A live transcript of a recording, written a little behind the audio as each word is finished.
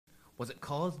Was it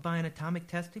caused by an atomic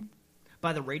testing?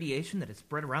 By the radiation that has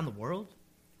spread around the world?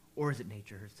 Or is it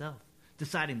nature herself,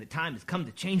 deciding the time has come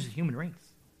to change the human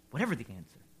race? Whatever the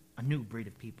answer, a new breed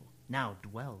of people now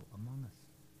dwell among us.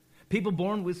 People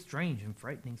born with strange and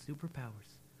frightening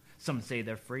superpowers. Some say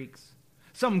they're freaks.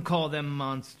 Some call them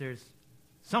monsters.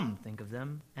 Some think of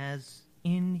them as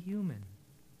inhuman.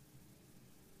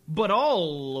 But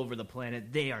all over the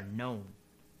planet, they are known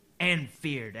and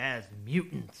feared as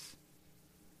mutants.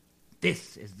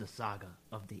 This is the saga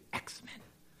of the X-Men,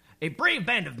 a brave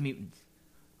band of mutants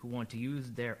who want to use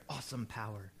their awesome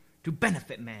power to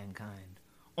benefit mankind,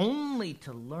 only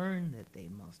to learn that they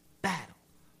must battle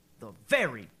the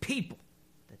very people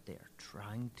that they are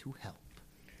trying to help.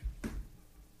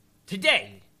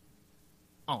 Today,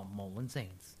 on Mole &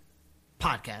 Zane's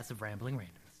podcast of Rambling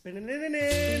Randoms.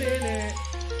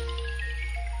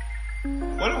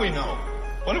 What do we know?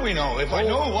 What do we know? If I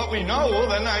know what we know,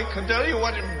 then I can tell you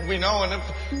what we know, and if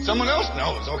someone else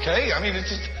knows, okay? I mean, it's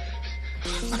just...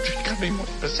 I'm just gotta be more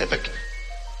specific.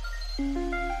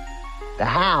 The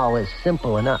how is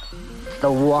simple enough. It's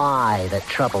the why that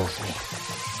troubles me.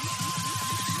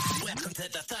 Welcome to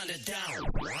the Thunderdome.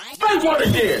 Say what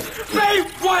again? Say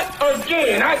what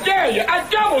again? I dare you. I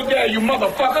double dare you,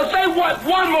 motherfucker. Say what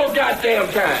one more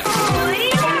goddamn time.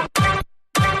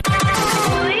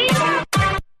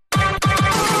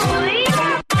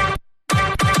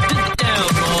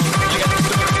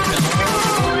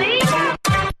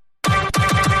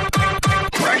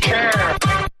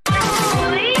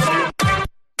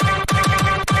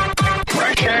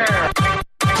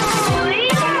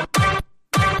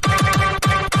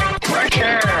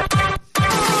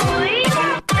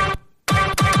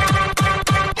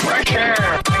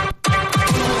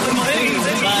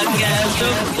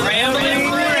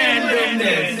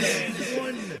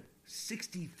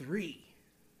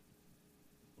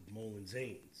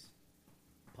 Zane's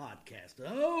podcast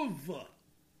of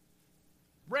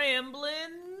Rambling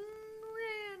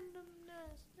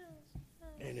Randomness.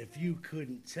 And if you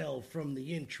couldn't tell from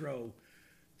the intro,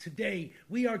 today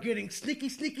we are getting sneaky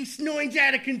snoins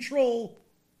out of control.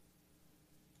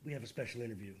 We have a special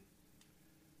interview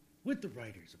with the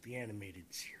writers of the animated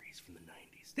series from the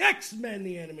 90s. The X-Men,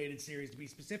 the animated series, to be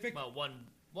specific. Well, one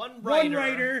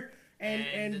writer.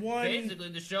 And one... Basically,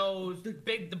 the show's the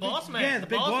boss man. Yeah, the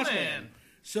big boss man.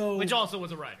 So, which also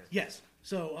was a writer. Yes.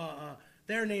 So,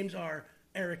 their names are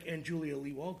Eric and Julia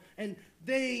Leewald, and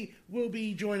they will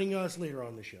be joining us later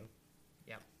on the show.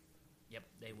 Yep,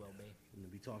 they will be. And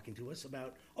they'll be talking to us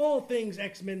about all things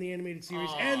X-Men, the animated series,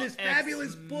 and this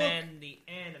fabulous book. X-Men, the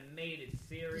animated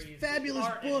series. This fabulous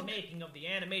art book. And making of the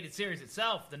animated series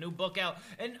itself, the new book out.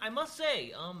 And I must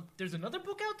say, there's another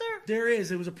book out there? There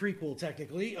is. It was a prequel,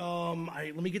 technically.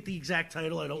 Let me get the exact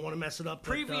title. I don't want to mess it up.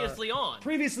 Previously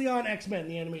on X-Men,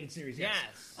 the animated series, yes.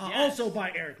 Yes. Also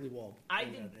by Eric Leewald. I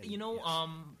did,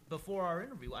 before our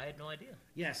interview, I had no idea.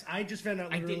 Yes, I just found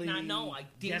out literally... I did not know.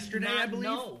 Yesterday, I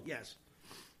believe? Yes.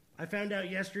 I found out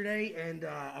yesterday, and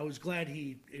I was glad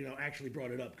he, actually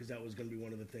brought it up, because that was going to be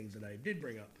one of the things that I did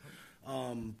bring up.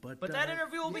 But that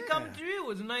interview will be coming to you. It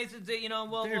was nice to say,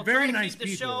 we'll very try to nice keep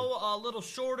the show a little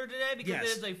shorter today because it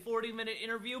is a 40-minute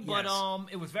interview. But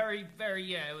it was very,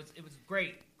 very, it was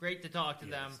great. Great to talk to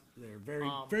them. They're very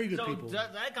good people. So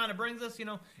that kind of brings us,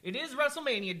 it is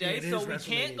WrestleMania Day, so we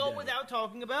can't go without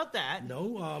talking about that.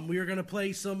 No, we are going to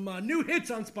play some new hits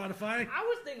on Spotify. I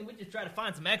was thinking we just try to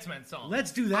find some X-Men songs.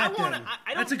 Let's do that.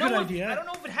 That's a good idea. I don't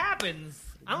know if it happens.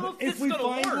 I don't know if this is going to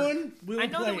work. If we find one, we'll play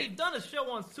it. I know that we've done a show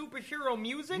on superhero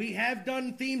music. We have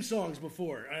done theme songs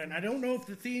before, and I don't know if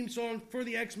the theme song for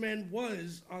the X-Men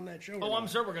was on that show. I'm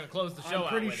sure we're going to close the show out.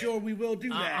 I'm pretty sure we will do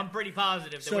that. I'm pretty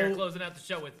positive that we're closing out the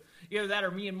show with either that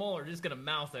or me and Mole are just going to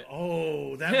mouth it.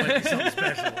 Oh, that might be something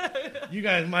special. You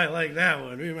guys might like that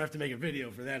one. We're going to have to make a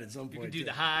video for that at some point. You can do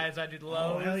the highs, I do the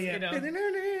lows. Oh, hell yeah.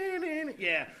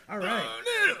 Yeah, all right.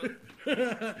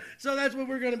 So that's what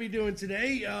we're going to be doing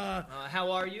today. How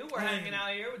are you? We're hanging out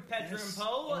here with Petra and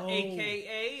Poe,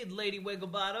 a.k.a. Lady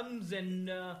Wigglebottoms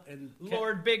and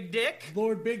Lord Big Dick.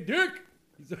 Lord Big Dick.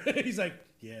 He's like,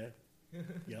 yeah.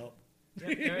 Yup.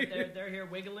 Yep, they're here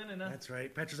wiggling and that's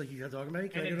right. Petra's like, you got talking about me?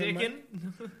 And a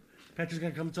dickin'. Petra's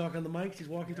gonna come talk on the mic. She's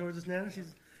walking towards us now.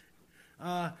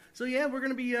 So yeah, we're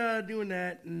gonna be doing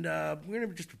that, and we're gonna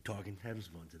be just talking, having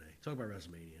some fun today. Talk about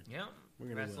WrestleMania. Yeah,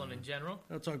 wrestling in general.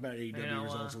 I'll talk about AEW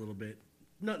results a little bit.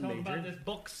 Nothing talk major. Talk about this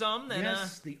book some. Then,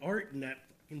 yes, the art in that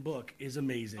fucking book is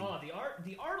amazing. Oh, the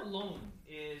art alone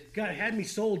is. God, it had me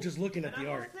sold just looking at the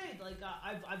art. I will say,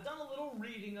 I've done a little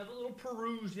reading, a little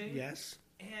perusing. Yes.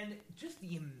 And just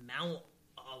the amount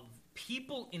of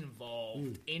people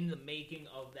involved in the making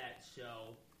of that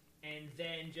show And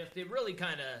then just, it really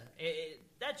kind of,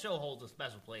 that show holds a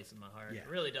special place in my heart. Yeah. It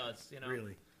really does, you know.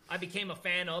 Really. I became a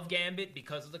fan of Gambit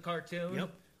because of the cartoon. Yep.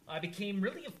 I became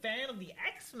really a fan of the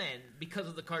X-Men because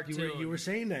of the cartoon. You were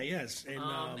saying that, yes.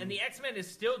 And the X-Men is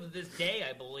still, to this day,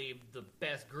 I believe, the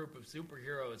best group of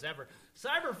superheroes ever.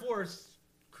 Cyberforce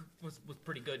was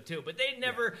pretty good, too. But they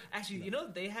never... Actually, you know,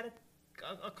 they had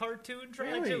a cartoon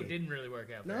try, Really? too. Didn't really work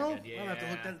out very No? good. Yeah. I'll have to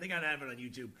look that. They gotta have it on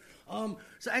YouTube.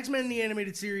 So X-Men the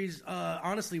animated series,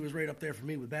 honestly, was right up there for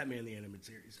me with Batman the animated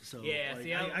series. So Yeah, like,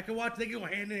 see, I could watch. They go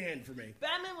hand in hand for me.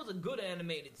 Batman was a good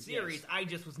animated series. Yes. I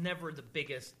just was never the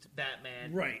biggest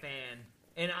Batman Right. fan.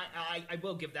 And I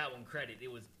will give that one credit.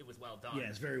 It was well done. Yeah,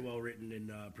 it's very well written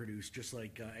and produced, just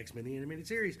like X-Men the animated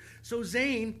series. So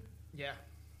Zane, Yeah.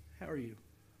 how are you?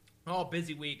 Oh,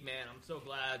 busy week, man. I'm so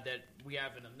glad that we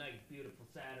having a nice, beautiful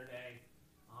Saturday.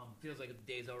 Feels like the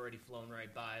day's already flown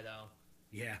right by, though.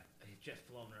 Yeah, It's just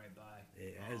flown right by.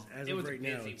 as It of was right a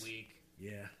now, busy it's- week.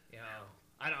 yeah. You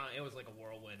know, it was like a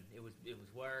whirlwind. It was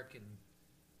work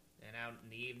and out in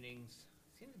the evenings.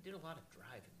 Seemed to did a lot of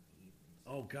driving in the evenings.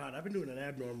 Oh God, I've been doing an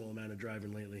abnormal amount of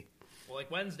driving lately. Well, like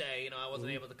Wednesday, you know, I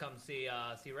wasn't able to come see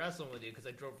wrestling with you because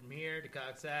I drove from here to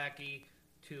Coxsackie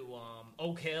to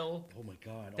Oak Hill, Oh my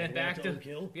God, then all the way back up to Oak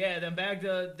Hill? yeah, then back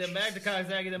to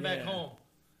Coxsackie, then back Yeah. home.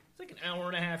 It's like an hour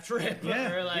and a half trip.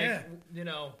 Yeah, or like, yeah. you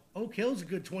know, Oak Hill's a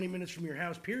good 20 minutes from your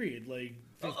house. Period. Like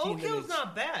 15 Oak Hill's minutes.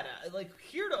 not bad. Like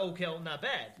here to Oak Hill, not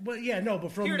bad. But yeah, no,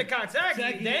 but from Here to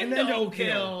Coxsackie, then to Oak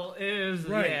Hill is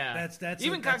Right, yeah. that's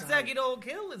even that's Coxsackie to Oak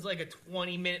Hill is like a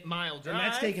 20-minute mile drive. And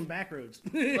that's taking back roads.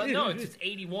 But no, it's just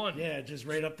 81. Yeah, just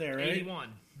right up there, right? 81.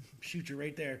 Shoot you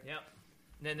right there. Yep.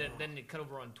 And then they cut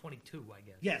over on 22, I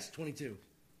guess. Yes, 22.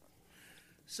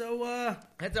 So,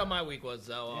 That's how my week was,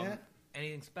 though. Yeah.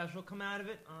 Anything special come out of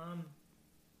it? I'm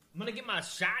gonna get my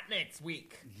shot next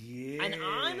week. yeah. And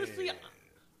honestly,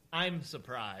 I'm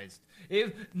surprised.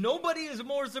 If nobody is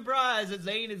more surprised that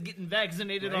Zane is getting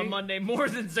vaccinated Right? on Monday more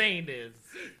than Zane is.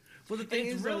 well, the thing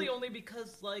It's is, really though- only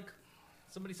because, like,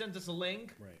 somebody sent us a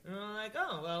link. Right. And I'm like,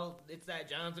 oh, well, it's that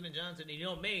Johnson & Johnson. And you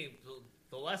know me,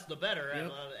 the less the better.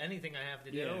 Yep. Anything I have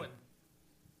to do. Yeah. And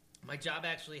my job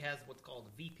actually has what's called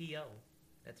VPO.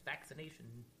 That's vaccination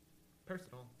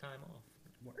personal time off.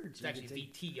 Word, It's so you actually can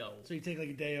take- VTO. So you take like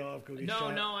a day off, go get No,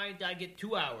 shot. no, I get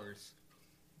 2 hours.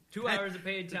 2 hours of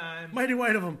paid time. Mighty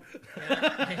white of them.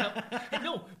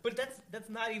 No, but that's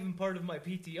not even part of my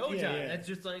PTO Yeah, time. yeah. That's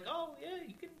just like, oh yeah,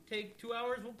 you can take 2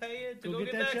 hours. We'll pay you to Go go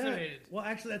get get that vaccinated. shot. Well,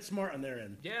 actually, that's smart on their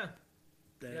end. Yeah.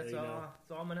 That, Yeah, you so, know.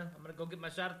 so I'm gonna go get my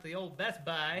shot at the old Best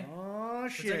Buy. Oh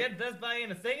Which shit! I guess Best Buy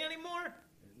ain't a thing anymore.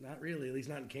 Not really. At least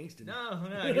not in Kingston. No,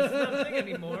 I guess it's not a thing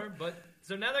anymore. But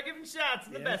so now they're giving shots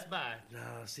in the Yeah. Best Buy. No,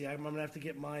 see, I'm gonna have to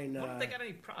get mine. I wonder if they got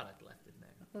any product left in there.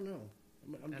 I don't know.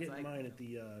 I'm That's getting like- mine at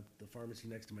the pharmacy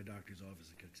next to my doctor's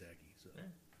office in Coxsackie. So Yeah.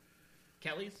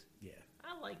 Kelly's. yeah,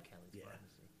 I like Kelly's Yeah. Pharmacy.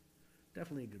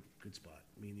 definitely a good spot.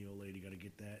 Me and the old lady got to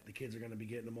get that. The kids are gonna be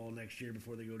getting them all next year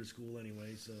before they go to school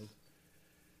anyway. So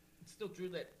It's still true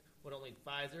that only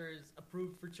Pfizer is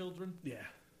approved for children. yeah,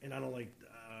 and I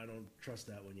don't trust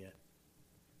that one yet.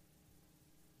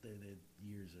 The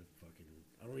years of fucking.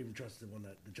 I don't even trust the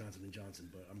Johnson & Johnson,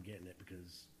 but I'm getting it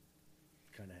because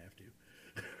kind of have to.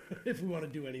 If we want to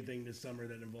do anything this summer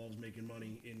that involves making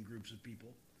money in groups of people.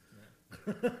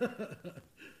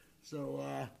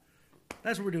 So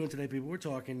that's what we're doing today, people. We're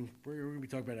talking. We're going to be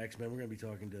talking about X-Men. We're going to be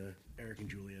talking to Eric and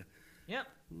Julia. Yep,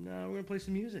 No, we're going to play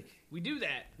some music. we do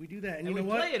that. We do that, and, And you we know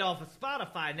what? play it off of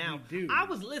Spotify now. We do. I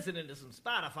was listening to some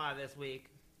Spotify this week,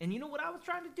 and you know what I was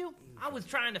trying to do? I was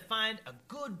trying to find a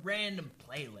good random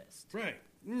playlist. Right.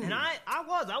 Mm. And I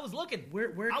was looking.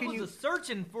 Where I can was you-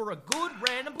 searching for a good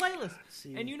random playlist.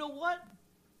 See. And you know what?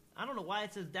 I don't know why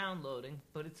it says downloading,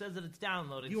 but it says that it's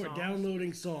downloading. You are songs.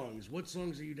 downloading songs. What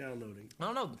songs are you downloading? I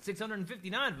don't know, but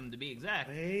 659 of them to be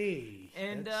exact. Hey,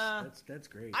 And, that's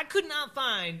great. I could not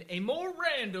find a more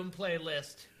random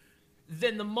playlist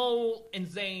than the Mole and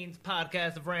Zane's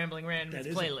podcast of Rambling Randoms That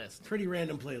is playlist. a pretty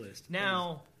random playlist.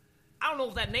 Now, I don't know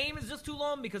if that name is just too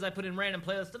long because I put in random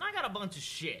playlist and I got a bunch of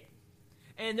shit.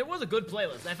 And there was a good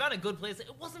playlist. I found a good playlist.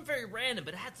 It wasn't very random,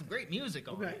 but it had some great music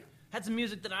on Okay. it. Had some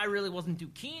music that I really wasn't too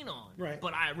keen on. Right.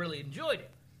 But I really enjoyed it.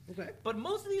 Okay. But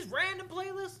most of these random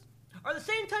playlists are the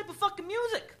same type of fucking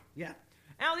music. Yeah.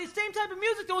 Now, these same type of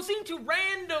music don't seem too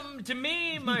random to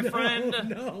me, my friend.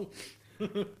 No.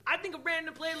 I think a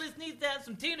random playlist needs to have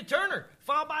some Tina Turner,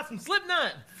 followed by some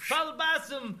Slipknot, followed by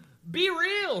some Be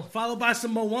Real, Followed by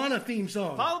some Moana theme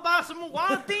song. followed by some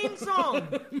Moana theme song,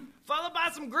 followed by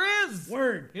some Grizz.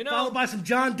 Word. You know, Followed by some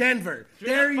John Denver.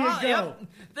 There you go. Yep.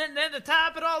 Then to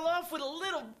top it all off with a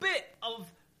little bit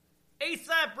of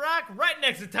A$AP Rock right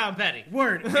next to Tom Petty.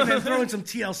 Word. And then throwing some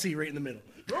TLC right in the middle.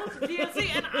 Throw some TLC,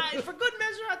 and for good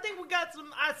measure, I think we got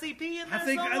some ICP in there I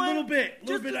think somewhere. a little bit.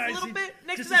 Just a IC. little bit.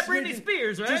 Next Just to that a Britney smidgen.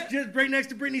 Spears, right? Just right next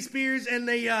to Britney Spears and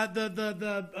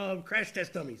the crash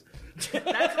test dummies.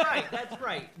 That's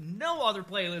right. No other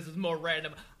playlist is more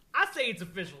random. I say it's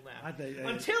official now.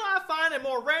 Until I find a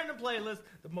more random playlist,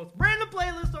 the most random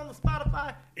playlist on the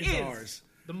Spotify is ours.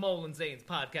 The Mole and Zane's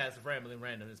Podcast of Rambling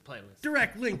Randomness playlist.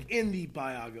 Direct link in the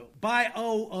bio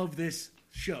of this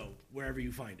show, wherever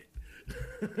you find it.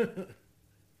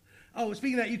 Oh,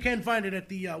 speaking of that, you can find it at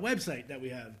the website that we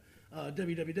have,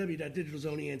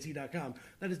 www.digitalzoneent.com.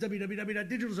 That is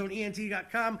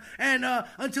www.digitalzoneent.com. And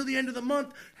until the end of the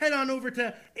month, head on over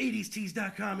to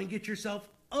 80stees.com and get yourself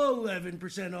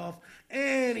 11% off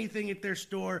anything at their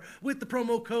store with the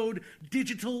promo code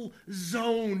Digital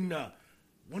Zone.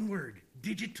 One word,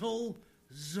 Digital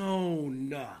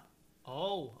Zone.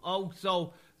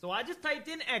 So I just typed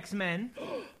in X-Men,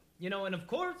 and of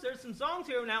course there's some songs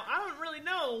here. Now I don't really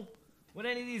know what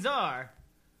any of these are,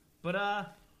 but I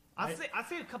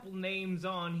see a couple names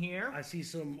on here. I see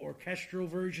some orchestral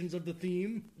versions of the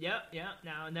theme. Yep.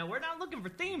 Now we're not looking for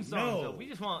theme songs. No, though.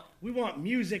 we want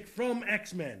music from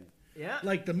X-Men. Yeah,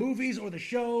 like the movies or the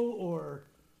show, or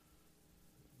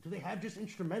do they have just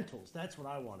instrumentals? That's what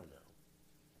I want to know.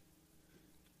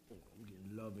 I'm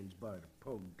getting lovins by the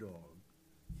Pogue Dog.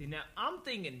 See, now I'm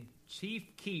thinking Chief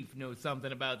Keef knows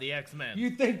something about the X-Men.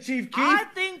 You think Chief Keef? I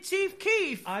think Chief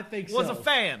Keef was a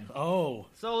fan. Oh.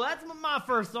 So that's my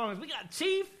first song. We got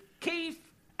Chief Keef,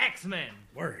 X-Men.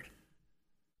 Word.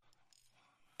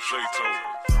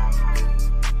 Cyclops.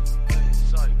 Oh, it's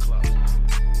Cyclops.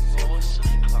 I'm going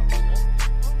Cyclops.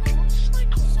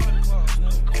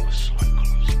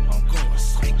 I'm going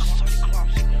Cyclops.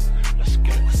 Let's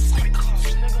get it.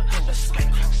 Cyclops, nigga. Let's get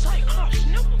it. Cyclops,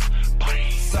 nigga.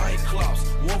 Cyclops,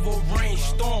 Wolverine,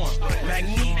 Storm,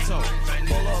 Magneto,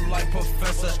 pull up like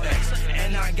Professor X,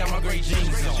 and I got my great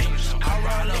jeans on. I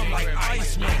ride up like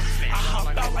Iceman, I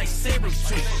hop out like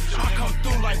Sabretooth, I come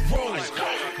through like Rollins.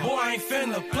 Boy, I ain't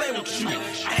finna play with you.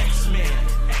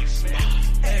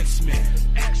 X-Men,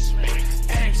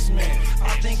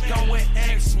 I think I'm with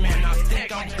X-Men, I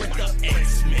think I'm with the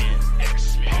X-Men.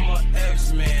 I'm a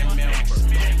X-Men member.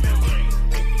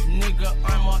 Nigga,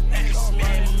 I'm a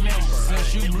X-Men member.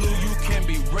 Since you blue, you can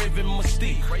be Raven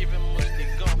Mystique.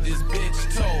 This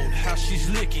bitch told how she's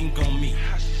licking on me.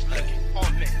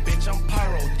 Bitch, I'm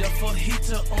pyro, the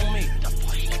fajita on me.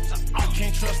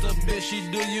 Can't trust a bitch, she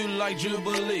do you like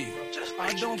Jubilee.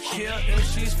 I don't care if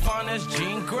she's fine as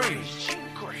Jean Grey.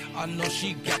 I know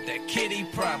she got that kitty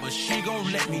pride, but she gon'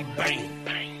 let me bang.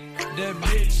 That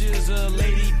bitch is a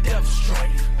lady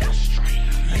Deathstrike.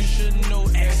 You should know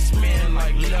X-Men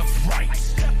like left, right.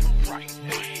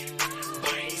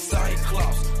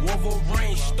 Cyclops,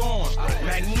 Wolverine, Storm,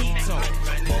 Magneto,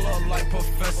 pull up like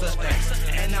Professor X,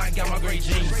 and I got my great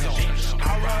jeans on.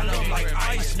 I ride up like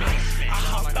Iceman, I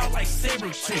hop out like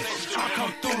Sabretooth, I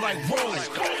come through like Rollins.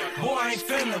 Boy, I ain't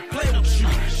finna play with you.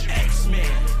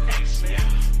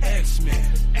 X-Men,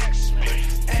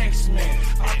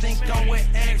 I think I'm with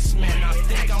X-Men, I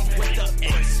think I'm with the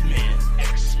X-Men.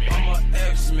 I'm a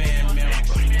X-Men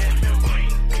member.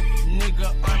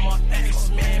 Nigga, I'm a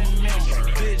X-Men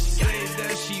member. Bitch say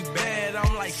that she bad,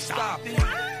 I'm like, stop it.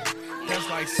 That's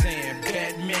like saying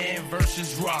Batman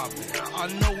versus Robin. I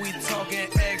know we talking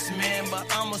X-Men, but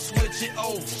I'ma switch it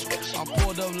over. I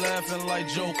pulled up laughing like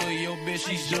Joker, yo bitch,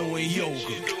 she's doing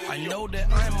yoga. I know that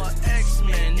I'm a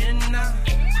X-Men, and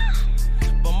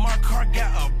but my car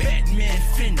got a Batman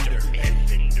fender.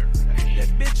 That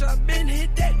bitch, I been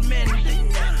hit that man.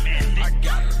 I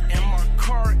got her in my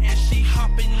car and she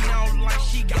hopping out like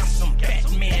she got some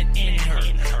Batman in her.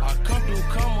 I come through,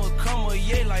 come,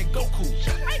 yeah, like Goku.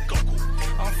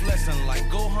 I'm flexing like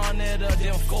Gohan at a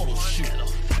damn photo shoot.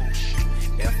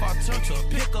 If I turn to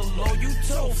Piccolo, you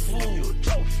tofu.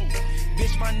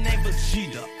 Bitch, my name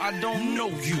Vegeta, I don't know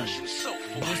you.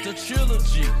 It's the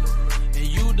trilogy, and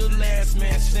you the last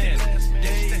man standing.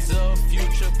 Days of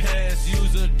future past,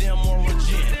 use a dim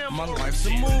origin. My life's a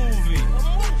movie,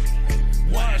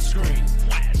 widescreen.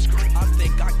 I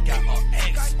think I got an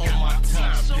X on my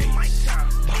timepiece.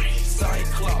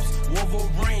 Cyclops,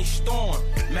 Wolverine, Storm,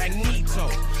 Magneto,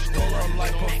 pull up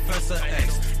like Professor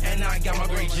X, and I got my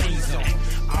great jeans on.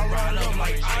 I ride up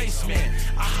like Iceman,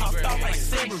 I hop out like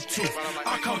Sabretooth,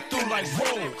 I come through like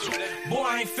Rollins. Boy,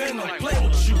 I ain't finna play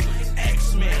with you.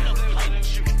 X-Men,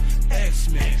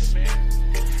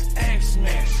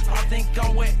 I think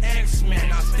I'm with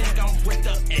X-Men, I think I'm with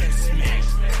the X-Men.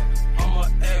 I'm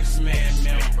a X-Men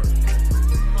member.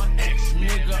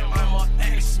 Nigga, I'm a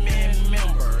X-Men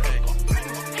member.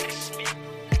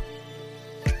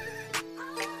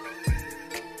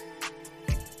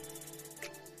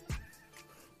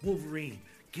 Wolverine,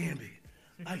 Gambit,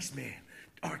 Iceman,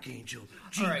 Archangel,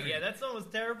 Jean All right, Grey. yeah, that song was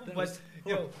terrible. That But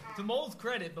was to Mole's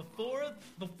credit, before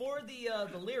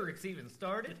the lyrics even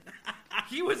started,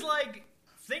 he was like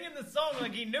singing the song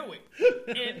like he knew it,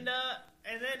 and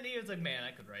then he was like, "Man,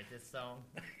 I could write this song,"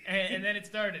 and then it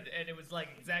started, and it was like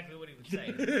exactly what he was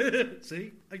saying.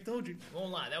 See, I told you.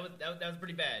 Won't lie, that was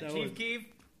pretty bad. That Chief was- Keef,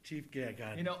 Chief, yeah,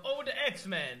 God. ode to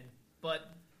X-Men,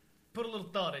 but put a little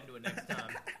thought into it next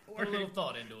time. Put a little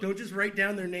thought into it. Don't just write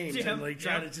down their names Yeah, and like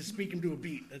try yeah. to just speak them to a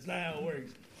beat. That's not how it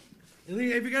works. At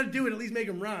least, if you got to do it, at least make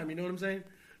them rhyme. You know what I'm saying?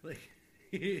 Like,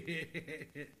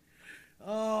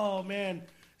 oh man.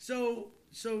 So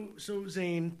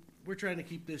Zane, we're trying to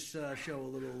keep this show a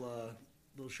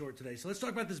little short today. So let's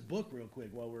talk about this book real quick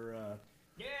while we're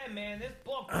Yeah, man, this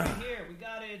book right here, we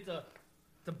got it.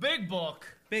 It's a big book.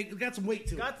 big. We got some weight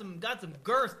to Got some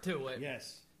girth to it. it.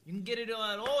 Yes. You can get it at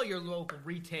all your local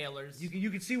retailers. You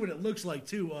can see what it looks like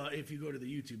too if you go to the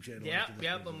YouTube channel. Yep, after this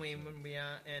yep. goes up.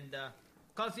 And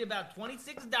costs you about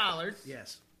 $26.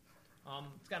 Yes.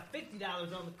 It's got $50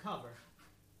 on the cover,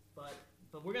 but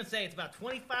we're gonna say it's about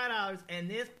 $25. And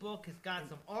this book has got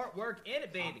some artwork in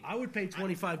it, baby. I would pay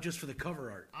 $25 just for the cover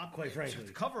art. Quite frankly.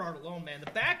 The cover art alone, man.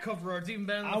 The back cover art's even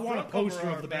better than I the want a front cover poster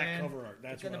of art, the back man. cover art.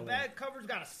 That's Because what the I want. back cover's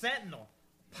got a Sentinel,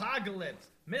 Apocalypse,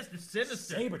 Mr.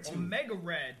 Sinister, Sabretooth. Omega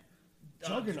Red,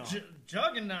 Juggernaut.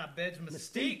 Juggernaut, bitch,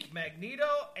 Mystique, Magneto,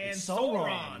 and Sauron.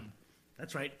 Sauron.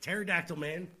 That's right. Pterodactyl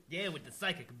Man. Yeah, with the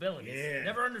psychic abilities. Yeah.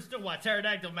 Never understood why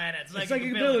Pterodactyl Man had psychic,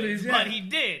 psychic abilities, abilities, yeah. but he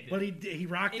did. But he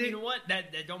rocked And it. you know what?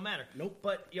 That don't matter. Nope.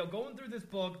 But going through this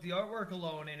book, the artwork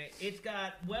alone in it, it's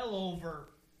got well over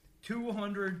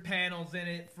 200 panels in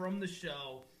it from the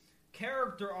show.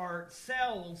 Character art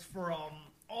sells from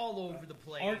all over the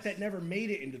place. Art that never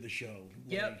made it into the show.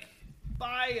 Yep. Like,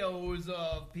 Bios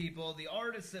of people, the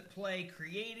artists that play,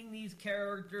 creating these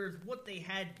characters, what they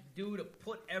had to do to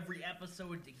put every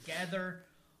episode together.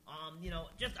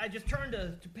 I just turned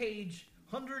to page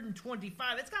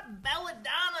 125. It's got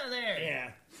Belladonna there. yeah.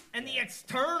 And the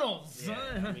externals.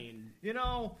 Yeah, I mean-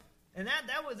 and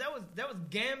that was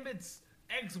Gambit's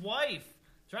ex-wife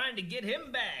trying to get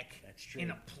him back. That's true.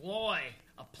 In a ploy,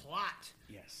 a plot.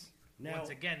 Yes. Now, Once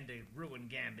again, to ruin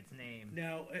Gambit's name.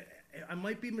 now I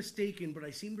might be mistaken, but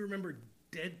I seem to remember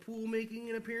Deadpool making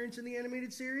an appearance in the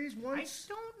animated series I once.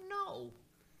 don't know.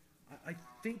 I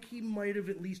think he might have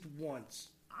at least once.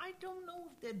 I don't know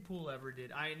if Deadpool ever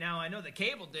did. I know that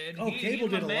Cable did. Oh, He's Cable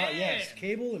my did a lot. man. Yes,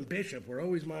 Cable and Bishop were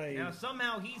always my. Now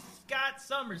somehow he's Scott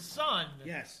Summers' son.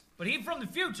 Yes. But he's from the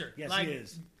future. Yes, like, he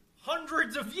is.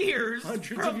 Hundreds of years. Hundreds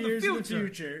from of years the in the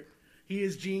future, he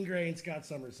is Jean Grey and Scott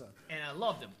Summers' son. And I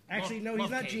loved him. Actually, Love- no, he's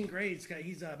love not Cable. Jean Grey.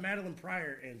 He's Madeline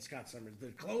Pryor and Scott Summers, the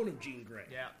clone of Jean Grey.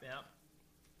 Yeah.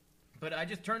 But I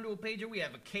just turned to a page here. We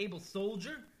have a Cable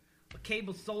soldier, a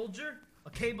Cable soldier, a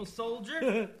Cable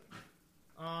soldier,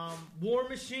 War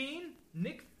Machine,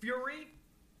 Nick Fury,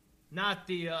 not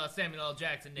the Samuel L.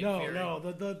 Jackson Nick Fury. No,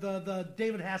 the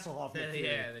David Hasselhoff. Nick Fury.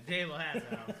 Yeah, the Dave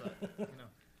Hasselhoff.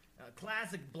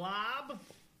 Classic Blob.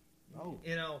 Oh.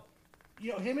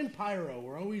 Him and Pyro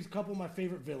were always a couple of my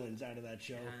favorite villains out of that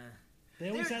show. They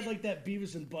always they're- had like that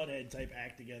Beavis and Butthead type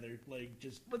act together, like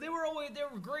just But they were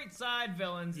great side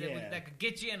villains Yeah. that could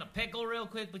get you in a pickle real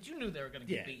quick, but you knew they were going to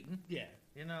get beaten. Yeah.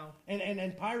 And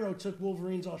And Pyro took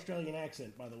Wolverine's Australian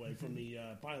accent, by the way, from the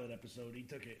pilot episode. He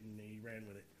took it and he ran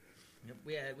with it.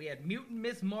 we had Mutant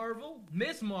Miss Marvel.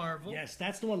 Yes,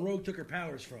 that's the one Rogue took her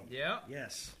powers from. Yep.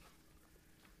 Yes.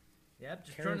 Yep,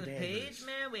 just Carol turn to the Danvers. page,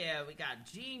 man. We got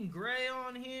Jean Grey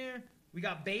on here. We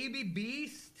got Baby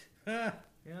Beast. Ah,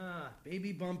 Yeah.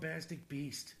 baby bombastic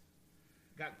beast.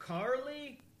 Got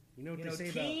Carly. You know what You they know,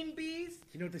 say Teen about Beast.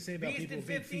 you know what they say about Beast people in with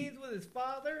big feet. 15s with his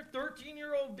father.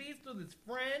 13-year-old Beast with his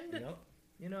friend. Yep.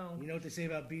 You know. You know what they say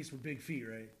about beasts with big feet,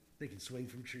 right? They can swing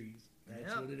from trees. That's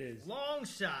Yep. what it is. Long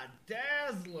Shot,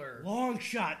 Dazzler. Long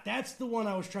Shot. That's the one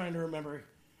I was trying to remember.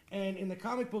 And in the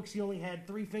comic books, he only had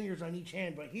 3 fingers on each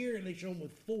hand, but here they show him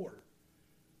with 4.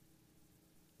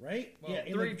 Right? Well,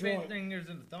 in 3 the drawing. fingers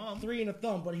in the thumb. 3 and a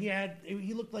thumb, but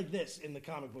he looked like this in the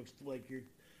comic books, like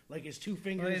his 2 Well,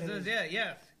 fingers. it and says, his-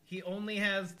 yes. He only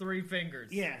has 3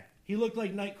 fingers. yeah, he looked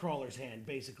like Nightcrawler's hand,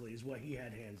 basically, is what he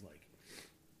had hands like.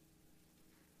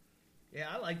 Yeah,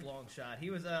 I liked Long Shot.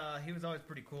 He was always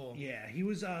pretty cool. Yeah, he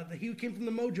was. He came from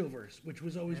the Mojoverse, which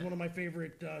was always one of my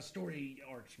favorite story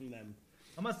arcs from them.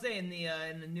 I must say, in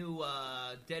the new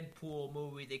Deadpool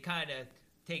movie, they kind of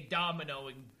take Domino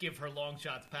and give her Long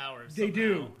Shot's powers. They somehow.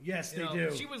 do. Yes, they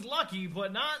do. She was lucky,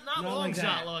 but not Not Long like Shot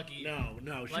that. lucky.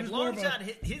 No. She Like was more Long of a- Shot,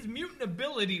 his mutant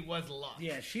ability was luck.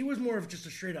 Yeah, she was more of just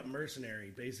a straight up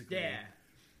mercenary, basically. Yeah.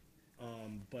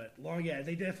 But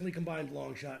they definitely combined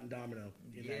Longshot and Domino.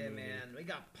 In that movie. Man. We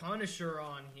got Punisher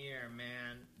on here,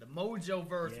 man. The Mojo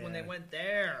verse when they went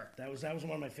there. That was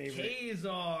one of my favorites.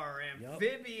 Kazar,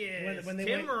 Amphibious, when they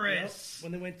Timorous.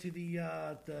 when they went to the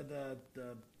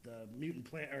mutant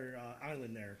plant or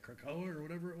island there, Krakoa or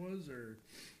whatever it was, or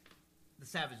The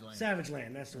Savage Land. Savage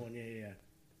Land. That's the one. Yeah.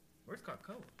 Where's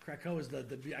Krakoa? Krakoa is the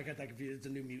I got that confused. It's a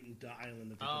new mutant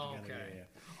island that they put together. Okay. Yeah.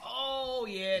 Oh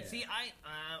yeah. See,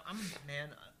 I'm man.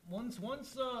 Once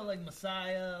like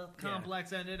Messiah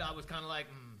Complex ended, I was kind of like,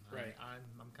 Right.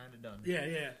 I'm kind of done.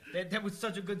 Yeah. That was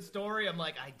such a good story. I'm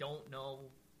like, I don't know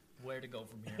where to go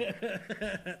from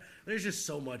here. There's just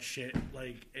so much shit,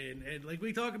 like and like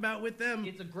we talk about with them.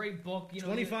 It's a great book.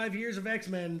 25 years of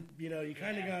X-Men. You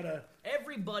kind of gotta.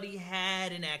 Everybody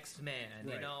had an X-Man.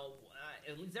 Right.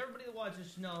 At least everybody that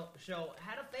watches the show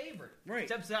had a favorite. Right.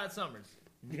 Except Scott Summers.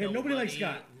 Yeah, nobody likes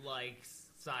Scott. Likes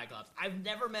Cyclops. I've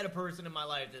never met a person in my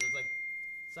life that was like,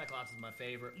 Cyclops is my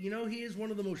favorite. He is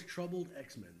one of the most troubled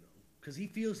X-Men, though. Because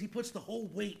he puts the whole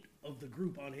weight of the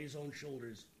group on his own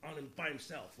shoulders, on him by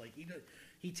himself. Like,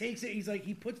 he takes it,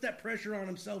 he puts that pressure on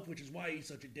himself, which is why he's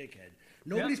such a dickhead.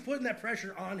 Nobody's putting that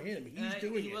pressure on him. He's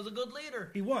doing it. He was a good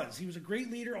leader. He was a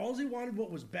great leader. All he wanted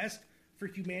what was best for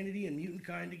humanity and mutant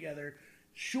kind together.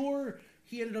 Sure,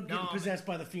 he ended up getting possessed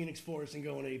by the Phoenix Force and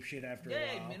going ape shit after a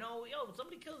while.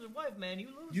 Somebody kills your wife, man, you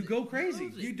lose. You go crazy.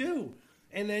 You do.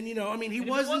 And then, he and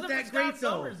wasn't that for great, Scott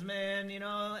though. Summers, man,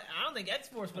 I don't think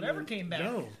X-Force would ever came back.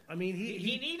 No.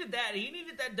 He needed that. He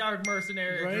needed that dark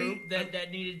mercenary group that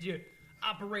needed to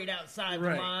operate outside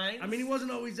the lines. He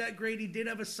wasn't always that great. He did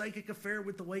have a psychic affair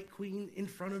with the White Queen in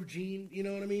front of Jean. You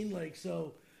know what I mean? Like,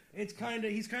 so he's kind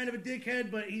of a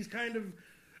dickhead, but he's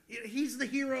the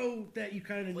hero that you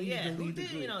kind of need to lead the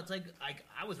group. It's like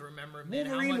I was remembering, man,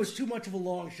 Wolverine was too much of a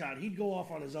long shot. He'd go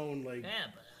off on his own, like. Yeah,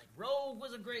 but Rogue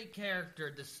was a great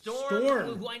character. The Storm,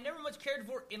 who I never much cared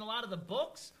for in a lot of the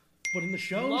books. But in the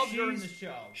show, loved her in the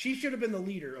show. She should have been the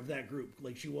leader of that group,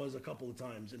 like she was a couple of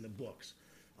times in the books.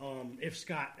 If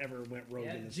Scott ever went rogue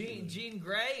in the Jean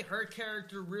Grey, her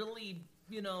character really,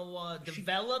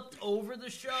 developed over the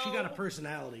show. She got a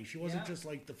personality. She wasn't just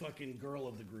like the fucking girl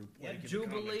of the group. Yeah, like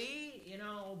Jubilee,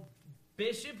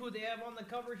 Bishop, who they have on the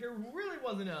cover here, who really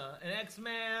wasn't an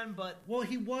X-Man, but... Well,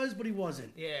 he was, but he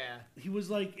wasn't. Yeah. He was,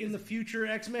 like, in the future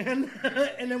X-Man,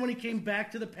 and then when he came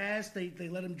back to the past, they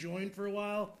let him join for a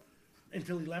while,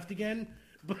 until he left again.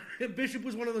 But Bishop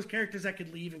was one of those characters that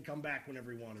could leave and come back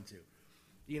whenever he wanted to.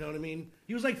 You know what I mean?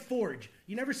 He was like Forge.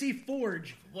 You never see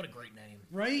Forge. What a great name.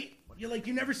 Right?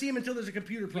 You never see him until there's a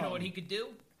computer problem. You know what he could do?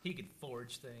 He could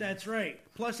forge things. That's right.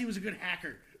 Plus, he was a good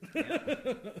hacker.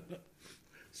 Yeah.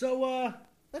 So,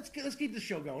 let's keep the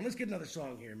show going. Let's get another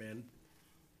song here, man.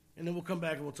 And then we'll come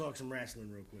back and we'll talk some wrestling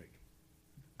real quick.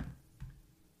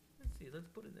 Let's see. Let's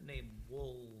put in the name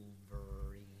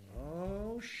Wolverine.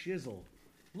 Oh, shizzle.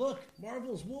 Look,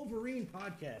 Marvel's Wolverine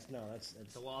podcast. No, that's...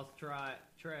 The Lost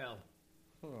Trail.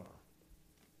 Huh.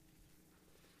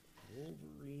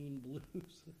 Wolverine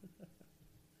Blues.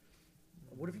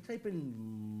 What if you type in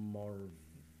Marv?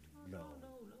 No,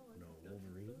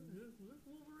 Wolverine.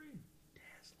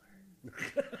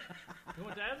 You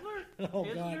want Dazzler? Oh,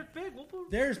 God. Your pick.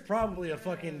 There's probably a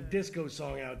fucking disco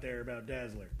song out there about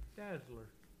Dazzler. Dazzler.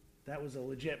 That was a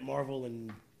legit Marvel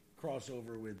and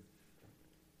crossover with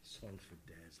songs for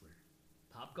Dazzler.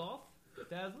 Top Golf?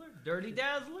 Dazzler? Dirty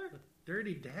Dazzler?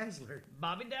 Dirty Dazzler.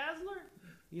 Bobby Dazzler?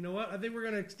 You know what? I think we're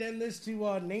going to extend this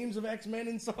to names of X-Men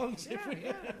and songs. Yeah. Who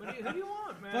do you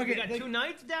want, man? Fuck we it. got Two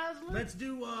Nights Dazzler? Let's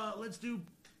do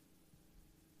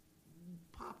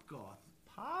Pop Goth.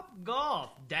 Pop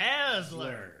Golf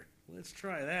Dazzler. Let's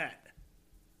try that.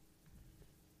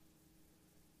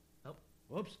 Oh,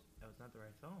 whoops. That was not the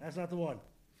right song. That's not the one.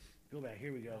 Go back.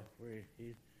 Here we go. There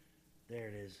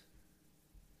it is.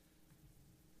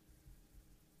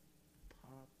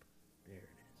 Pop. There it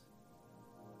is.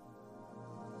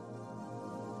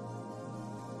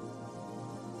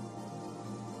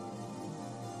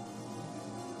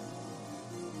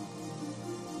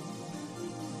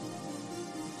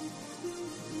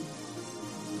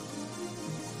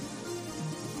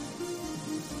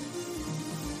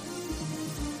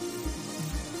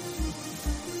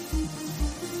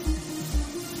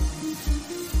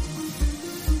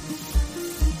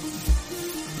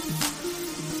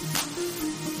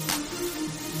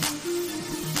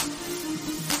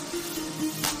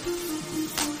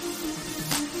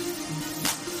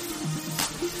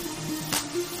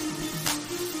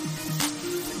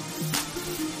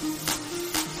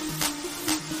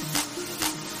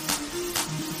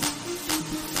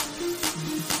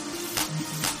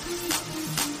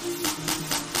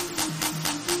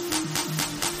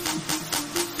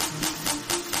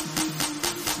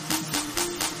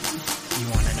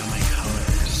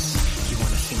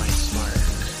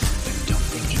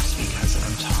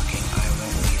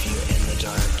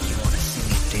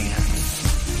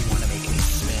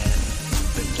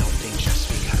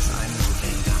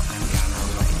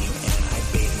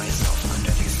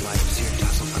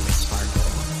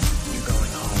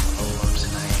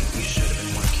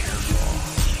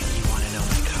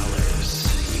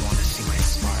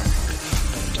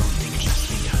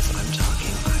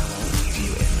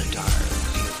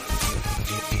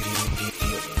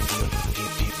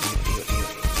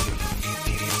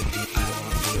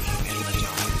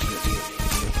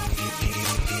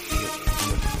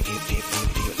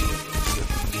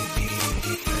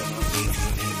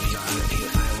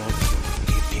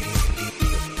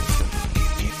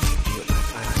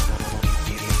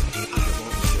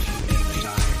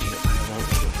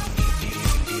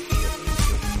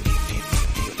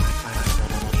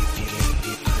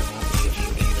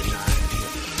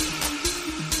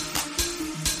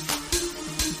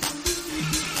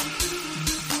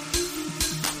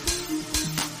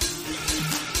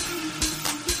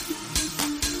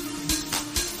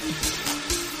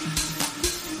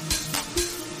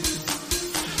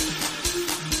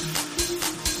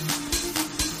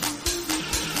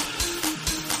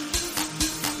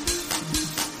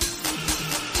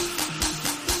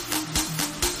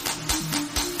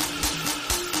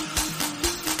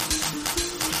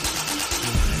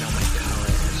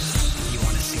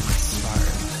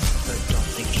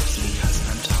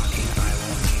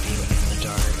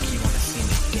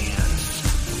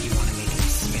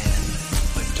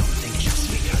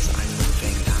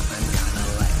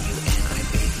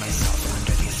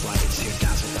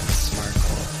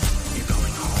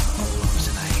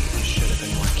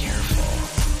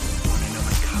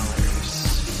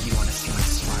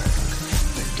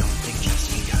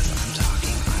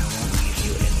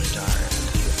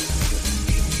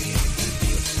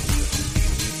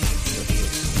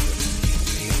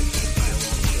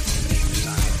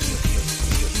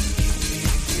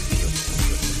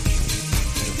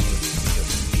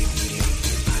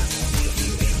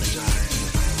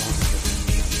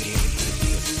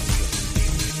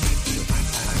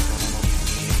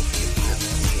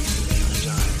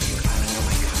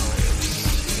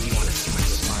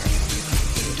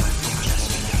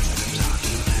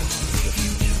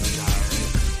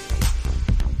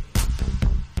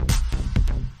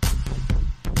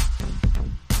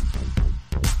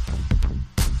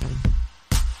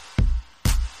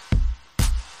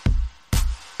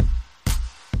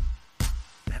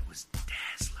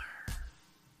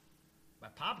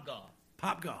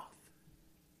 Pop Goth.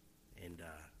 And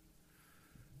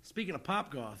speaking of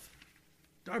Pop Goth,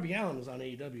 Darby Allin was on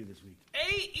AEW this week.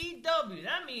 AEW,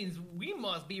 that means we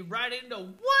must be right into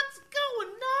what's going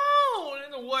on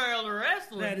in the world of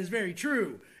wrestling. That is very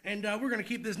true. And we're going to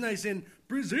keep this nice and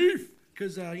brief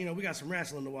because, we got some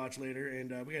wrestling to watch later,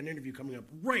 and we got an interview coming up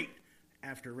right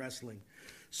after wrestling.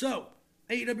 So,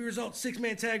 AEW results,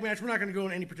 6-man tag match. We're not going to go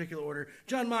in any particular order.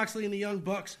 Jon Moxley and the Young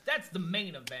Bucks. That's the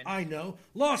main event. I know.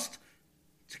 Lost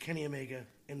to Kenny Omega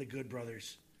and the Good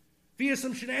Brothers. Via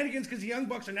some shenanigans, because the Young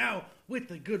Bucks are now with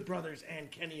the Good Brothers and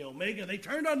Kenny Omega. They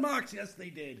turned on Mox. Yes, they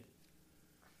did.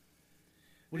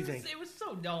 What do you think? It was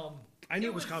so dumb. I knew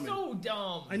it was coming. So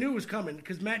dumb. I knew it was coming,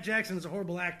 because Matt Jackson is a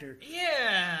horrible actor.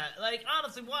 Yeah, like,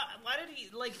 honestly, why did he,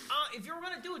 like, if you were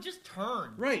going to do it, just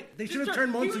turn. Right, they should have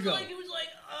turned months ago. He was like,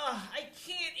 I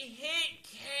can't hit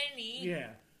Kenny. Yeah.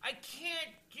 I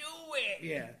can't do it.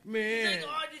 Yeah, man. He's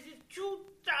like, this is too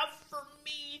tough for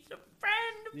me. He's a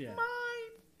friend of mine.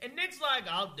 And Nick's like,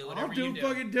 I'll do whatever you do.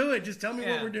 Fucking do it. Just tell me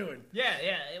what we're doing. Yeah.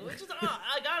 It was just, like,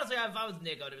 honestly, if I was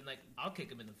Nick, I would have been like, I'll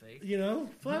kick him in the face. You know?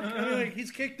 Fuck. I mean, like,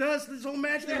 he's kicked us this whole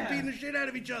match. They're beating the shit out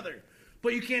of each other.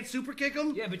 But you can't super kick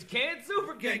him? Yeah, but you can't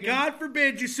super kick him. God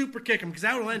forbid you super kick him, because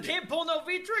that will end it. You can't pull no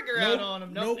V-trigger out on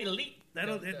him. No elite.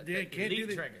 Can't do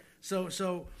that. Trigger.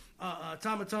 So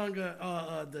Tama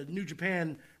Tonga, the New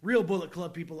Japan Real Bullet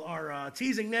Club people are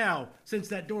teasing now, since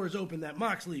that door is open, that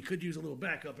Moxley could use a little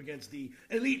backup against the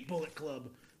Elite Bullet Club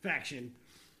faction.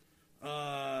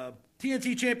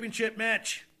 TNT Championship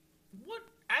match. What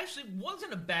actually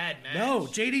wasn't a bad match. No,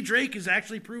 JD Drake has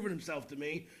actually proven himself to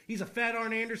me. He's a fat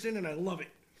Arn Anderson, and I love it.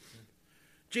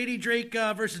 JD Drake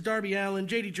versus Darby Allin.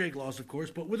 JD Drake lost, of course,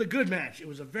 but with a good match. It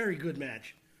was a very good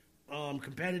match.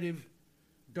 Competitive.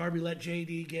 Darby let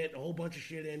JD get a whole bunch of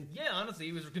shit in. Yeah, honestly,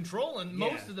 he was controlling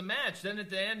most of the match. Then at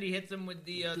the end, he hits him with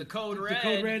the code red. The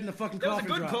code red and the fucking coffin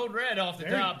drop. That was a good code red off the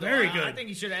top. Very good. I think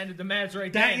he should have ended the match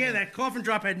right there. Yeah, that coffin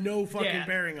drop had no fucking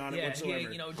bearing on it whatsoever.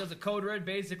 He does a code red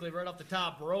basically right off the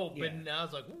top rope, and I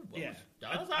was like, ooh,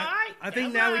 that was all right. I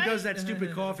think now he does that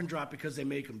stupid coffin drop because they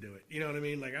make him do it. You know what I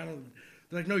mean? Like, they're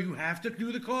like, no, you have to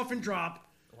do the coffin drop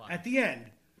at the end.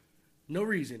 No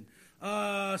reason.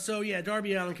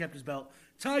 Darby Allin kept his belt.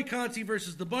 Ty Conti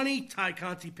versus the Bunny. Ty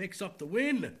Conti picks up the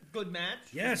win. Good match.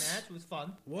 Yes. Good match. It was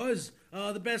fun. Was.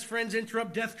 The Best Friends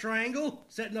interrupt Death Triangle,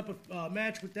 setting up a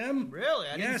match with them. Really?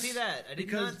 I didn't see that. I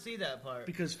did not see that part.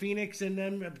 Because Phoenix and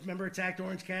them, remember, attacked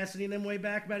Orange Cassidy and them way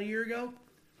back about a year ago?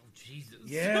 Oh, Jesus.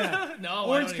 Yeah. No,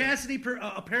 Orange Cassidy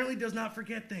apparently does not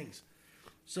forget things.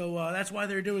 So that's why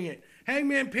they're doing it.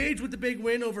 Hangman Page with the big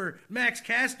win over Max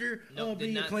Caster of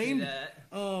the Acclaimed.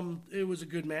 It was a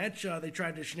good match. They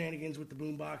tried the shenanigans with the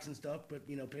boombox and stuff, but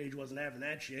Page wasn't having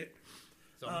that shit.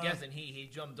 So I'm guessing he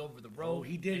jumped over the rope. Oh,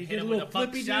 he did. He did a little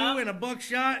flippy do and a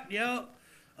buckshot. Yep.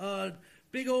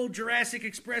 Big old Jurassic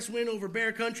Express win over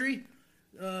Bear Country.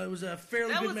 It was a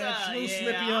fairly good match. A little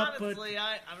slippy up, honestly,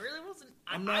 I really wasn't.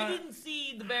 I didn't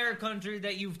see the Bear Country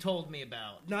that you've told me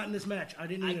about. Not in this match. I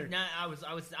didn't either. I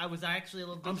was actually a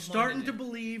little. I'm starting to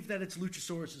believe that it's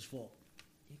Luchasaurus' fault.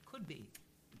 It could be.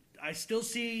 I still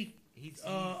see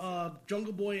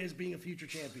Jungle Boy as being a future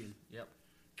champion. Yep.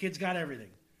 Kid's got everything.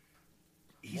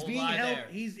 He's won't being lie held. There.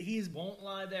 He's won't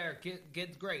lie there.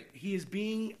 Kid's great. He is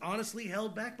being honestly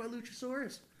held back by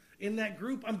Luchasaurus in that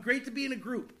group. I'm great to be in a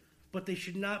group, but they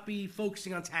should not be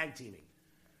focusing on tag teaming.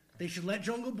 They should let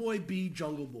Jungle Boy be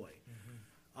Jungle Boy.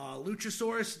 Mm-hmm.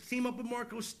 Luchasaurus team up with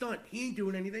Marco Stunt. He ain't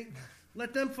doing anything.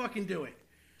 Let them fucking do it.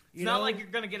 It's not like you're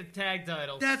going to get a tag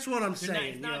title. That's what I'm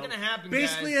saying. It's not going to happen,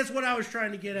 Basically, guys. that's what I was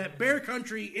trying to get at. Bear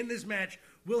Country in this match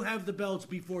will have the belts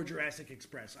before Jurassic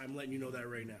Express. I'm letting you know that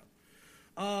right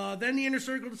now. Then the Inner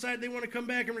Circle decided they want to come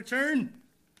back and return.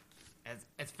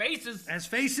 As faces. As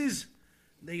faces.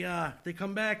 They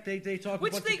come back. They talk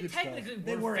Which about they the good technically stuff.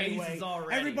 They were faces anyway.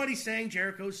 already. Everybody sang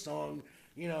Jericho's song.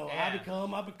 I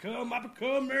become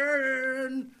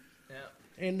man. Yeah.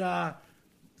 And that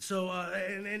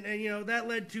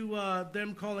led to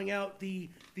them calling out the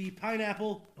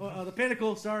Pineapple, the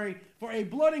Pinnacle, for a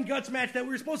blood and guts match that we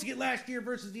were supposed to get last year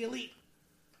versus the Elite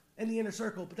and the Inner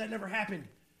Circle, but that never happened,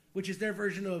 which is their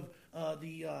version of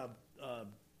the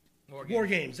War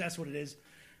Games. That's what it is.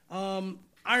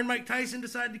 Iron Mike Tyson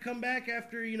decided to come back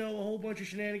after, a whole bunch of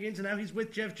shenanigans, and now he's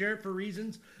with Jeff Jarrett for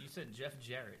reasons. You said Jeff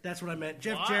Jarrett. That's what I meant.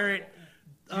 Jeff Jarrett.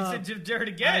 You said Jeff Jarrett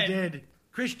again. I did.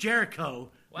 Chris Jericho.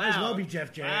 Wow. Might as well be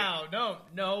Jeff Jarrett. Wow.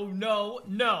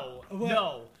 No.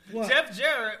 What? Jeff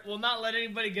Jarrett will not let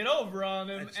anybody get over on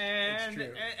him, That's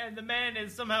true. And the man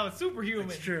is somehow a superhuman.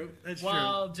 That's true.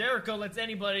 While Jericho lets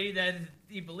anybody that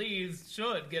he believes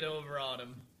should get over on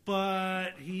him.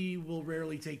 But he will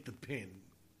rarely take the pin.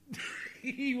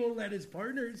 he will let his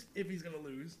partners, if he's going to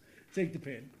lose, take the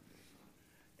pin.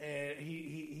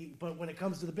 And but when it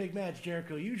comes to the big match,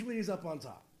 Jericho usually is up on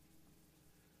top.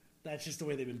 That's just the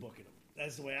way they've been booking him.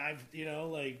 That's the way I've,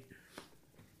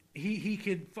 he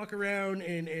could fuck around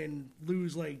and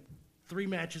lose like 3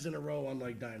 matches in a row on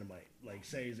like Dynamite, like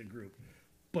say as a group.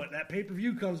 But that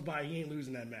pay-per-view comes by, he ain't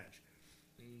losing that match.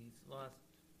 He's lost.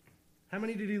 How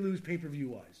many did he lose pay-per-view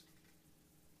wise?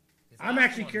 His I'm last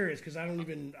actually one. curious because I'm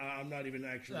not even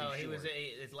actually So sure. he was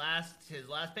his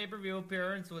last pay-per-view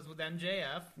appearance was with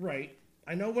MJF. Right.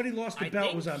 I know when he lost the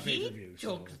belt was on pay-per-view. He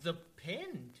took the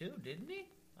pin too, didn't he?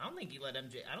 I don't think he let I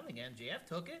don't think MJF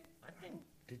took it. I think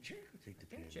Did Jericho take the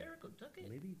pin? Jericho took it.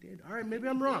 Maybe he did. All right, maybe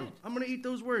I'm wrong. did. I'm gonna eat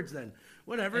those words then.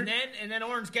 Whatever. And then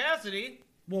Orange Cassidy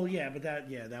Well, yeah, but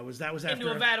that was after into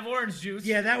a vat of orange juice.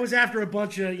 Yeah, that was after a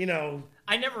bunch of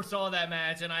I never saw that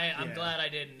match, and I'm Yeah. glad I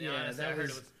didn't. Yeah, Honestly, that I heard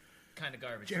was- it was kind of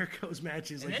garbage. Jericho's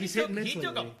matches. and Like then he's he hitting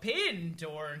took a lately. pin to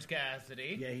Orange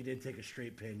Cassidy. Yeah, he did take a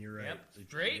straight pin. You're right. Yep, He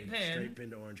straight did. pin. Straight pin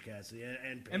to Orange Cassidy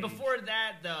and Paige. And before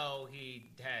that, though, he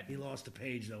Lost to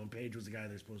Paige though, and Paige was the guy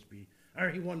they're supposed to be. Or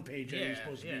he won Paige. and he was Yeah,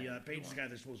 supposed to yeah, be. Paige is the guy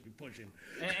they're supposed to be pushing.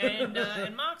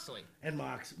 and Moxley. And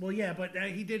Mox. Well, yeah, but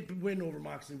he did win over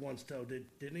Moxley once, though,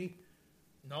 didn't he?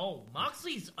 No,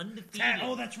 Moxley's undefeated.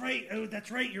 That's right. Oh, that's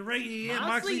right. You're right. Yeah,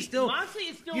 Moxley Moxley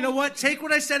is still. You know what? Take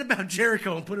what I said about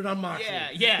Jericho and put it on Moxley.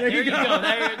 Yeah. There you go.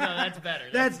 There you go. That's better.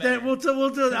 That's better. that. We'll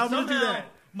do. I'm gonna do Somehow, that.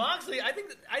 Moxley, I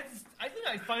think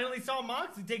I finally saw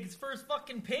Moxley take his first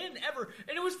fucking pin ever,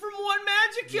 and it was from one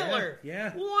Magic Killer.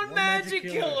 Yeah. One Magic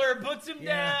Killer puts him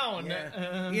down.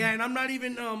 Yeah, and I'm not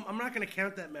even. I'm not gonna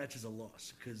count that match as a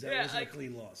loss because that wasn't a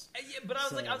clean loss. Yeah, but I was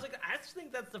So- like, I just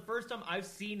think that's the first time I've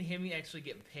seen him actually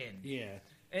get pinned. Yeah.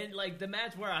 And like the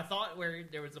match where I thought where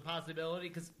there was a possibility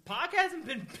because Pac hasn't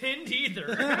been pinned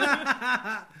either,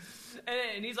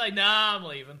 and he's like, "Nah, I'm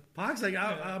leaving." Pac's like,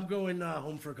 I'm going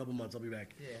home for a couple months. I'll be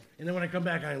back. Yeah. And then when I come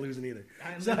back, I ain't losing either. I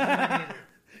ain't losing either.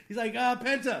 He's like,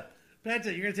 Penta,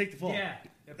 you're gonna take the fall. Yeah,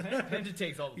 Penta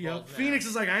takes all the balls. now. Phoenix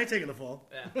is like, I ain't taking the fall.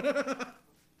 Yeah.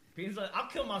 Phoenix is like, I'll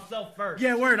kill myself first.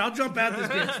 Yeah, word. I'll jump out this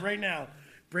bitch right now.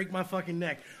 Break my fucking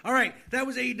neck. All right, that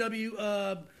was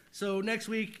AEW. So next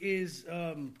week is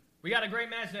We got a great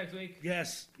match next week.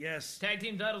 yes. Tag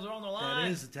team titles are on the That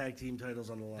line. is the tag team titles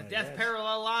on the line. Death yes.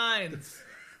 Parallel Lines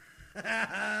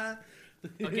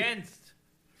against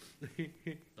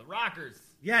the Rockers.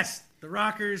 Yes, the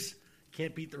Rockers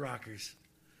can't beat the Rockers.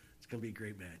 It's gonna be a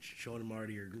great match. Sean and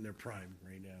Marty are in their prime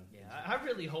right now. Yeah, I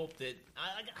really hope that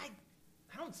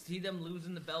I don't see them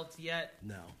losing the belts yet,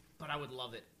 No. but I would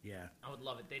love it. Yeah. I would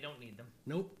love it. They don't need them.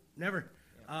 Nope. Never.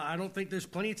 I don't think there's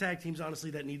plenty of tag teams,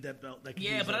 honestly, that need that belt. That can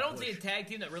Yeah, use but I that don't see a push. tag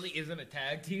team that really isn't a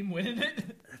tag team winning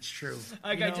it. That's true.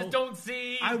 Like You I know, just don't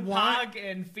see I want- Pac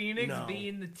and Phoenix No.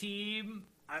 being the team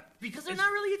because they're it's-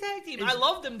 not really a tag team. it's- I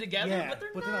love them together, Yeah, but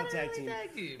they're not a tag team.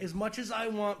 tag team. As much as I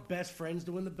want best friends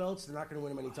to win the belts, they're not going to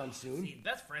win them anytime soon. See,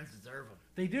 best friends deserve them.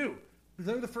 They do.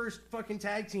 They're the first fucking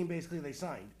tag team basically they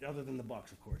signed, other than the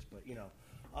Bucks, of course. But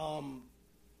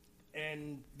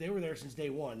and they were there since day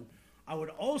one. I would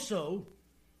also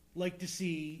like to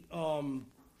see Proud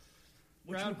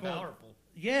powerful.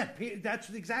 Yeah, that's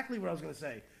exactly what I was going to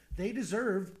say. They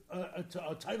deserve a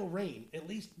title reign at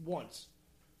least once,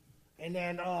 and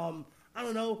then I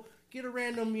don't know, get a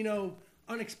random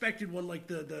unexpected one like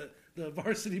the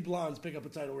Varsity Blondes pick up a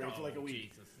title reign for like a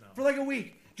week. Jesus, no. For like a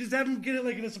week. Just have him get it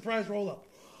like in a surprise roll up.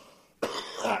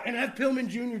 And have Pillman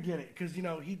Jr. get it, because,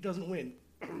 he doesn't win.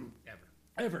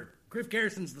 Ever. Griff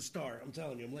Garrison's the star. I'm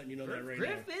telling you. I'm letting you know that right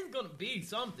Griff now. is going to be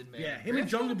something, man. Yeah, him Griff's and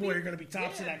Jungle gonna Boy are going to be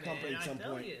tops of that man, company at some I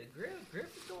tell point. You, Griff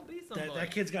is going to be something.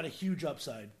 That kid's got a huge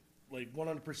upside. Like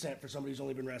 100% for somebody who's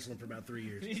only been wrestling for about 3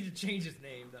 years. He needs to change his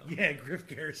name, though. Yeah, Griff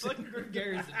Garrison. Fucking Griff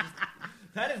Garrison.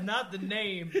 That is not the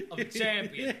name of a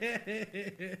champion.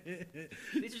 They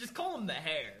should just call him the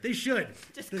Hair. They should.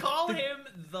 Just call him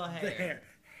the Hair.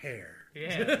 The hair.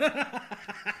 Yeah.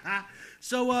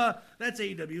 So that's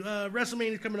AEW.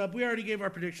 WrestleMania is coming up. We already gave our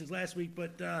predictions last week,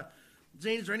 but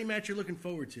Zane, is there any match you're looking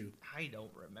forward to? I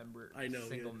don't remember I know, a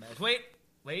single yeah. match.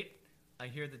 Wait. I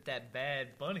hear that Bad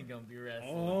Bunny gonna be wrestling.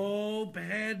 Oh,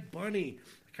 Bad Bunny.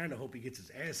 I kind of hope he gets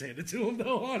his ass handed to him,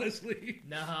 though, honestly.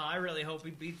 No, I really hope he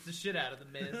beats the shit out of the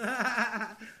Miz.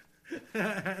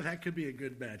 That could be a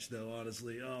good match, though,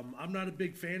 honestly. I'm not a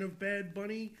big fan of Bad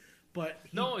Bunny, but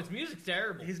No, his music's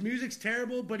terrible. his music's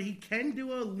terrible, but he can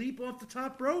do a leap off the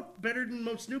top rope better than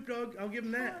most Snoop Dogg. I'll give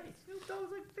him that. Right, Snoop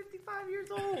Dogg's like 55 years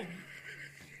old.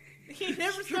 He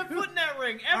never stepped foot in that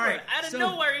ring, ever. All right, Out of so-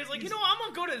 nowhere, he's like, I'm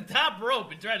going to go to the top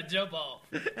rope and try to jump off.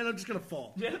 And I'm just going to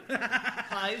fall.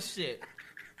 High as shit.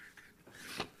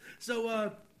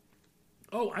 So,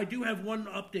 Oh, I do have one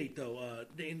update, though.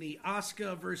 In the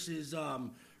Asuka versus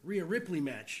Rhea Ripley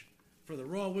match for the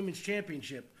Raw Women's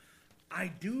Championship, I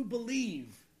do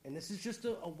believe, and this is just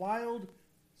a wild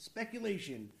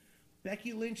speculation,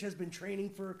 Becky Lynch has been training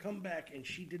for a comeback, and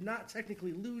she did not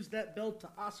technically lose that belt to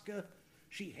Asuka.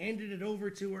 She handed it over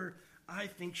to her. I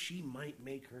think she might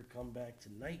make her comeback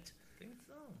tonight. I think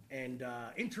so. And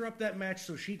interrupt that match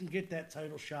so she can get that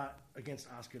title shot against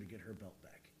Asuka to get her belt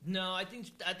back. No, I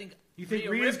think You think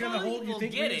Rhea's going to hold? You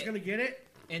think Rhea's going to get it?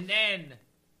 And then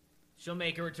she'll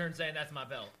make a return saying, "That's my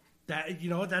belt."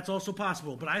 That's also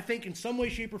possible. But I think in some way,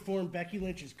 shape, or form, Becky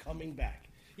Lynch is coming back.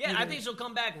 Yeah, I think she'll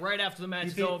come back right after the match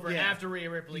is over, and after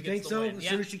Rhea Ripley gets the win. As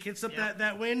soon as she gets up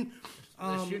that win?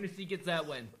 As soon as she gets that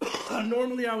win.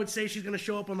 Normally, I would say she's going to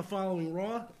show up on the following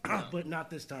Raw, but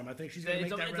not this time. I think she's going to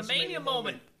make that WrestleMania It's a Mania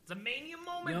moment. It's a Mania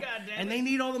moment, Yep. goddammit. And they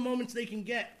need all the moments they can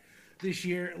get this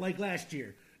year, like last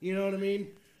year. You know what I mean?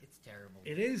 It's terrible.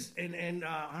 It is, and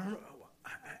I don't know.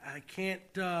 I can't.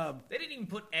 They didn't even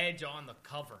put Edge on the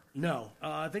cover. No,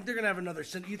 I think they're gonna have another.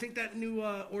 You think that new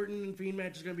Orton and Fiend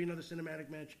match is gonna be another cinematic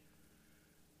match?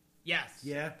 Yes.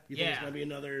 Yeah, you think it's gonna be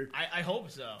another? I hope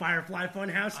so. Firefly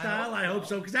Funhouse style. I hope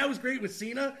so, because that was great with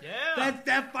Cena. Yeah.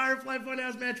 That Firefly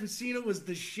Funhouse match with Cena was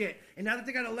the shit. And now that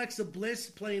they got Alexa Bliss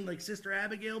playing like Sister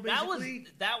Abigail, basically,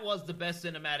 that was the best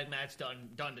cinematic match done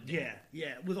to do.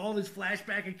 Yeah, with all his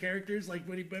flashback of characters, like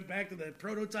when he went back to the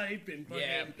prototype and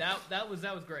fucking, that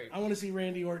was great. I want to see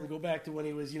Randy Orton go back to when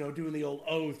he was, doing the old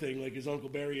O thing, like his Uncle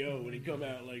Barry O, when he come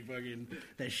out like fucking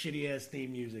that shitty ass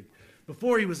theme music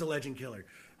before he was a legend killer.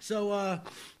 So,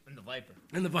 and the Viper.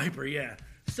 And the Viper, yeah.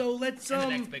 So let's and the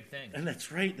next big thing. And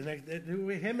that's right.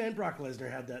 Him and Brock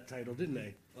Lesnar had that title, didn't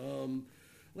they?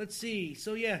 Let's see.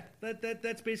 So yeah,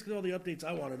 that's basically all the updates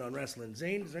I wanted on wrestling.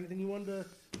 Zane, is there anything you wanted to?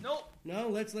 Nope. No.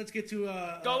 Let's get to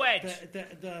Go Edge.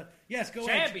 Yes, go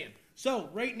Champion. Edge.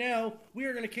 So right now we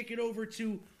are going to kick it over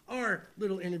to our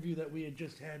little interview that we had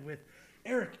just had with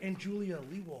Eric and Julia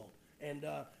Lewald, and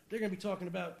they're going to be talking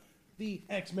about the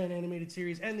X-Men animated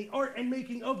series and the art and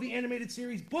making of the animated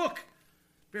series book.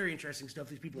 Very interesting stuff.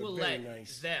 These people are very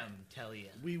nice. Them tell you.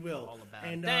 We will. All about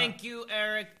and, it. Thank you,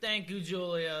 Eric. Thank you,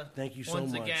 Julia. Thank you so much.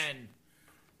 Once again.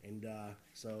 And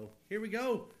so here we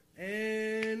go.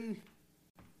 And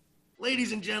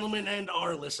ladies and gentlemen and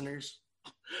our listeners,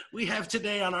 we have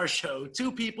today on our show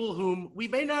two people whom we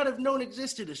may not have known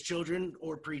existed as children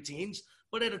or preteens,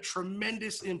 but had a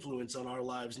tremendous influence on our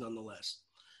lives nonetheless.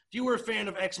 If you were a fan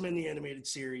of X-Men the Animated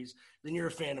Series, then you're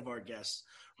a fan of our guests.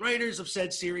 Writers of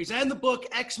said series and the book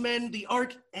X-Men, the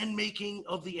Art and Making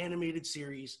of the Animated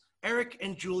Series, Eric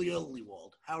and Julia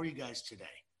Lewald. How are you guys today?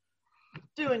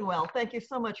 Doing well. Thank you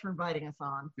so much for inviting us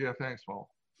on. Yeah, thanks, Paul.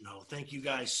 No, thank you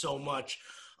guys so much.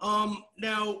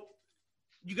 Now,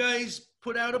 you guys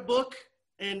put out a book,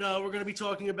 and we're going to be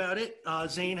talking about it.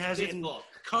 Zane has this it in book.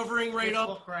 Covering right this up.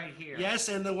 Book right here. Yes,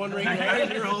 and the one right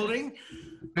here you're holding.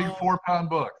 Big 4-pound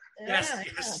book.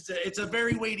 Yes, it's a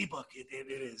very weighty book. It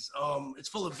is. It's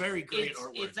full of very great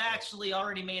artwork. It's actually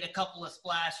already made a couple of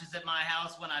splashes at my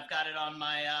house when I've got it on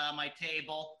my my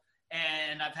table,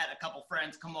 and I've had a couple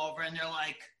friends come over and they're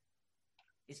like,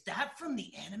 "Is that from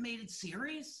the animated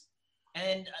series?"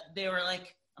 And they were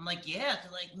like, "I'm like, yeah."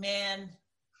 They're like, "Man,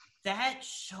 that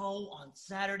show on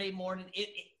Saturday morning,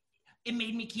 it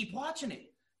made me keep watching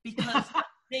it because."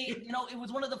 It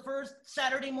was one of the first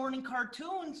Saturday morning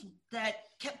cartoons that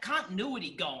kept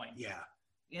continuity going. Yeah.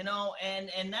 And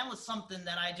that was something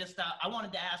that I just I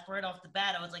wanted to ask right off the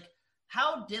bat. I was like,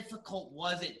 how difficult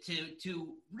was it to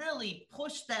really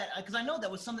push that? Because I know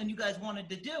that was something you guys wanted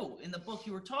to do in the book.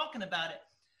 You were talking about it.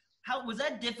 How was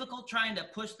that difficult trying to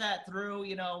push that through?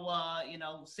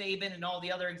 Saban and all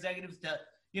the other executives to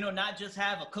not just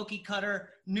have a cookie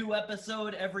cutter new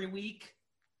episode every week.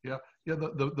 Yeah.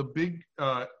 The big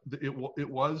it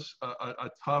was a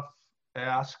tough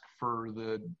ask for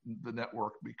the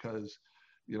network because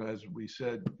as we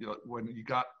said, when you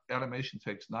got animation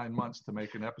takes 9 months to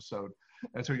make an episode,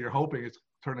 and so you're hoping it's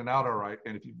turning out all right.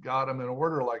 And if you've got them in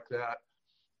order like that,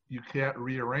 you can't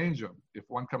rearrange them. If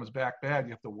one comes back bad,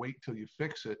 you have to wait till you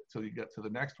fix it till you get to the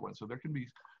next one. So there can be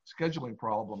scheduling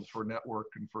problems for network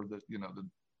and for the the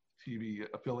TV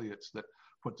affiliates that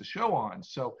put the show on.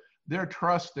 So they're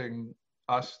trusting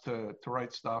us to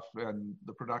write stuff and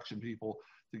the production people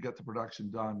to get the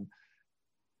production done.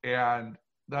 And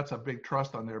that's a big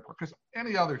trust on their part. Because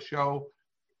any other show,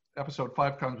 episode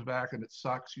 5 comes back and it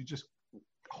sucks, you just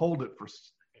hold it for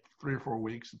 3 or 4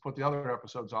 weeks and put the other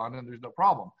episodes on and there's no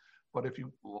problem. But if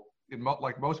you,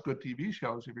 like most good TV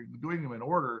shows, if you're doing them in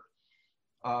order,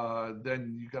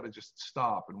 then you got to just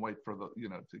stop and wait for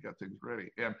to get things ready.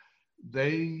 And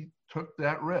they took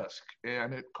that risk,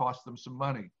 and it cost them some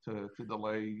money to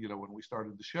delay, you know, when we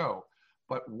started the show.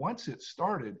 But once it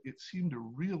started, it seemed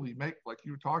to really make, like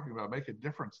you were talking about, make a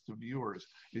difference to viewers.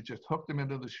 It just hooked them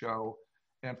into the show.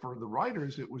 And for the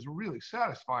writers, it was really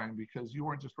satisfying because you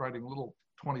weren't just writing little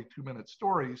 22-minute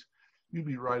stories, you'd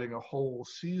be writing a whole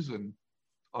season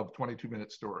of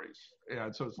 22-minute stories.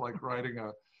 And so it's like writing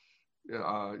a,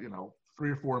 you know,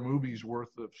 3 or 4 movies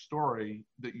worth of story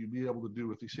that you'd be able to do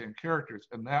with these same characters.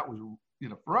 And that was, you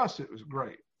know, for us, it was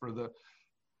great. For the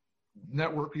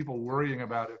network people worrying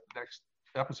about if the next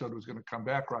episode was going to come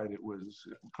back right, it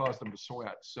caused them to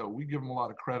sweat. So we give them a lot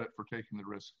of credit for taking the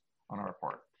risk on our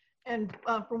part. And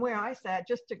from where I sat,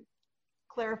 just to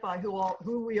clarify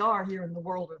who we are here in the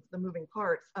world of the moving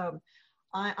parts,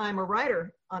 I'm a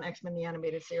writer on X-Men the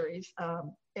Animated Series.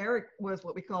 Eric was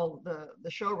what we call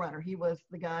the showrunner. He was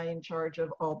the guy in charge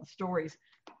of all the stories.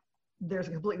 There's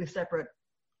a completely separate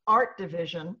art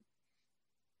division,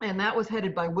 and that was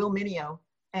headed by Will Mineo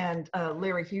and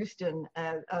Larry Houston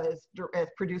as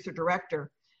producer director.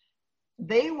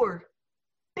 They were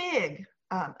big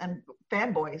and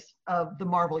fanboys of the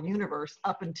Marvel Universe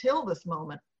up until this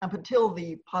moment, up until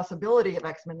the possibility of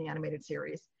X-Men the Animated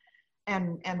Series.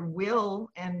 And Will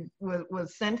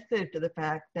was sensitive to the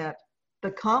fact that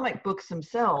the comic books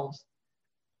themselves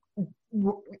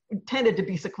tended to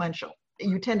be sequential.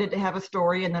 You tended to have a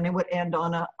story, and then it would end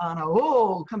on a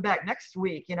come back next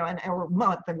week, you know, or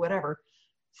month and whatever.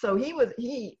 So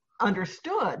he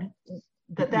understood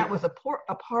that was a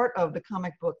part of the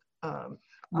comic book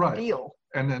right. deal.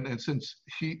 And since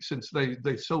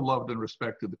they so loved and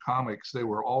respected the comics, they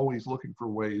were always looking for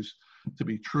ways to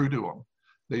be true to them.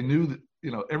 They knew that,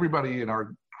 you know, everybody in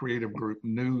our creative group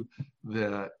knew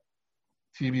that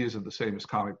TV isn't the same as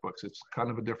comic books. It's kind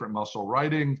of a different muscle.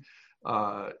 Writing,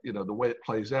 you know, the way it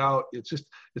plays out, it's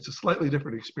a slightly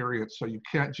different experience. So you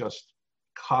can't just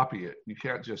copy it. You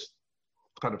can't just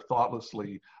kind of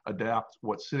thoughtlessly adapt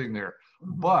what's sitting there.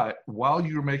 But while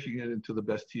you're making it into the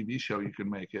best TV show you can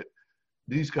make it,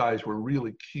 these guys were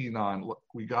really keen on, look,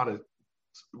 we got to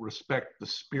respect the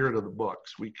spirit of the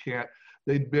books. We can't,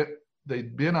 they'd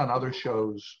been on other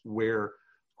shows where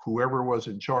whoever was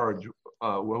in charge,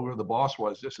 whoever the boss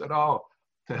was, just said, oh,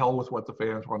 to hell with what the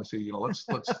fans want to see. You know, let's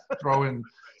throw in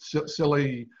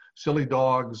silly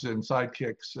dogs and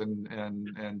sidekicks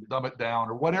and dumb it down,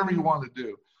 or whatever you want to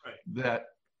do. Right. That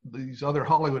these other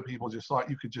Hollywood people just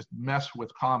thought you could just mess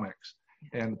with comics.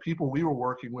 And the people we were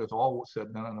working with all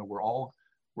said, no, we're all,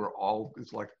 it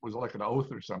was like an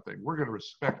oath or something. We're going to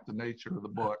respect the nature of the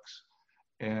books.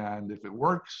 And if it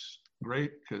works,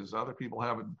 great, because other people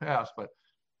have it in the past. But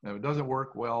if it doesn't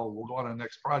work, well, we'll go on to the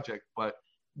next project. But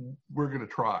we're going to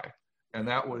try. And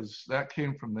that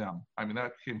came from them. I mean,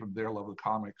 that came from their love of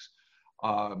comics.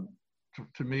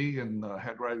 To me and the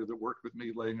head writer that worked with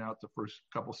me laying out the first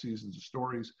couple seasons of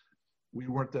stories, we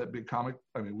weren't that big comic.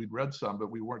 I mean, we'd read some,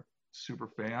 but we weren't super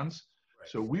fans. Right.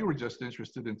 So we were just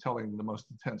interested in telling the most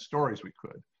intense stories we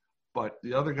could. But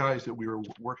the other guys that we were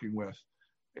working with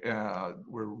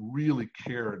were really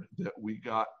cared that we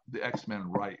got the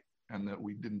X-Men right and that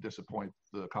we didn't disappoint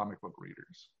the comic book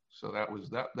readers. So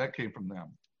that came from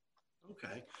them.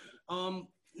 Okay.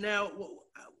 Now,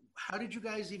 how did you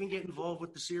guys even get involved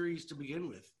with the series to begin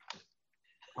with?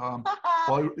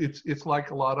 Well, it's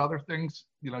like a lot of other things.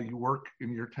 You know, you work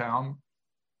in your town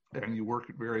and you work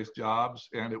at various jobs,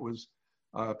 and it was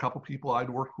a couple people I'd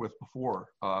worked with before.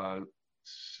 The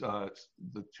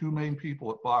two main people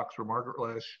at Fox were Margaret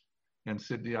Loesch and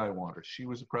Sydney Iwanter. She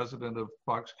was the president of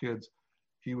Fox Kids.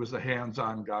 He was the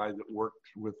hands-on guy that worked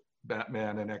with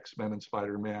Batman and X-Men and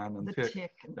Spider-Man and Tick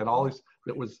and all these.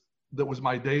 That was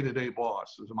my day-to-day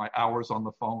boss. It was my hours on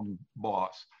the phone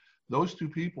boss. Those two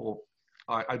people,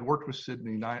 I'd worked with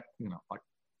Sydney, like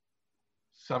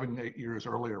 7, 8 years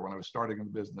earlier when I was starting in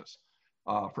the business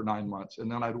for 9 months.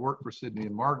 And then I'd worked for Sydney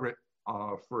and Margaret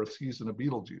for a season of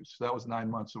Beetlejuice. That was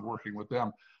 9 months of working with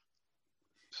them.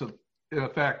 So in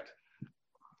effect,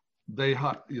 they,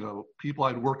 people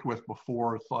I'd worked with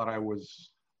before thought I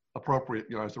was appropriate,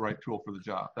 as the right tool for the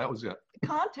job. That was it.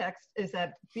 Context is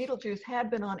that Beetlejuice had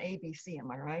been on ABC,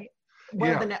 am I right?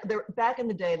 Back in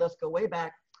the day, let's go way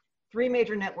back, 3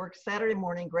 major networks, Saturday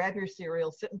morning, grab your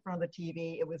cereal, sit in front of the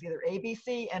TV. It was either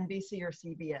ABC, NBC, or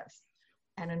CBS.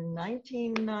 And in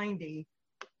 1990,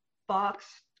 Fox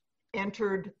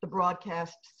entered the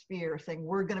broadcast sphere saying,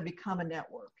 we're going to become a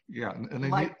network. Yeah. And they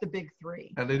like the big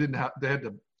 3. And they had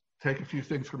to take a few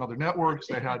things from other networks.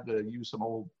 They had to use some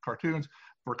old cartoons.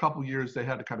 For a couple of years, they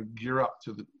had to kind of gear up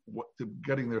to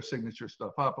getting their signature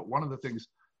stuff up. But one of the things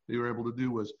they were able to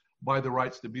do was buy the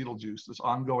rights to Beetlejuice, this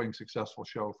ongoing successful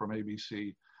show from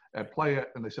ABC, and play it.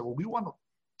 And they said, well, we want to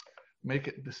make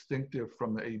it distinctive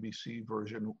from the ABC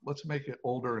version. Let's make it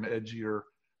older and edgier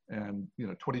and,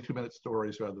 22-minute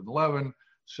stories rather than 11.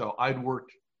 So I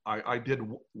did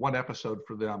one episode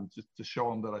for them to show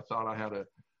them that I thought I had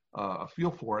a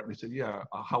feel for it. And they said, yeah,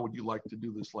 how would you like to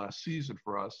do this last season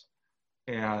for us?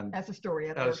 And as a story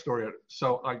editor.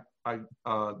 So I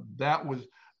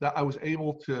was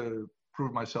able to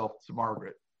prove myself to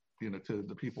Margaret, to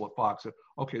the people at Fox, that,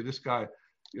 okay, this guy,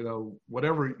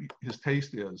 whatever his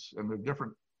taste is, and there are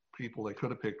different people they could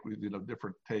have picked with,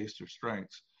 different tastes or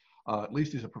strengths. At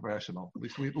least he's a professional. At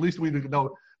least we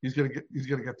know he's gonna get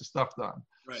the stuff done.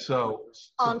 Right. So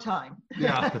on time.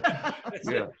 Yeah.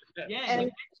 Yeah, And- and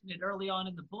you mentioned it early on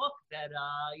in the book that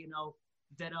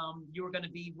you were going to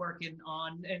be working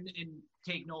on, and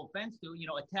take no offense to,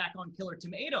 Attack on Killer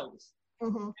Tomatoes.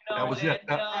 Mhm. That was it.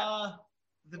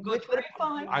 The Which would have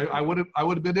been fine. I would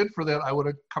have been in for that. I would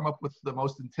have come up with the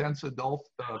most intense adult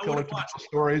killer tomato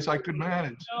stories I could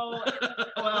manage. So,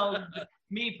 well,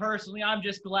 me personally, I'm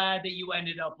just glad that you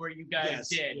ended up where you guys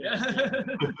did.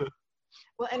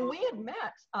 Well, and we had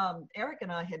met, Eric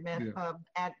and I had met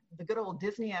at the good old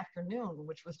Disney Afternoon,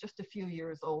 which was just a few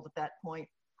years old at that point,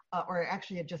 or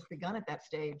actually had just begun at that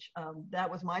stage. That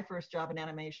was my first job in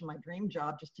animation, my dream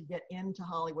job, just to get into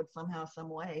Hollywood somehow, some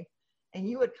way. And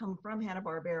you had come from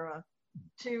Hanna-Barbera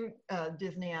to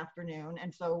Disney Afternoon.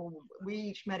 And so we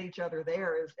each met each other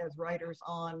there as writers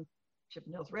on Chip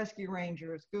 'n Dale's Rescue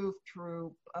Rangers, Goof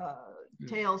Troop,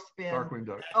 Tailspin. Darkwing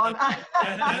Duck.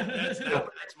 That's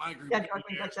my group. Yeah,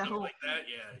 Darkwing Duck, that whole, like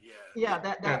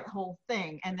that. that whole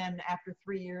thing. And then after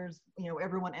 3 years,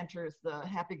 everyone enters the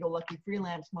happy-go-lucky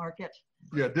freelance market.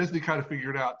 Yeah, Disney kind of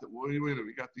figured out that, wait a minute,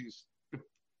 we got these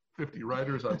 50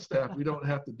 writers on staff. We don't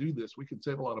have to do this. We can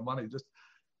save a lot of money. Just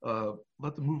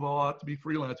let them move all out to be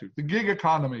freelancers. The gig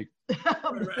economy.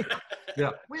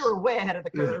 Yeah. We were way ahead of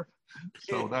the curve.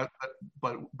 So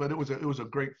but it was a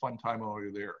great fun time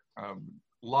over there. A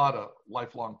lot of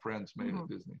lifelong friends made at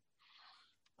Disney.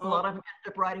 A lot of them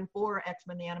ended up writing for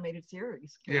X-Men the Animated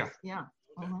Series. Yeah.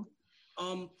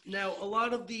 Mm-hmm. Now a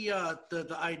lot of the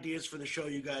ideas for the show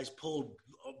you guys pulled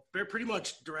pretty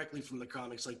much directly from the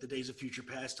comics, like the Days of Future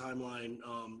Past timeline.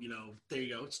 There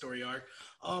you go, story arc.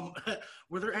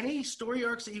 Were there any story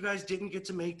arcs that you guys didn't get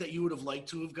to make that you would have liked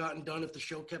to have gotten done if the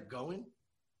show kept going?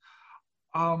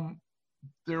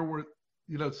 There were,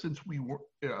 since we were,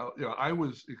 I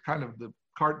was kind of the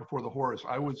cart before the horse.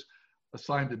 I was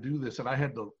assigned to do this, and I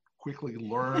had to quickly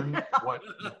learn what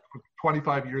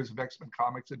 25 years of X-Men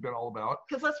comics had been all about.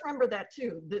 Because let's remember that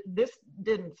too. This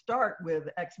didn't start with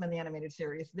X-Men the Animated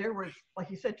Series. There was,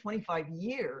 like you said, 25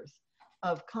 years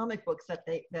of comic books that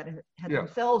had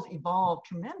themselves evolved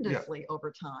tremendously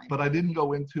over time. But I didn't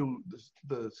go into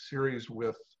the series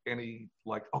with any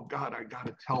like, oh God, I got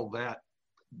to tell that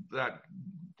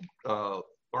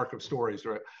arc of stories,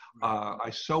 right?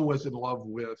 I so was in love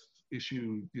with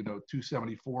issue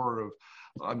 274 of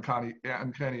Uncanny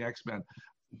X-Men.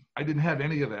 I didn't have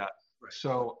any of that. Right.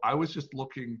 So I was just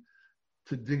looking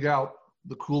to dig out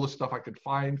the coolest stuff I could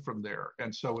find from there.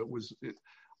 And so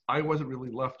I wasn't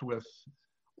really left with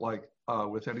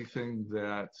with anything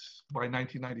that by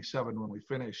 1997 when we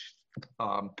finished,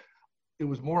 it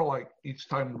was more like each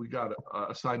time we got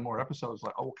assigned more episodes,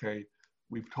 like, okay,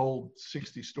 we've told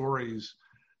 60 stories,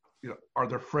 are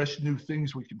there fresh new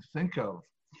things we can think of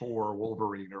for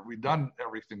Wolverine? Or have we done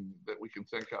everything that we can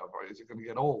think of? Or is it going to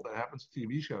get old? That happens to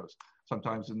TV shows.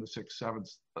 Sometimes in the 6th, 7th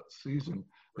season,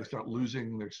 they start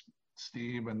losing their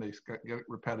steam and they get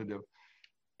repetitive.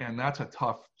 And that's a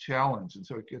tough challenge. And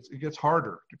so it gets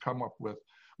harder to come up with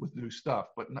new stuff.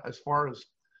 But as far as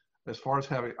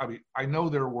having, I know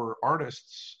there were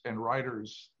artists and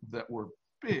writers that were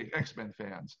big X-Men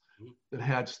fans that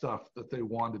had stuff that they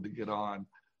wanted to get on,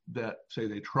 that say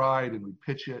they tried and we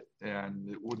pitch it and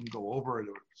it wouldn't go over it.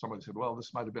 Or somebody said, well,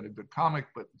 this might have been a good comic,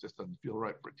 but it just doesn't feel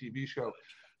right for a TV show.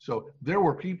 So there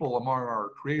were people among our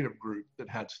creative group that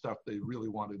had stuff they really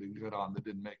wanted to get on that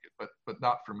didn't make it, but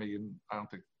not for me. And I don't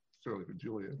think certainly for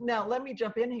Julia. Now, let me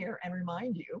jump in here and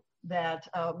remind you that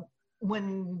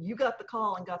when you got the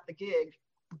call and got the gig,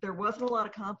 there wasn't a lot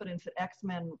of confidence that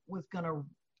X-Men was going to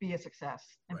be a success.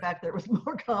 In fact, there was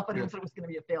more confidence that it was going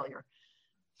to be a failure.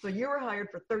 So you were hired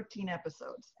for 13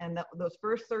 episodes, and those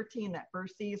first 13, that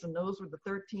first season, those were the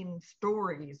 13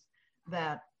 stories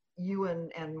that you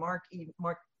and Mark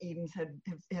Edens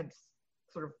had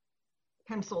sort of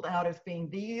penciled out as being,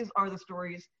 these are the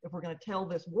stories, if we're going to tell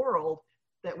this world,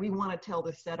 that we want to tell,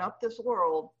 to set up this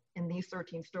world in these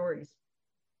 13 stories.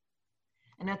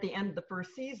 And at the end of the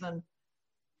first season,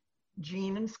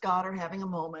 Jean and Scott are having a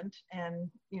moment, and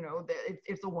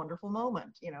it's a wonderful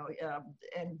moment,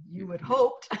 and you would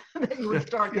hoped that you would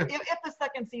start if the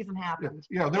second season happened.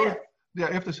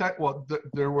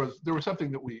 There was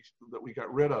something that we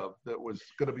got rid of that was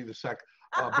going to be the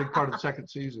big part of the second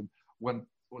season when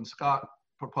Scott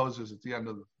proposes at the end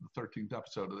of the 13th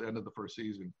episode, at the end of the first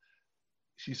season.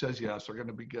 She says yes, they're going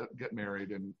to get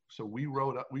married, and so we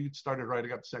started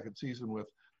writing up the second season with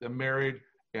them married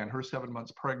and her 7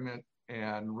 months pregnant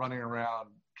and running around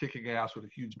kicking ass with a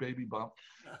huge baby bump,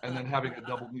 and then having a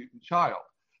double mutant child.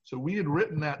 So we had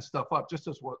written that stuff up just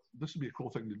as this would be a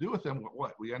cool thing to do with them.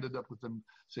 We ended up with them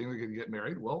saying they're going to get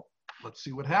married. Well, let's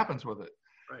see what happens with it,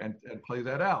 right, and play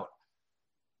that out.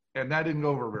 And that didn't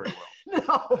go over very well.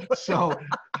 No. So,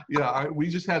 we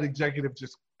just had executives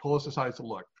just pull us aside to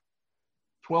look.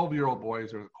 12-year-old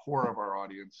boys are the core of our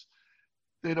audience.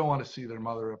 They don't want to see their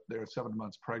mother up there 7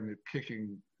 months pregnant,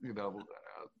 kicking,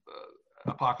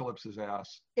 Apocalypse's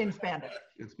ass. In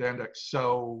spandex.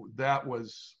 So that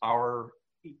was our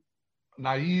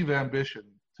naive ambition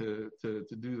to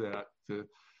do that,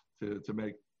 to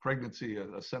make pregnancy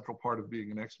a central part of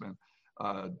being an X-Men.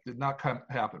 Did not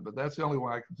happen, but that's the only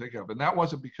one I can think of. And that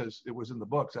wasn't because it was in the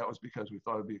books. That was because we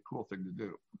thought it'd be a cool thing to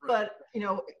do. But,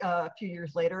 a few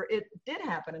years later, it did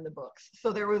happen in the books.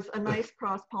 So there was a nice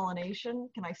cross-pollination.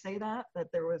 Can I say that?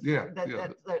 That there was...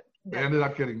 They ended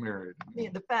up getting married.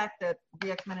 The fact that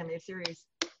the X-Men animated series,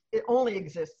 it only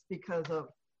exists because of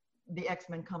the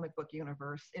X-Men comic book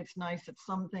universe. It's nice that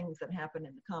some things that happen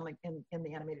in the in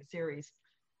the animated series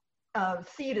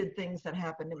seeded things that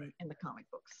happened in the comic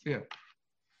books. Yeah.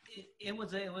 It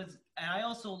was, and I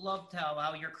also loved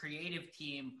how your creative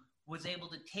team was able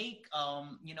to take,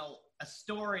 a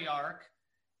story arc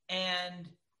and,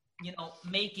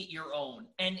 make it your own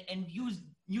and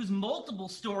use multiple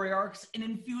story arcs and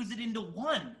infuse it into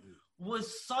one.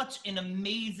 Was such an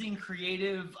amazing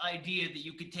creative idea that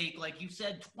you could take, like you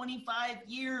said, 25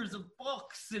 years of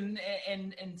books and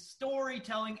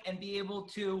storytelling and be able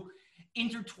to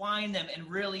intertwine them and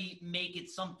really make it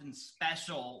something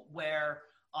special where,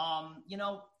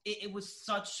 it was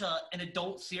such an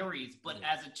adult series, but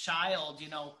as a child,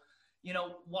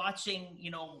 watching,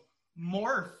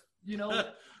 Morph,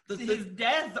 his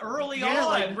death early on,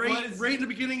 like right in the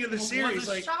beginning of the series, was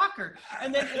a shocker.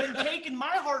 And then taking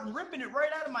my heart and ripping it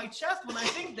right out of my chest when I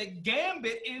think that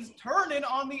Gambit is turning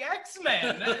on the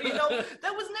X-Men.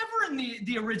 That was never in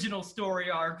the original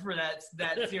story arc for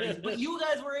that series. But you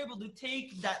guys were able to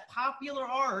take that popular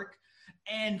arc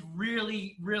and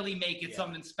really, really make it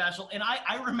something special. And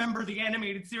I remember the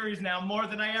animated series now more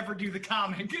than I ever do the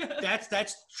comic.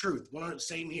 That's truth.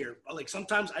 Same here. Like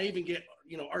sometimes I even get,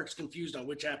 arcs confused on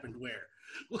which happened where.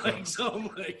 So I'm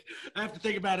like, I have to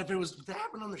think about did that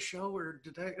happen on the show or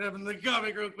did that happen in the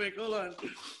comic real quick? Hold on.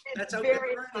 That's how great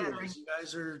it was. You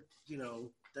guys are,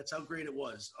 that's how great it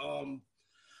was.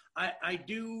 I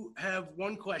do have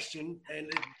one question,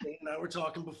 and Dane and I were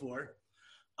talking before.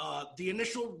 The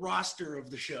initial roster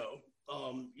of the show,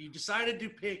 you decided to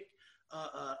pick.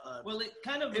 Well, it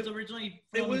kind of was originally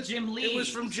from Jim Lee. It was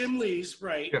from Jim Lee's,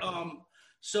 right? Yeah.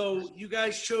 So you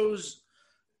guys chose.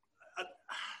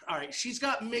 All right, she's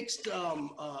got mixed,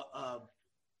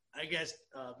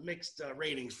 mixed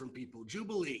ratings from people.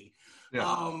 Jubilee.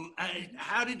 Yeah.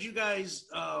 How did you guys?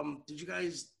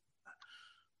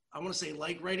 I want to say,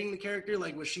 writing the character?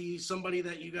 Like, was she somebody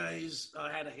that you guys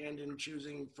had a hand in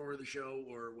choosing for the show,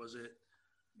 or was it?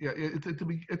 Yeah, at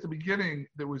the beginning,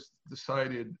 there was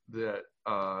decided that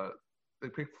they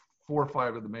picked 4 or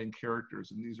 5 of the main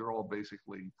characters, and these are all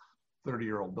basically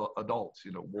 30-year-old adults.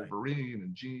 Wolverine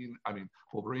and Jean.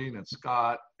 Wolverine and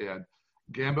Scott, and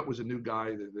Gambit was a new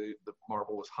guy that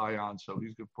Marvel was high on, so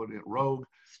he's going to put in Rogue.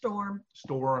 Storm.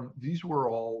 These were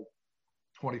all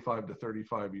 25 to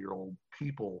 35-year-old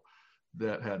people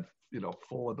that had,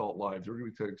 full adult lives. We're going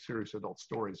to be telling serious adult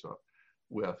stories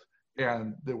with.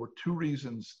 And there were 3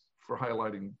 reasons for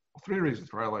highlighting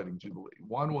Jubilee.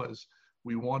 One was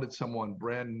we wanted someone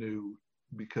brand new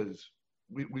because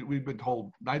we've been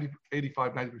told 90%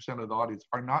 of the audience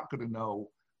are not going to know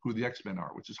who the X-Men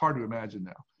are, which is hard to imagine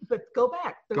now. But go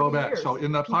back. Years. So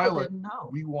in the pilot,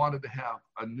 we wanted to have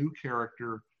a new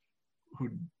character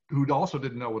who also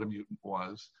didn't know what a mutant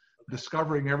was,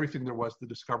 discovering everything there was to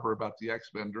discover about the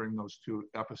X-Men during those 2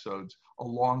 episodes,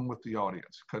 along with the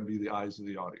audience, could be the eyes of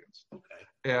the audience. Okay.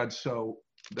 And so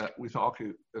that we thought,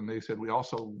 okay, and they said, we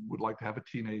also would like to have a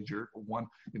teenager.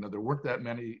 There weren't that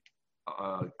many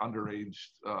underage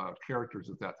characters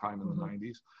at that time in the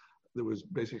 90s. There was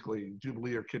basically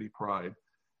Jubilee or Kitty Pryde.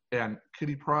 And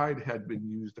Kitty Pryde had been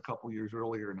used a couple years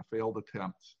earlier in a failed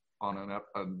attempt on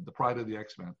the Pride of the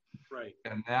X-Men. Right. Right.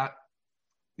 And that,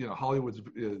 Hollywood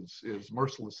is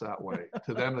merciless that way.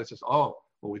 To them, it's just, oh,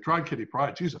 well, we tried Kitty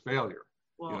Pryde. She's a failure.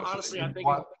 Well, so honestly, I think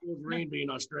Wolverine being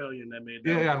Australian that made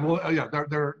that. Yeah. Well, yeah.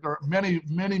 There are many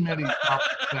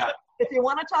that. If you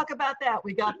want to talk about that,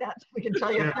 we got that. We can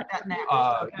tell you about that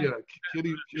now.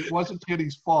 Kitty. It wasn't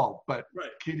Kitty's fault, but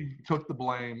right. Kitty took the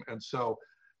blame, and so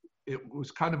it was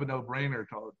kind of a no-brainer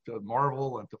to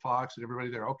Marvel and to Fox and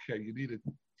everybody there. Okay, you need a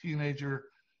teenager.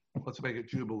 Let's make it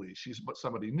Jubilee. She's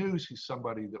somebody new. She's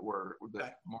somebody that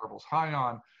Marvel's high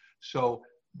on. So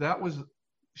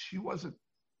she wasn't.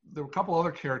 There were a couple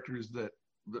other characters that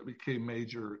became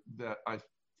major that I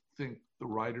think the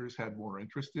writers had more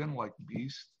interest in, like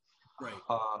Beast. Right.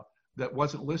 That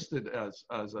wasn't listed as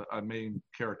a main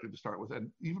character to start with,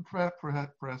 and even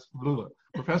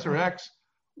Professor X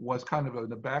was kind of in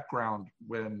the background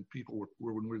when people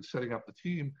when we were setting up the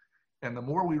team. And the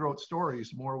more we wrote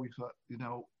stories, the more we thought,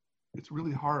 it's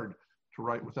really hard to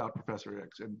write without Professor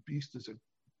X. And Beast is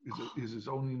his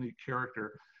own unique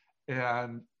character,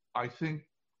 and I think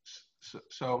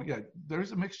so. Yeah,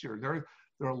 there's a mixture.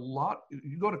 There are a lot.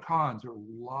 You go to cons, there are a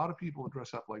lot of people that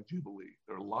dress up like Jubilee.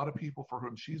 There are a lot of people for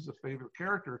whom she's the favorite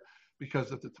character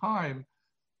because at the time,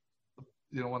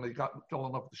 when they fell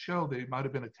in love with the show, they might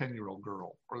have been a 10-year-old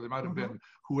girl, or they might have been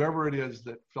whoever it is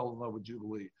that fell in love with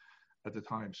Jubilee at the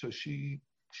time. So she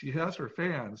has her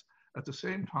fans. At the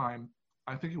same time,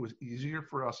 I think it was easier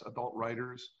for us adult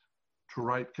writers to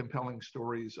write compelling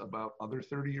stories about other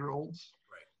 30-year-olds.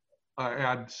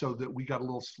 And so that we got a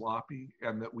little sloppy,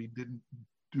 and that we didn't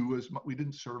do as much. We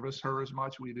didn't service her as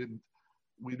much. We didn't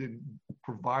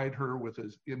provide her with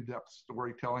as in-depth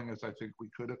storytelling as I think we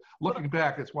could have. Looking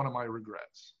back, it's one of my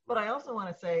regrets. But I also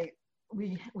want to say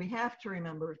we have to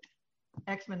remember,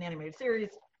 X-Men the Animated Series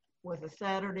was a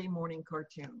Saturday morning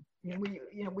cartoon.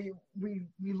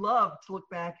 We love to look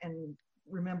back and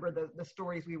remember the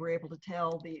stories we were able to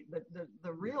tell,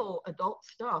 the real adult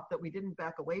stuff that we didn't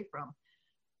back away from.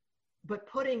 But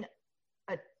putting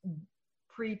a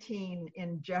preteen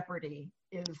in jeopardy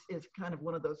is kind of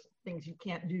one of those things you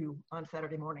can't do on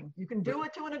Saturday morning. You can do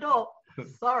it to an adult.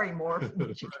 Sorry, Morph,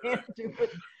 but you can't do it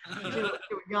to a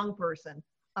young person.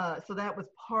 So that was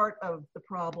part of the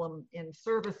problem in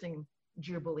servicing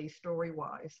Jubilee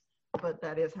story-wise. But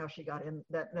that is how she got in.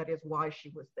 That is why she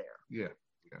was there. Yeah.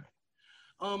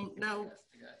 Now,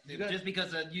 just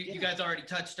because you guys already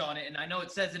touched on it, and I know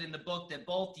it says it in the book that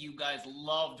both of you guys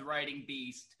loved writing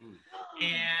Beast.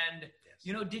 And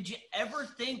did you ever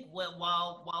think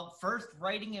while first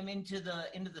writing him into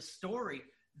the story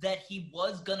that he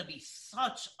was going to be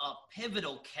such a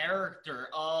pivotal character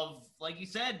of, like you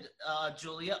said,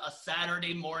 Julia, a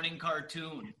Saturday morning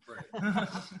cartoon? Right.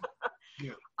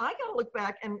 Yeah. I got to look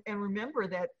back and remember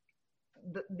that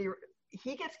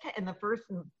he gets in the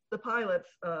pilots,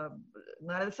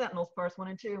 Night of the Sentinels, parts 1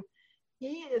 and 2.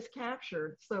 He is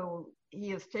captured, so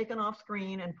he is taken off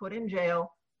screen and put in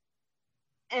jail.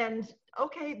 And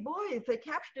okay, boys, they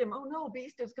captured him. Oh no,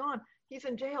 Beast is gone. He's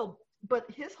in jail.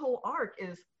 But his whole arc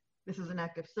is, this is an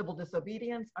act of civil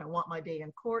disobedience. I want my day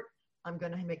in court. I'm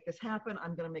going to make this happen.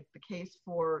 I'm going to make the case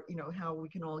for how we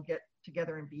can all get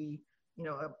together and be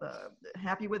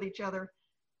happy with each other.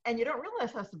 And you don't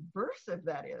realize how subversive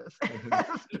that is as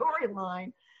a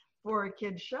storyline for a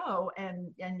kid's show,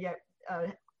 and yet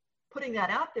putting that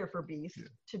out there for Beast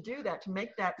to do that, to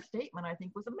make that statement, I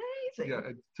think was amazing. Yeah,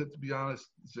 to be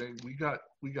honest, Zane, we got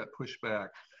pushback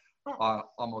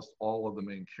almost all of the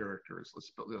main characters. Let's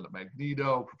put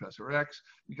Magneto, Professor X.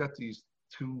 You got these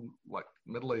two like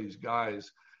middle-aged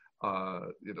guys,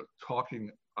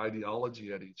 talking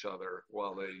ideology at each other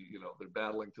while they're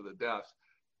battling to the death.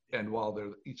 And while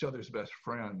they're each other's best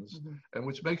friends, and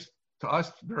which makes to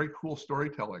us very cool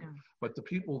storytelling. But the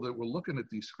people that were looking at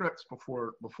these scripts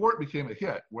before it became a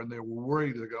hit, when they were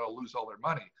worried they're going to lose all their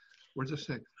money, were just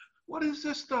saying, "What is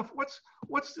this stuff? What's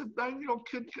the 9-year-old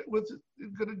kid was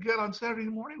going to get on Saturday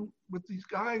morning with these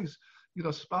guys,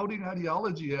 spouting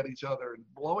ideology at each other and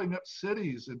blowing up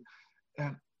cities?"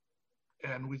 And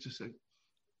we just said,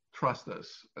 "Trust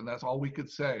us," and that's all we could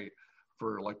say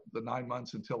for like the 9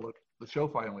 months until the show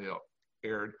finally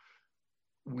aired.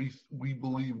 We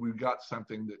believe we've got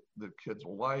something that the kids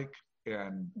will like,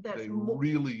 and they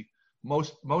really,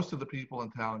 most of the people in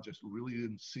town just really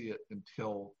didn't see it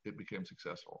until it became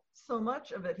successful. So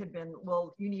much of it had been,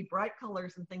 well, you need bright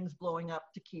colors and things blowing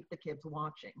up to keep the kids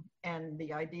watching, and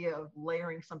the idea of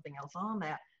layering something else on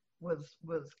that was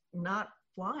not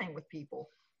flying with people.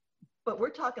 But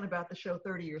we're talking about the show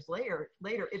 30 years later.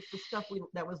 It's the stuff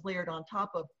that was layered on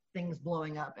top of things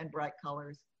blowing up and bright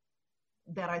colors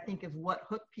that I think is what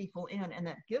hooked people in, and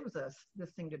that gives us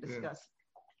this thing to discuss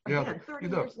Yeah, Again, 30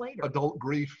 years later. adult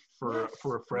grief for Yes,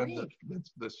 a friend grief.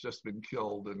 that's just been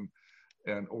killed,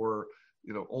 and or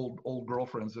old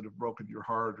girlfriends that have broken your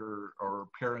heart, or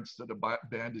parents that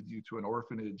abandoned you to an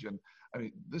orphanage. And I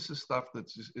mean, this is stuff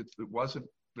that's just, it wasn't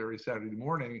very Saturday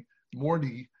morning,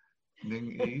 and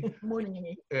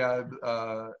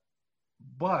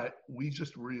but we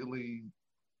just really,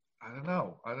 I don't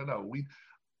know.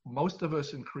 Most of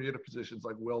us in creative positions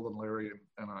like Will and Larry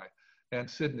and I, and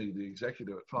Sydney, the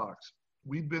executive at Fox,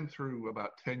 we've been through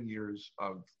about 10 years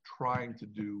of trying to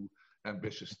do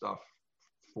ambitious stuff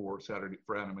for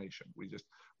animation. We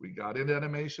got into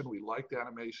animation, we liked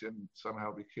animation,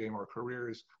 somehow became our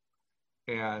careers,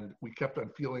 and we kept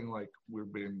on feeling like we were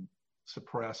being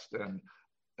suppressed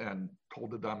and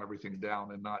told to dumb everything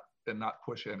down and not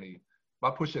push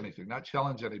anything, not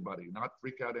challenge anybody, not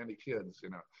freak out any kids,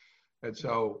 And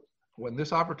so when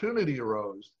this opportunity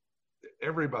arose,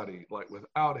 everybody, like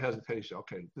without hesitation,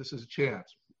 okay, this is a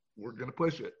chance, we're going to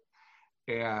push it.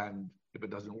 And if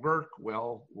it doesn't work,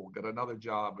 well, we'll get another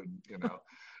job, and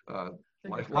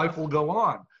life will go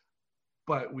on.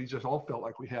 But we just all felt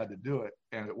like we had to do it,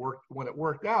 and it worked. When it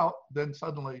worked out, then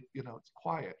suddenly, it's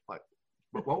quiet. Like,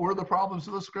 but what were the problems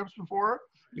of the scripts before?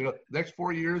 Next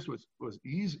 4 years was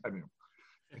easy. I mean,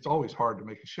 it's always hard to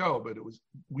make a show, but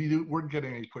we weren't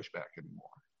getting any pushback anymore.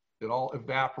 It all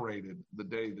evaporated the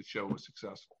day the show was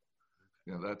successful.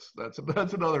 That's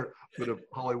another bit of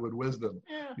Hollywood wisdom.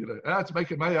 It's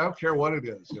making money. I don't care what it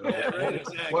is. Exactly.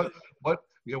 What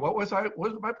was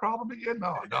my problem again?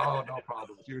 No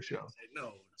problem. It's your show.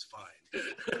 No, it's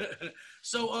fine.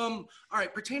 So, all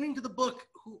right. Pertaining to the book,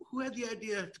 who had the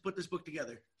idea to put this book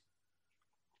together?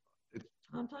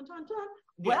 Dun, dun, dun, dun.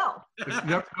 Well, you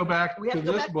have to go back to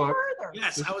this book. Further.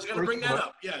 Yes, I was going to bring that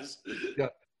up. Yes. Yeah.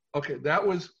 Okay, that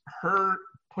was her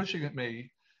pushing at me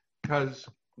because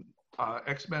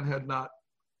X-Men had not.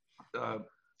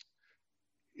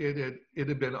 It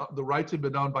had been, the rights had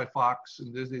been owned by Fox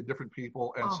and Disney, different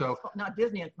people, and so not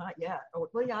Disney, not yet. Oh,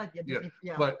 well, yeah, Disney,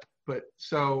 yeah. But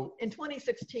so in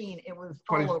 2016, it was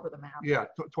all over the map. Yeah,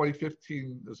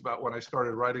 2015 is about when I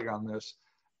started writing on this,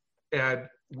 and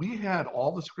we had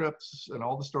all the scripts and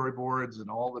all the storyboards and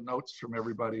all the notes from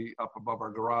everybody up above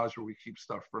our garage where we keep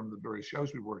stuff from the various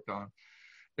shows we worked on.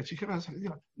 And she kept on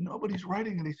saying, nobody's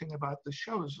writing anything about this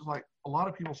show. This is like a lot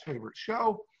of people's favorite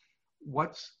show.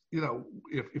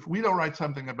 If we don't write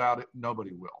something about it,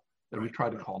 nobody will. And we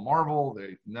tried to call Marvel.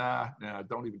 They, nah,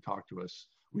 don't even talk to us.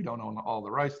 We don't own all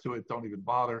the rights to it. Don't even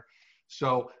bother.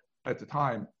 So at the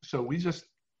time, we just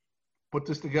put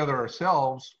this together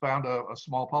ourselves, found a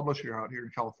small publisher out here in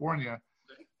California,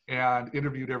 and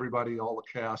interviewed everybody, all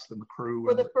the cast and the crew.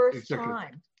 For the first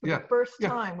time. The first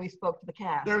time we spoke to the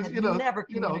cast. There's, never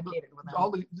communicated with them. All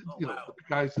the, the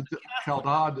guys that did Cal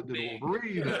Dodd that did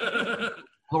Wolverine,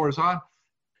 Laura Zahn,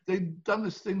 they'd done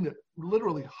this thing that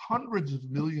literally hundreds of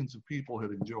millions of people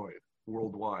had enjoyed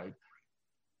worldwide.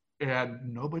 And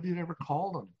nobody had ever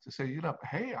called them to say,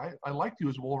 hey, I liked you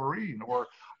as Wolverine, or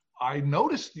I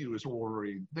noticed you as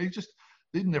Wolverine.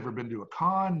 They'd never been to a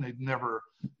con. They'd never,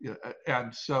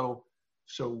 and so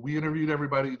we interviewed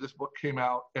everybody. This book came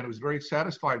out, and it was very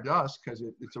satisfying to us because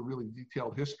it's a really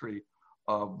detailed history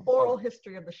oral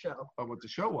history of the show, of what the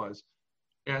show was.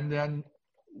 And then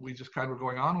we just kind of were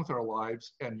going on with our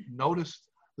lives and noticed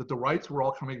that the rights were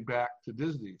all coming back to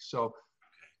Disney. So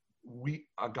we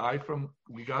got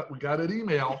an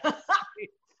email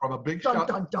from a big shot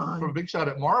from a big shot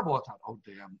at Marvel. I thought, oh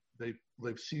damn,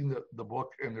 they've seen the book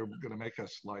and they're going to make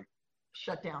us like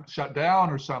shut down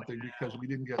or something because we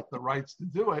didn't get the rights to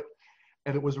do it.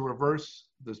 And it was a reverse.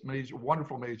 This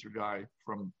wonderful major guy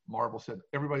from Marvel said,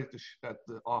 everybody at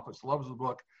the office loves the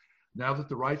book. Now that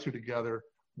the rights are together,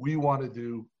 we want to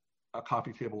do a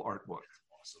coffee table art book.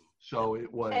 Awesome. So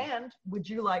it was. And would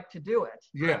you like to do it?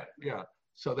 Yeah.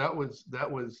 So that was.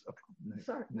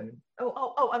 Sorry.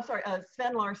 Oh, I'm sorry.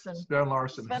 Sven Larson. Sven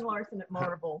Larson at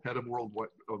Marvel. Head of worldwide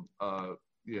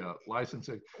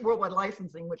licensing. Worldwide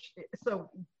licensing, which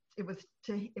it was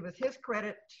his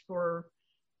credit for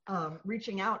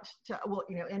reaching out to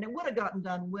and it would have gotten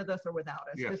done with us or without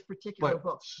us. This particular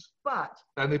book,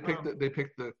 and they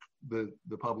picked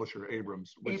the publisher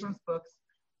Abrams Books.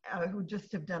 Who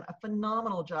just have done a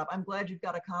phenomenal job. I'm glad you've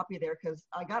got a copy there because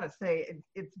I gotta say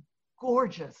it's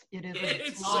gorgeous.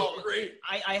 It's so great.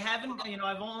 I haven't,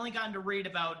 I've only gotten to read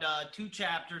about 2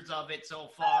 chapters of it so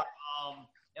far.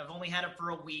 I've only had it for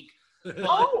a week.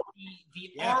 But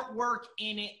the artwork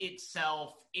in it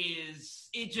itself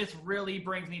it just really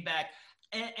brings me back.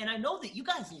 And I know that you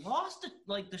guys lost it,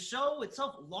 like the show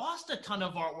itself lost a ton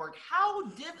of artwork. How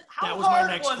That was my hard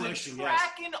next was question, it yes.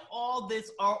 tracking all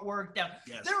this artwork down?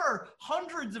 Yes. There are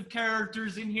hundreds of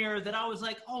characters in here that I was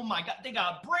like, oh my God, they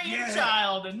got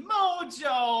Brainchild and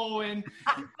Mojo, and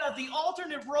you've got the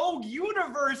alternate Rogue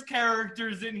Universe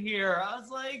characters in here. I was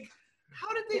like,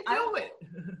 how did they do it?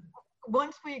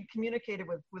 Once we communicated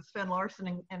with Sven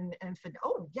Larson and said,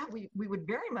 oh yeah, we would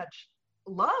very much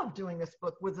love doing this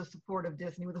book with the support of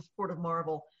Disney, with the support of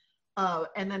Marvel.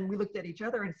 And then we looked at each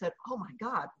other and said, oh my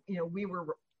God,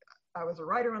 I was a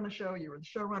writer on the show, you were the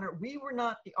showrunner. We were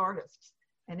not the artists.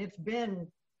 And it's been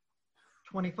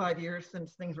 25 years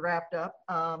since things wrapped up.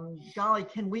 Golly,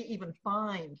 can we even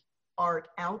find art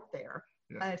out there?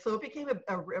 Yeah. So it became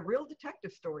a real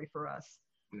detective story for us.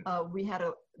 Yeah. We had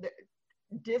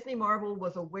Disney Marvel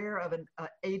was aware of an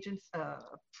agent's,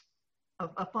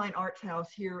 a fine arts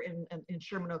house here in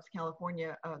Sherman Oaks,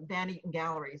 California, Van Eaton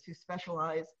Galleries, who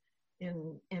specialize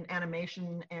in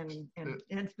animation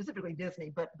and specifically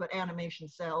Disney, but animation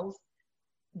cells.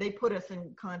 They put us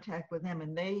in contact with them,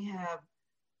 and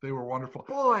they were wonderful.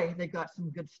 Boy, they got some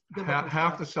good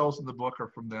half the cells in the book are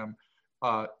from them.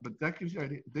 But that gives you an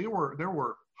idea. There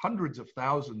were hundreds of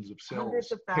thousands of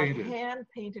cells painted, hand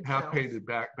painted, half painted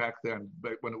back then.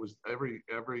 But when it was every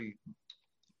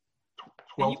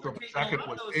 12th of a second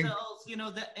was ink. Cells,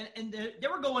 and they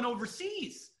were going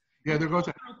overseas. Yeah, they're going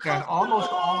to, and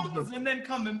almost all of them, and then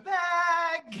coming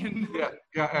back. And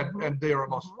and they are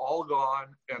almost all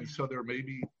gone. And so there may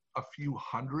be a few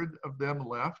hundred of them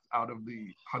left out of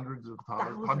the hundreds and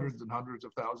hundreds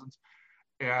of thousands.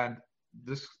 And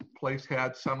this place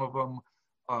had some of them.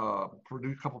 A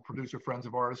couple producer friends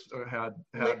of ours had.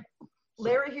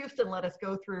 Larry Houston let us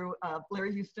go through.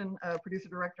 Larry Houston, producer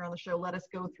director on the show, let us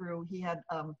go through. He had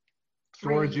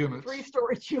storage units, 3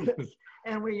 storage units,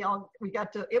 and we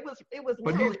got to. It was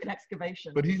literally an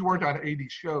excavation. But he's worked on 80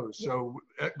 shows, so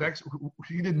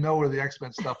he didn't know where the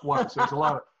X-Men stuff was. So there's a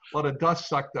lot of dust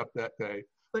sucked up that day.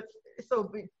 But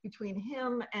so between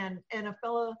him and a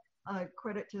fella,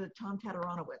 credit to Tom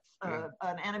Tataronowitz,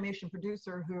 an animation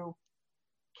producer who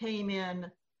came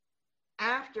in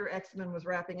after X-Men was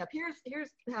wrapping up. Here's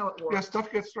how it works. Yeah,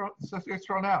 stuff gets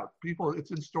thrown out. People,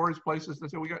 it's in storage places. They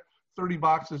say we got 30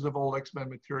 boxes of old X-Men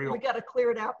material. We got to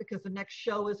clear it out because the next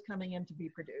show is coming in to be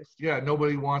produced. Yeah,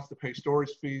 nobody wants to pay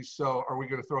storage fees. So are we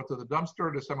going to throw it to the dumpster?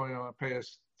 Or does somebody want to pay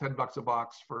us $10 a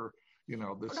box for this?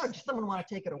 Oh, no, just someone want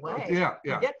to take it away. Yeah.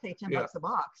 You get paid $10 a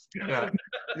box.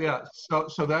 Yeah.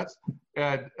 So that's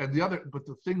and the other, but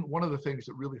one of the things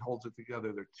that really holds it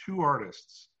together, there are 2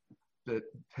 artists that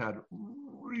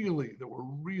were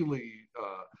really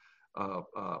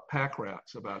pack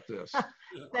rats about this.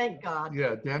 Thank God.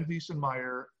 Yeah, Dan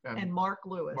Wiesenmeyer and Mark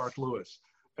Lewis.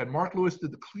 And Mark Lewis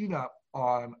did the cleanup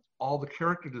on all the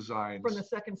character designs from the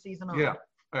 2nd season on. Yeah,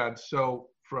 and so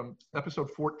from episode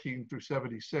 14 through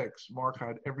 76, Mark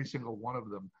had every single one of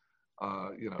them,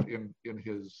 in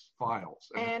his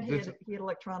files. And he had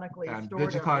electronically and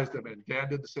stored digitized them. And Dan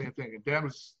did the same thing. And Dan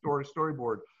was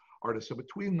storyboard artist. So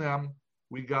between them,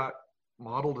 we got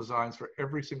model designs for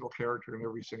every single character in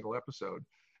every single episode.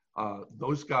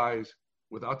 Those guys,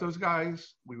 without those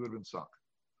guys, we would have been sunk.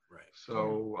 Right.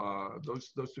 So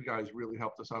those 2 guys really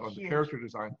helped us out on the character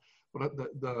design. But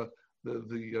the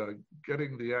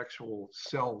getting the actual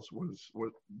cells was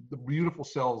the beautiful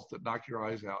cells that knock your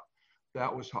eyes out.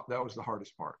 That was the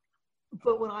hardest part.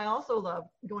 But what I also love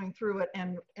going through it,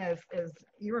 and as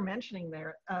you were mentioning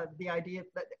there, the idea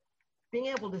that being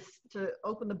able to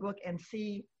open the book and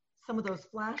see some of those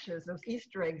flashes, those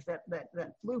Easter eggs that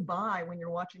flew by when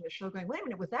you're watching the show, going, wait a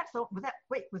minute, was that?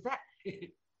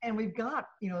 And we've got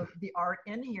the art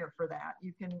in here for that.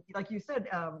 You can, like you said,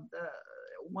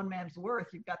 One Man's Worth.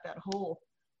 You've got that whole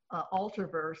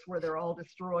Ultraverse where they're all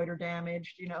destroyed or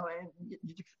damaged, and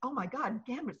you just, oh my God,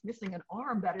 Gambit's missing an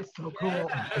arm. That is so cool.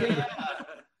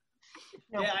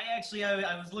 Yeah,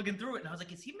 I was looking through it and I was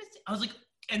like, is he missing? I was like,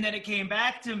 and then it came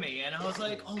back to me and I was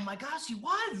like, oh my gosh, he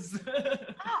was.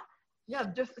 Yeah,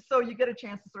 just so you get a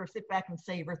chance to sort of sit back and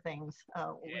savor things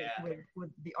with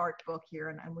the art book here.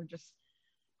 And we're just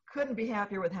couldn't be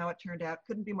happier with how it turned out.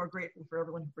 Couldn't be more grateful for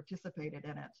everyone who participated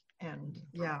in it. And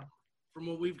yeah. From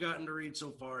what we've gotten to read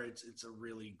so far, it's a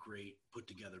really great put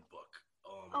together book.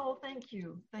 Oh, thank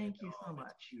you so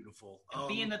much. Beautiful. And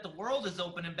being that the world is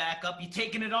opening back up, you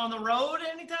taking it on the road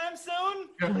anytime soon?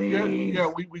 Yeah,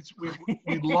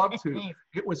 we'd love to.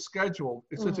 It was scheduled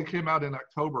since it came out in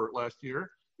October last year.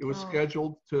 It was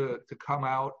scheduled to come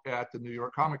out at the New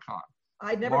York Comic Con.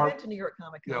 I'd never been to New York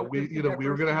Comic Con. Yeah, we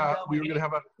were gonna have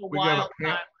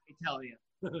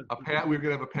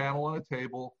a panel and a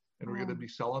table, and we're going to be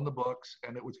selling the books,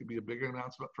 and it was going to be a big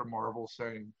announcement from Marvel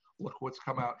saying, look what's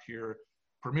come out here,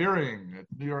 premiering at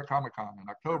New York Comic Con in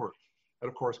October. And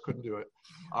of course, couldn't do it.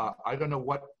 I don't know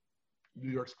what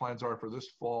New York's plans are for this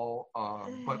fall,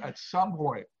 but at some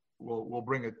point, we'll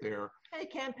bring it there. Hey,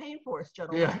 campaign for us,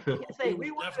 gentlemen. Yeah. Say,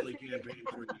 we want Definitely campaign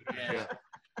for you. Yeah.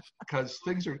 Because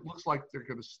things looks like they're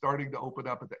going to starting to open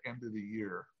up at the end of the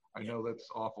year. I know that's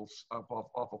awful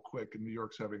quick, and New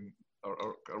York's having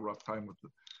a rough time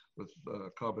with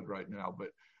COVID right now. But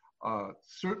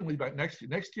certainly by next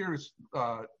year is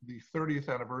the 30th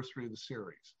anniversary of the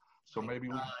series. So maybe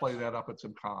we can play that up at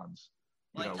some cons.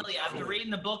 Well, I tell you, after reading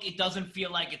the book, it doesn't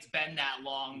feel like it's been that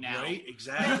long now. Right,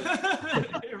 exactly.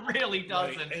 It really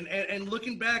doesn't. Right. And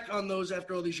looking back on those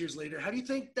after all these years later, how do you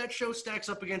think that show stacks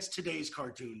up against today's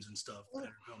cartoons and stuff that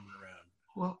are coming around?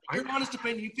 Well, your honest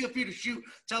opinion, you feel free to shoot.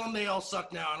 Tell them they all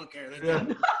suck now. I don't care. Yeah.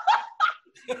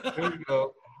 There you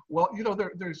go. Well,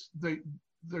 there's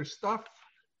stuff.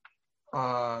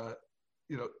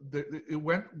 It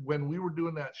went when we were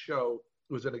doing that show.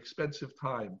 It was an expensive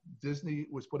time. Disney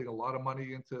was putting a lot of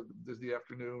money into Disney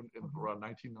Afternoon in around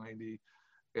 1990.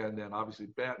 And then obviously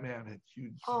Batman had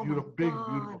huge, beautiful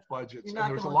budgets. And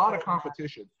there was a lot of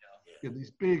competition in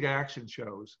these big action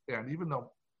shows. And even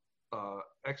though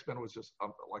X-Men was just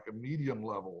like a medium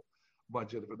level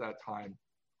budget at that time,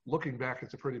 looking back,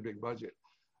 it's a pretty big budget.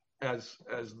 As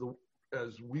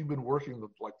we've been working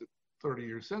like the 30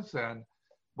 years since then,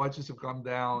 budgets have come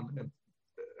down and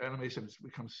animation has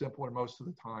become simpler most of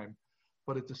the time,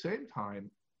 but at the same time,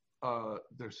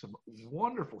 there's some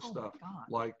wonderful stuff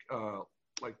like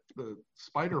the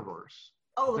Spider-Verse.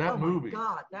 That movie.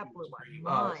 God, that blew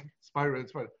my mind. Spider.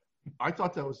 I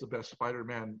thought that was the best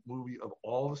Spider-Man movie of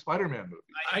all the Spider-Man movies.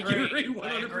 I agree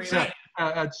 100%.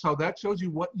 And so that shows you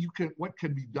what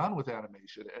can be done with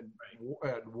animation. And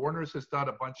Warner's has done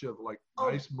a bunch of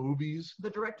nice movies. The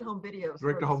direct-to-home videos.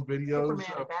 Direct-to-home videos.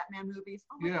 Superman and Batman movies.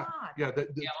 Oh my God. Yeah,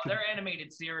 their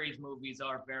animated series movies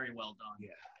are very well done.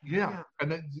 Yeah.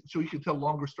 And then, so you can tell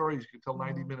longer stories. You can tell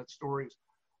 90-minute stories.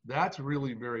 That's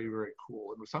really very, very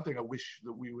cool. It was something I wish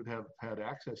that we would have had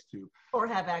access to. Or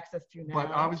have access to now.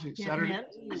 But obviously Saturday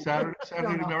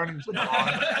mornings on.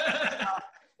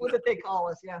 What did they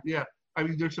call us? Yeah. Yeah. I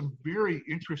mean, there's some very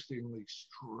interestingly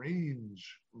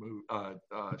strange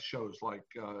shows like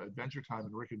Adventure Time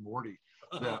and Rick and Morty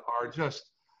that are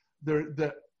just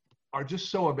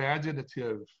so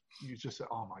imaginative. You just say,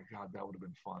 "Oh my God, that would have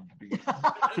been fun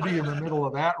to be in the middle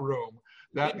of that room,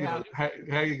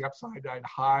 hanging upside down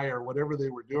high or whatever they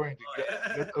were doing to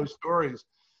get those stories."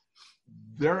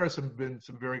 There have been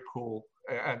some very cool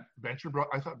and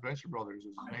I thought Venture Brothers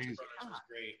was amazing. That was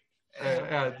great.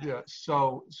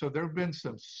 So there have been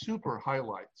some super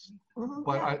highlights,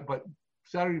 but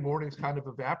Saturday mornings kind of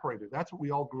evaporated. That's what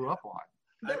we all grew up on.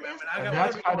 And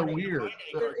that's kind of weird.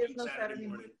 There is no Saturday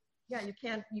morning. Yeah, you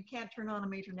can't turn on a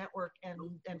major network and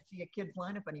see a kids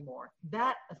lineup anymore.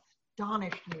 That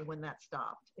astonished me when that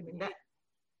stopped. I mean,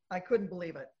 I couldn't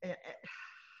believe it.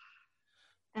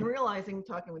 And realizing,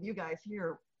 talking with you guys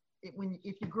here, if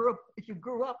you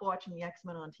grew up watching the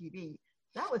X-Men on TV,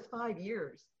 that was 5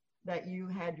 years that you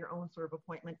had your own sort of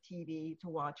appointment TV to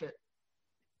watch it.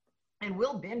 And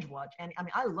we'll binge watch. And I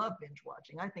mean, I love binge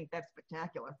watching. I think that's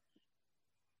spectacular.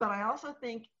 But I also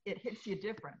think it hits you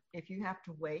different if you have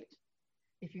to wait.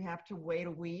 If you have to wait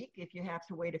a week, if you have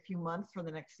to wait a few months for the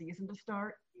next season to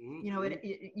start,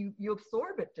 you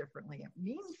absorb it differently. It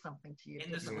means something to you.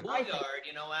 In the schoolyard,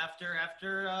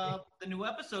 after the new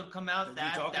episode come out,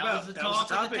 that was the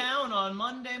talk of the town on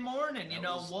Monday morning.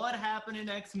 What happened in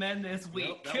X-Men this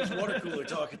week? That was water cooler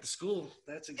talk at the school.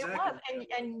 That's exactly. It was,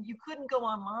 and you couldn't go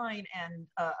online, and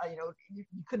you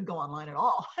couldn't go online at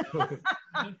all.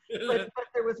 but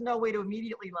there was no way to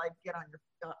immediately get on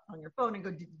your phone and go,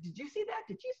 did you see that?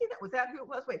 Did you see that? Was that who it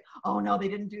was? Wait, oh no, they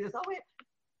didn't do this. Oh wait,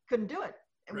 couldn't do it.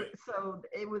 Right. So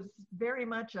it was very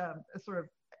much a sort of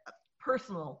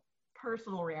personal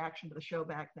reaction to the show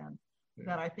back then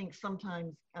that I think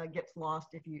sometimes gets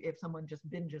lost if someone just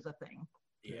binges a thing.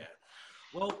 Yeah.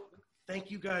 Well, thank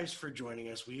you guys for joining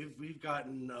us. We've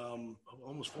gotten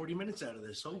almost 40 minutes out of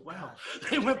this. Oh wow,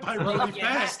 they went by really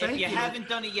fast. If you haven't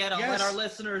done it yet, I'll let our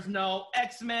listeners know.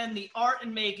 X-Men: The Art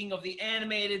and Making of the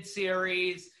Animated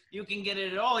Series. You can get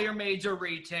it at all your major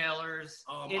retailers.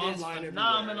 It is phenomenal.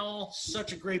 Everywhere.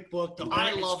 Such a great book. The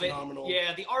art is phenomenal.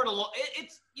 Yeah, the art alone.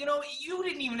 It's you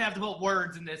didn't even have to put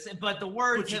words in this, but the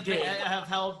words have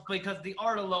helped because the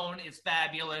art alone is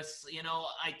fabulous.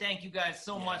 I thank you guys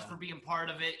so much for being part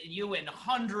of it. You and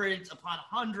hundreds upon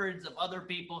hundreds of other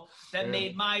people that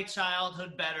made my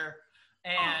childhood better.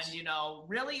 And,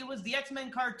 really it was the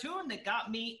X-Men cartoon that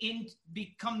got me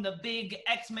become the big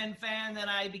X-Men fan that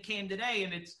I became today.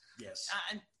 And it's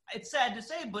sad to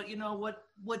say, but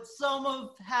what some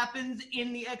of happens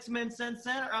in the X-Men Sense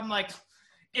Center, I'm like,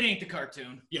 it ain't the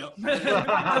cartoon. Yep. It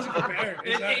doesn't compare.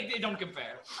 It don't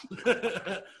compare.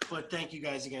 But thank you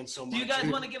guys again so much. Do you guys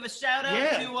want to give a shout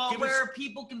out to where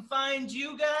people can find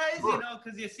you guys?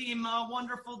 Because you seem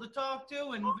wonderful to talk to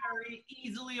and very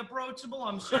easily approachable.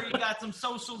 I'm sure you got some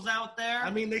socials out there. I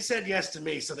mean, they said yes to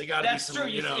me, so they got to be some. That's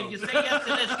true. If you say yes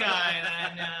to this guy,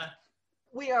 then.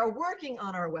 We are working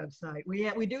on our website.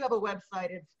 We do have a website.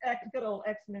 It's good old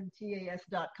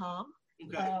xmentas.com.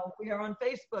 Okay. We are on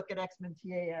Facebook at X-Men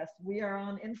TAS. We are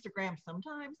on Instagram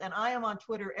sometimes, and I am on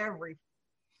Twitter every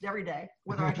day,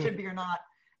 whether I should be or not,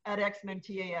 at X-Men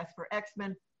TAS for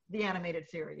X-Men the animated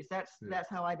series. That's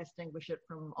how I distinguish it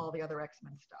from all the other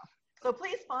X-Men stuff. So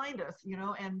please find us,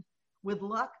 and with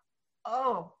luck,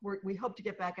 we hope to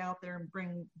get back out there and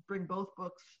bring both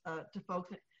books to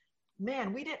folks.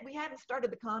 Man, we hadn't started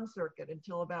the con circuit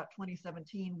until about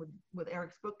 2017 with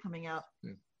Eric's book coming out.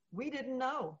 Yeah. We didn't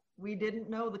know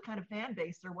the kind of fan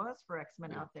base there was for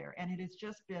X-Men out there. And it has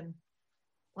just been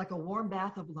like a warm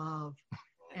bath of love.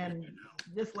 And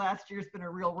this last year's been a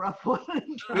real rough one.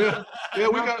 We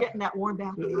got getting that warm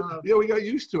bath of love. Yeah, we got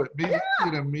used to it.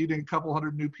 Meeting a couple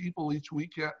hundred new people each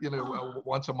weekend,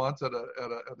 once a month at a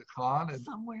con, and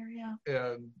somewhere,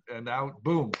 and now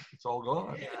boom, it's all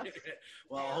gone. Yeah.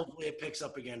 Well, hopefully it picks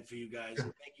up again for you guys.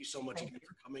 And thank you so much again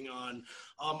for coming on.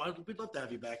 We'd love to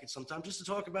have you back at some time just to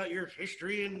talk about your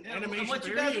history and animation. And what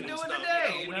you guys are doing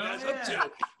today? What you guys up to?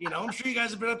 I'm sure you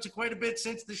guys have been up to quite a bit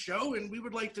since the show, and we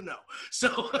would like to know.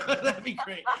 So that'd be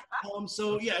great.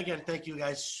 Again, thank you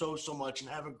guys so much, and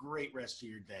have a great rest of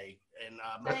your day. And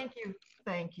thank you.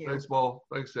 Thanks, Paul.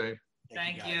 Thanks, Dave.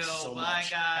 Thank you. So Bye,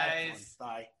 guys.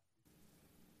 Bye.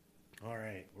 All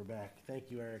right, we're back.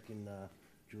 Thank you, Eric and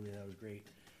Julia. That was great.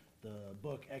 The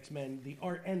book, X-Men, The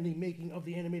Art and the Making of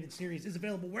the Animated Series, is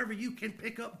available wherever you can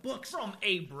pick up books. From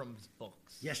Abrams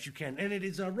Books. Yes, you can. And it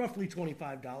is roughly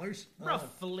 $25.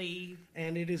 Roughly.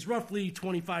 And it is roughly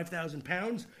 25,000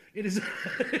 pounds. It is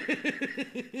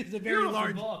it's a very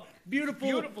large, book.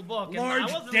 Beautiful book. Large,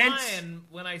 and I wasn't lying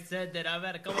when I said that I've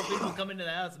had a couple people come into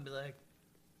the house and be like,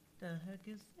 the heck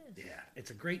is this? Yeah,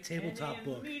 it's a great tabletop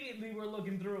book. Immediately we're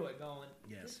looking through it going,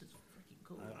 yes. This is freaking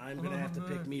cool. I'm going to have to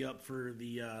pick me up for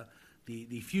the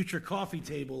future coffee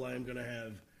table I'm going to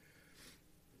have.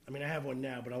 I mean, I have one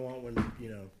now, but I want one,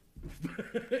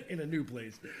 in a new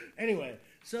place. Anyway,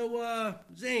 so,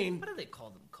 Zane. What do they call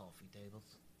them, coffee tables?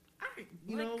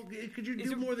 Could you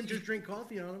do more than just drink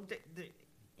coffee on them?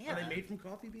 Yeah. Are they made from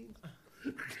coffee beans?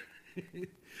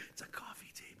 It's a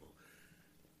coffee table.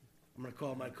 I'm going to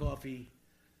call my coffee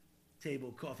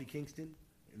table Coffee Kingston,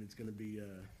 and it's going to be,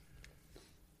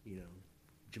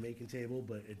 Jamaican table,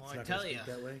 but it's not going to speak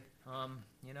that way.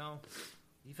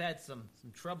 You've had some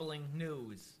troubling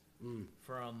news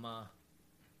from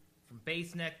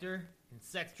Base Nectar and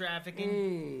sex trafficking,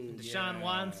 and Deshaun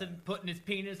Watson putting his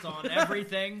penis on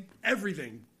everything.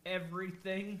 Everything.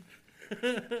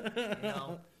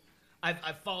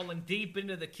 I've fallen deep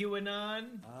into the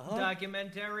QAnon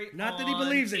documentary. Not that he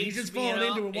believes it; he's just fallen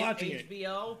into it watching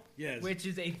HBO, yes, which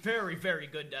is a very, very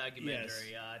good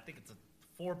documentary. Yes. I think it's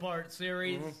a 4-part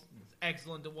series. It's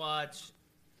excellent to watch.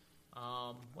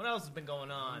 What else has been going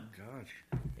on? Oh, gosh.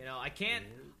 I can't.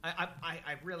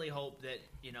 I really hope that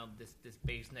this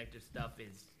Base Nectar stuff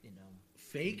is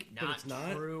fake, not but it's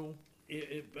not true.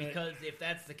 Because if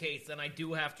that's the case, then I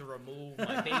do have to remove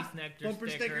my Base Nectar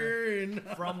sticker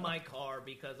from my car,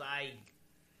 because I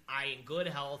in good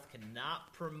health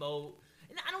cannot promote.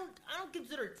 And I don't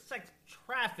consider it sex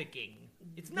trafficking.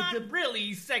 It's not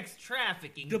really sex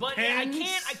trafficking. But I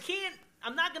can't.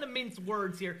 I'm not going to mince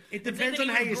words here. It depends on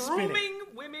how you spin it. Grooming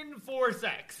women for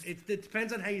sex. It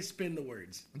depends on how you spin the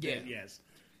words. Yeah. Yes.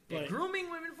 But grooming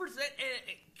women for sex.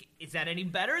 Is that any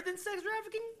better than sex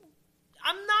trafficking?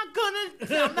 I'm not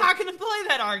gonna play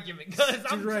that argument, because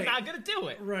I'm just not gonna do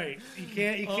it. Right. You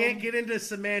can't get into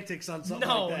semantics on something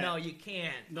like that. No, you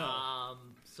can't. No.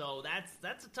 So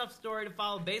that's a tough story to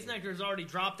follow. Base Nectar has already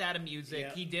dropped out of music.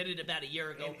 Yeah. He did it about a year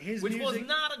ago, was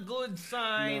not a good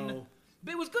sign. No.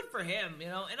 But it was good for him,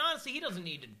 And honestly, he doesn't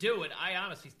need to do it. I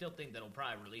honestly still think that he'll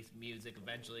probably release music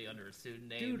eventually under a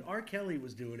pseudonym. Dude, R. Kelly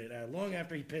was doing it long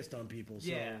after he pissed on people.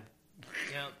 So. Yeah.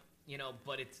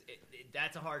 But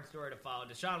that's a hard story to follow.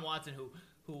 Deshaun Watson,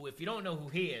 who if you don't know who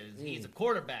he is, he's a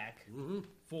quarterback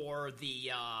for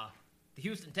the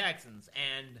Houston Texans,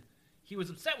 and he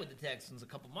was upset with the Texans a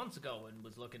couple months ago and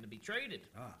was looking to be traded.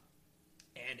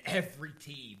 And every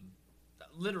team,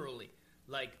 literally,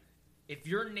 if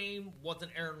your name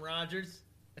wasn't Aaron Rodgers,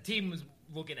 a team was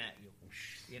looking at you,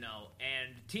 you know, and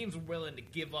teams were willing to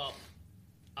give up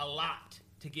a lot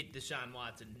to get Deshaun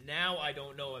Watson. Now I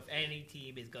don't know if any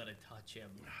team is going to touch him.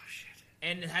 Oh, shit.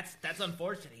 And that's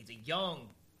unfortunate. He's a young,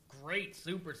 great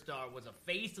superstar, was a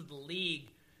face of the league,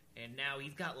 and now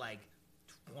he's got like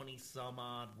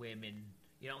 20-some-odd women.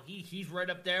 You know, he's right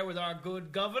up there with our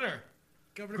good governor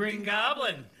Green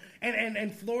Goblin.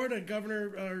 And Florida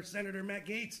Governor or Senator Matt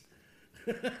Gaetz.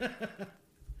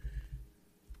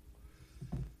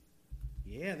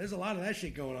 Yeah, there's a lot of that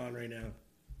shit going on right now.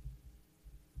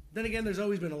 Then again, there's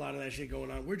always been a lot of that shit going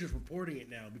on. We're just reporting it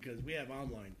now because we have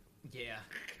online. Yeah.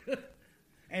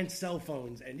 And cell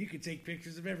phones, and you can take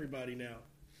pictures of everybody now.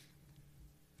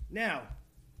 Now,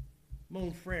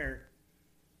 Mon Frere,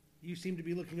 you seem to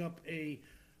be looking up a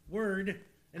word,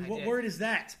 and what word is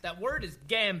that? That word is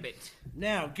gambit.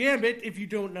 Now, gambit, if you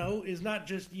don't know, is not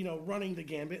just, you know, running the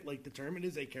gambit like the term. It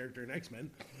is a character in X-Men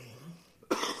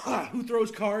who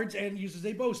throws cards and uses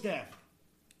a bow staff.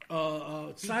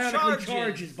 Psionically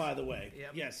charges, by the way.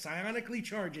 Yep. Yes, psionically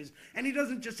charges. And he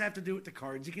doesn't just have to do it to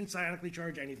cards. He can psionically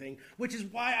charge anything, which is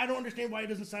why I don't understand why he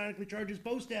doesn't psionically charge his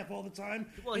bow staff all the time.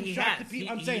 Well, and he shock has. the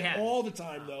people. I'm He saying has. all the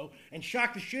time, though, and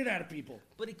shock the shit out of people.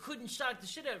 But he couldn't shock the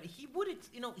shit out of it. He wouldn't,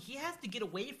 you know, he has to get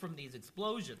away from these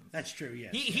explosions. That's true,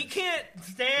 yes. He can't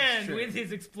stand with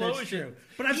his explosions. That's true.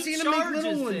 But I've He seen him make little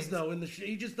charges ones, things. though, in the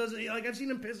he just doesn't, like, I've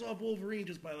seen him piss off Wolverine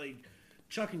just by, like,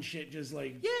 chucking shit, just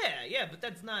like... Yeah, but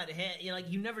that's not, you know, like,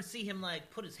 you never see him, like,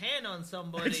 put his hand on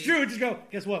somebody. It's true, just go,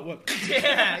 guess what?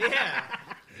 Yeah.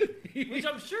 Which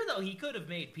I'm sure, though, he could have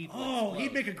made people explode.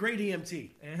 He'd make a great EMT.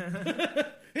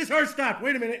 His heart stopped.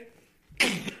 Wait a minute.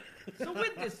 So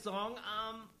with this song,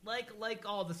 like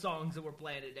all the songs that we're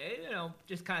playing today, you know,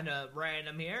 just kind of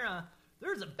random here,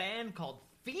 there's a band called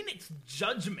Phoenix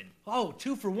Judgment. Oh,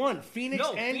 2 for 1. Phoenix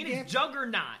and Phoenix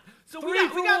Juggernaut. So we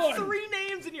 3 got for 1. 3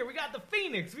 names in here. We got the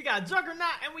Phoenix, we got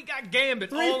Juggernaut, and we got Gambit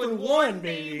 3 all for in 1, one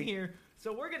baby. name here.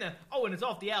 So we're gonna. Oh, and it's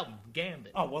off the album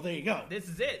Gambit. Oh, well, there you go. This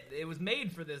is it. It was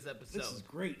made for this episode. This is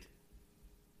great.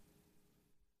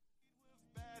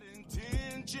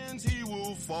 Intentions he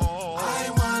will fall. I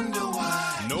wonder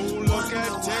why. No look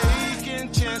at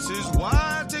taking chances.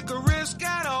 Why take a risk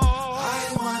at all?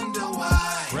 I wonder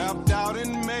why. Wrapped out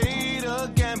and made a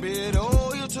gambit.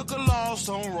 Oh, you took a loss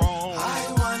on wrong.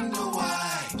 I wonder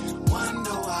why.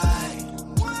 Wonder why.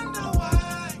 Wonder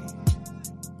why.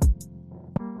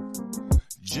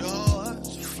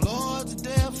 George Floyd's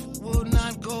death will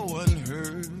not go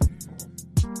unheard.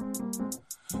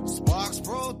 Sparks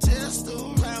protest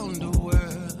around the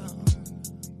world.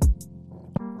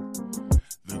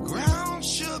 The ground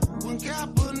shook when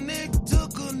Kaepernick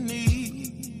took a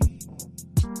knee.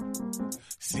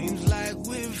 Seems like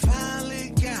we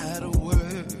finally got a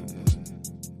word.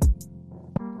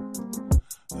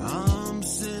 I'm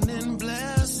sending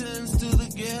blessings to the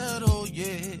ghetto,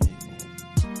 yeah.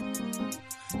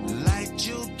 Light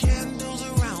your candles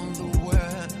around the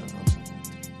world.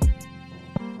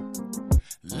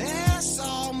 Let's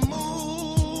all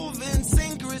move in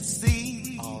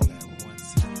syncrecy. All at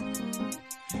once.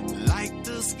 Light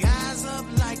the skies up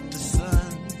like the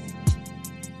sun.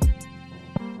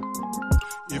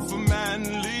 If a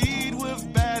man lead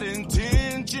with bad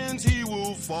intentions, he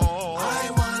will fall.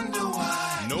 I wonder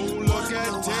why. No look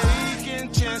at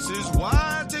taking chances.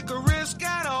 Why take a risk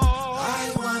at all?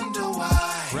 I wonder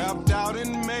why. Wrapped out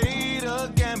and made a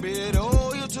gambit.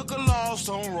 Oh, you took a loss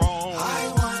on wrong.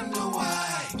 I wonder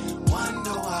why.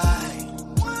 Wonder why.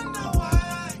 Wonder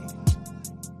why.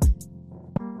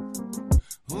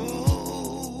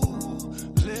 Oh,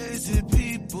 lazy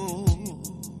people.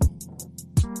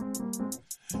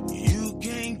 You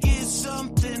can't get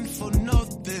something for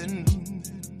nothing.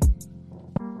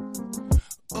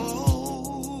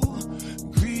 Oh,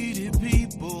 greedy people.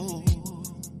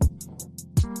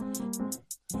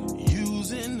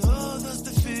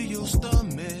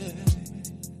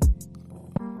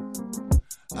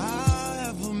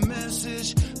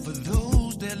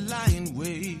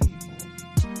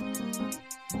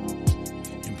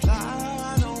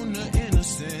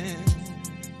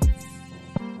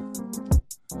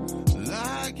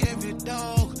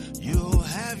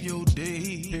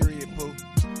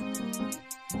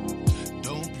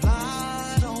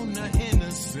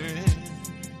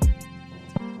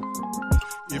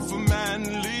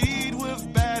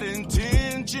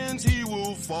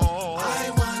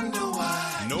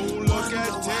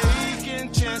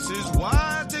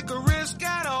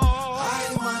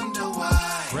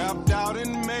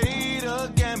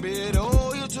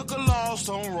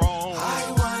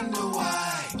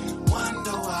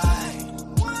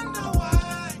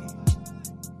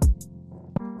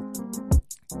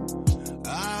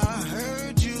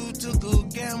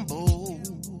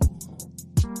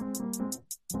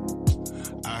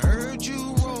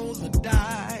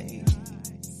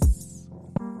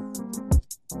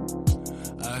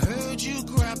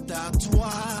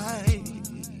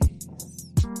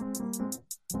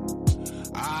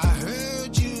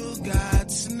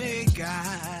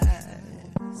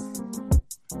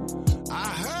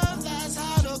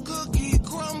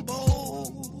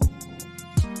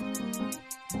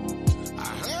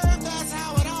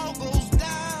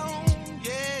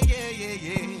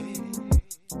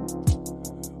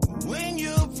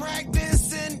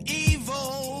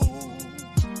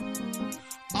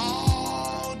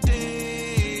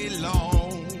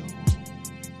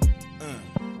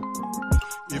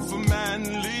 man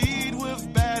lead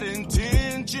with bad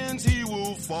intentions, he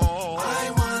will fall.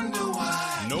 I wonder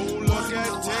why. No look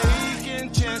at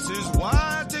taking chances.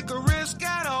 Why take a risk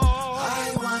at all?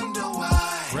 I wonder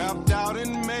why. Rapped out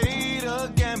and made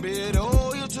a gambit.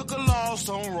 Oh, you took a loss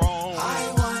on wrong.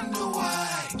 I wonder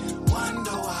why.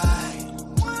 Wonder why.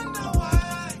 Wonder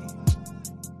why.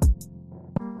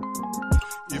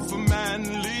 If a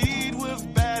man lead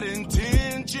with bad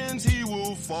intentions, he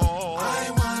will fall.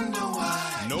 I wonder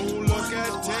why. No look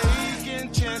at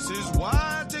taking chances.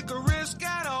 Why take a risk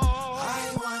at all?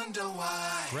 I wonder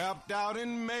why. Rapped out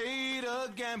and made a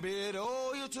gambit.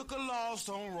 Oh, you took a loss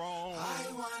on wrong.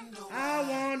 I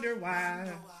wonder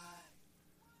why.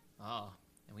 Oh,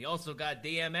 and we also got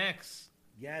DMX.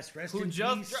 Yes, rest Who in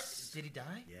just peace. did he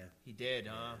die? Yeah. He did,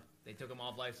 huh? They took him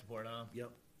off life support, huh?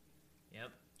 Yep.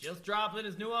 Yep. Just dropping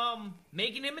his new album,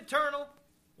 Making Him Eternal.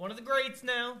 One of the greats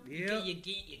now. Yep. You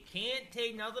can't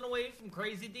take nothing away from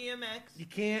Crazy DMX. You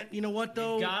can't. You know what,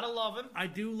 though? You gotta love him. I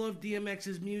do love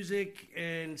DMX's music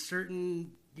and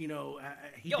certain, he did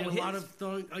a lot of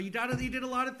he did a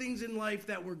lot of things in life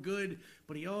that were good,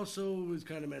 but he also was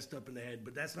kind of messed up in the head,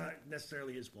 but that's not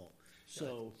necessarily his fault.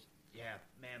 So... Yeah,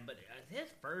 man, but his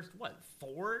first,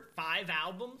 4-5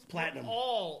 albums? Platinum. Were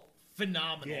all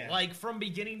phenomenal. Yeah. Like, from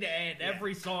beginning to end, Yeah.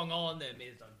 every song on them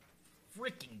is a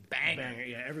freaking banger. Banger,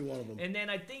 yeah, every one of them. And then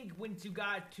I think once you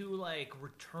got to, like,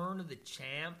 Return of the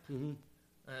Champ,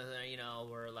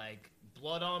 where, like,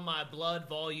 Blood on My Blood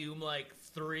Volume,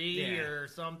 3 Yeah. or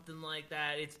something like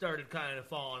that, it started kind of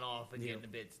falling off and getting a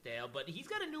bit stale. But he's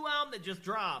got a new album that just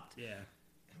dropped. Yeah.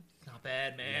 Not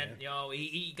bad, man. Yeah.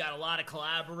 He got a lot of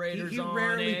collaborators He on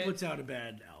rarely it. puts out a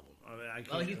bad album.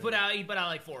 Well, he put out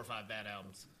like 4 or 5 bad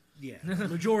albums. Yeah, the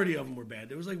majority of them were bad.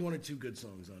 There was like 1 or 2 good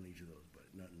songs on each of those, but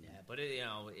nothing. Yeah, but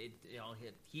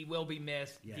he will be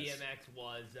missed. Yes. DMX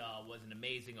was an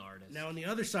amazing artist. Now on the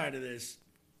other side of this,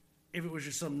 if it was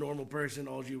just some normal person,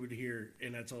 all you would hear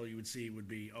and that's all you would see would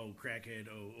be crackhead,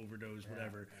 overdose,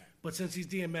 whatever. But since he's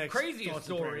DMX, Craziest thoughts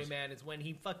and story, prayers. man, is when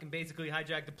he fucking basically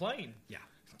hijacked a plane. Yeah.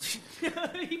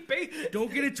 He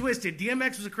Don't get it twisted.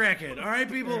 DMX was a crackhead. All right,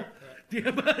 people.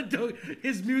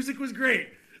 His music was great,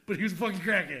 but he was a fucking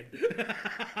crackhead.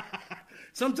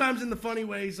 Sometimes in the funny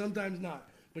way, sometimes not.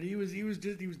 But he was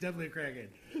definitely a crackhead.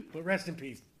 But rest in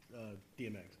peace,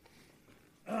 DMX.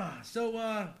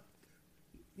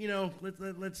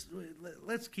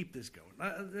 Let's keep this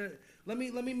going. Let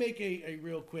me make a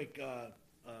real quick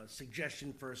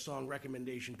suggestion for a song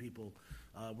recommendation, people.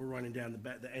 We're running down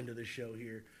the end of the show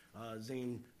here.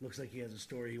 Zane looks like he has a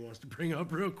story he wants to bring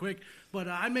up real quick. But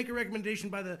I make a recommendation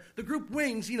by the group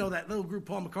Wings, that little group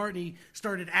Paul McCartney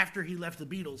started after he left the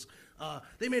Beatles.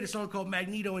 They made a song called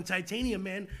Magneto and Titanium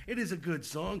Man. It is a good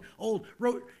song.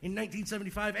 Wrote in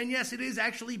 1975. And yes, it is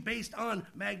actually based on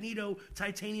Magneto,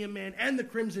 Titanium Man, and the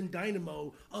Crimson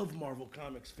Dynamo of Marvel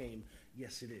Comics fame.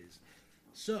 Yes, it is.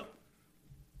 So...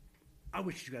 I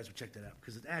wish you guys would check that out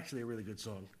because it's actually a really good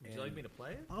song. Would you like me to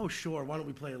play it? Oh, sure. Why don't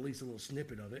we play at least a little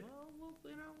snippet of it? Well,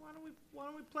 why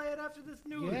don't we play it after this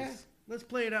news? Yeah, let's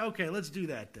play it out. Okay, let's do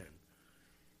that then.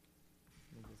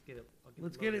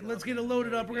 Let's get it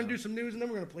loaded up. We're gonna do some news and then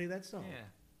we're gonna play that song.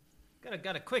 Yeah,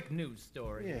 got a quick news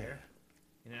story here.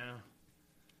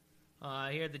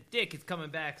 I hear the Dick is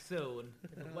coming back soon.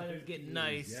 The weather's getting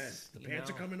nice. Yes, the pants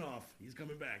are coming off. He's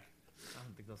coming back. I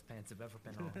don't think those pants have ever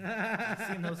been on.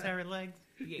 You seen those hairy legs?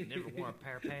 He ain't never worn a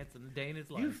pair of pants in a day in his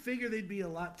life. You figure they'd be a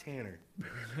lot tanner.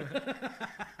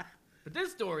 But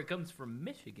this story comes from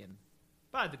Michigan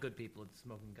by the good people at the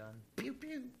Smoking Gun. Pew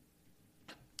pew.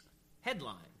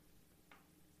 Headline: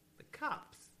 The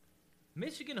cops.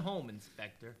 Michigan home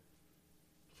inspector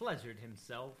pleasured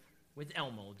himself with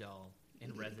Elmo doll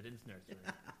in residence nursery.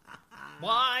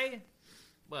 Why?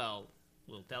 Well,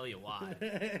 we'll tell you why.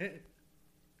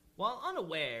 While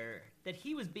unaware that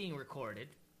he was being recorded,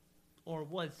 or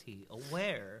was he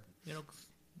aware?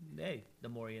 Hey, the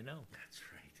more you know. That's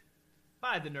right.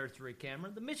 By the nursery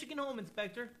camera, the Michigan home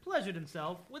inspector pleasured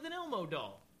himself with an Elmo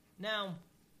doll. Now,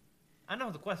 I know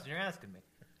the question you're asking me.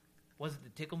 Was it the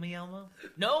Tickle Me Elmo?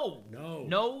 No.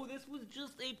 No, this was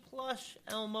just a plush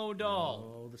Elmo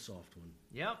doll. Oh, the soft one.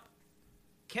 Yep.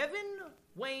 Kevin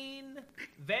Wayne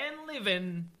Van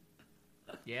Liven.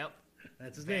 Yep.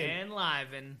 That's his name. Van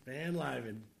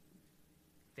Liven,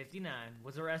 59,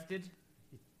 was arrested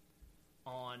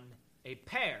on a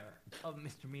pair of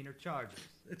misdemeanor charges.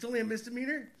 It's only a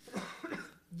misdemeanor?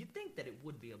 You'd think that it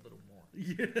would be a little more.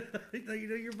 Yeah.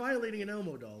 You're violating an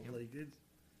Elmo doll.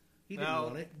 He didn't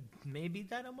want it. Maybe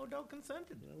that Elmo doll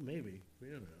consented. Well, maybe. We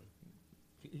don't know.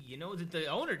 You know that the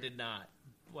owner did not.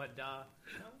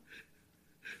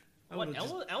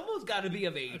 Elmo's got to be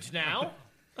of age now.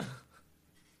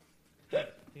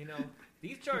 You know,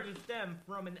 these charges stem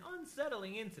from an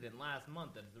unsettling incident last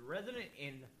month as a resident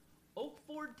in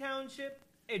Oakford Township,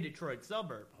 a Detroit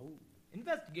suburb.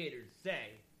 Investigators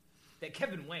say that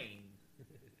Kevin Wayne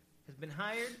has been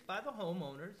hired by the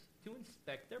homeowners to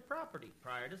inspect their property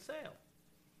prior to sale.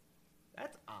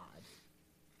 That's odd.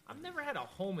 I've never had a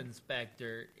home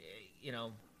inspector,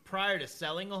 prior to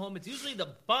selling a home. It's usually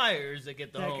the buyers that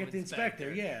get the home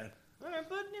inspector. Yeah. All right,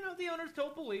 but, the owners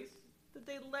told police that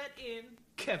they let in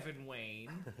Kevin Wayne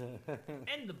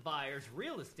and the buyer's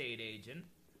real estate agent.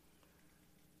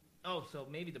 Oh, so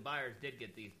maybe the buyers did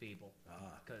get these people.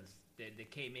 Because they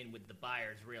came in with the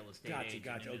buyer's real estate agent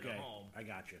into the home. I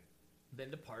got you.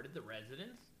 Then departed the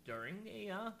residence during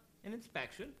an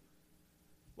inspection.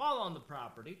 While on the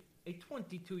property, a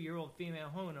 22-year-old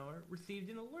female homeowner received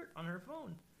an alert on her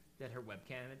phone that her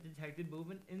webcam had detected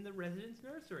movement in the residence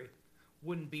nursery.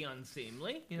 Wouldn't be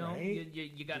unseemly, Right.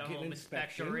 You got a home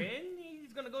inspector in,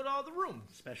 he's going to go to all the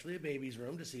rooms. Especially a baby's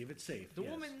room to see if it's safe. The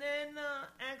woman then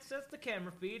accessed the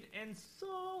camera feed and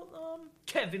saw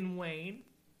Kevin Wayne.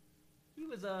 He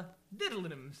was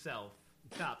diddling himself,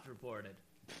 cops reported.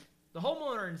 The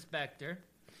homeowner inspector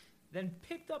then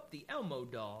picked up the Elmo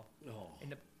doll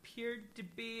and appeared to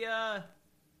be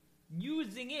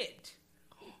using it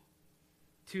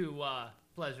to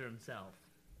pleasure himself.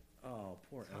 Oh,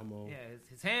 poor Elmo. Yeah,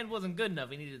 his hand wasn't good enough.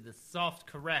 He needed the soft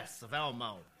caress of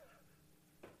Elmo.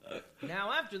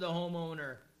 Now, after the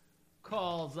homeowner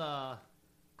calls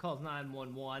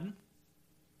 911,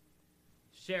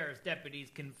 sheriff's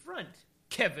deputies confront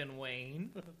Kevin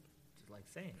Wayne, just like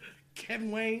saying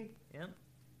Kevin Wayne? Yep.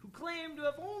 Who claimed to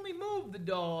have only moved the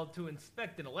doll to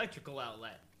inspect an electrical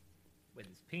outlet with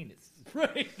his penis.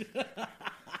 Right.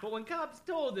 But when cops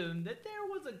told him that there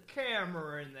was a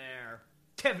camera in there,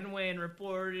 Kevin Wayne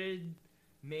reported,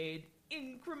 made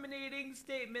incriminating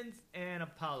statements, and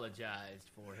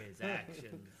apologized for his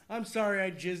actions. I'm sorry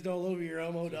I jizzed all over your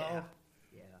Elmo doll.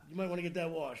 Yeah. You might want to get that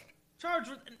washed.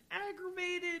 Charged with an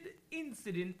aggravated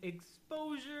incident,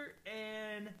 exposure,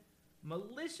 and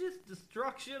malicious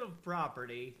destruction of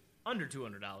property under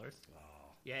 $200.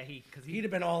 Yeah, he'd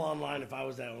have been all online if I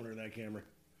was that owner of that camera.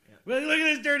 Yeah. Look at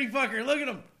this dirty fucker. Look at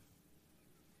him.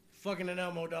 Fucking an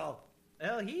Elmo doll.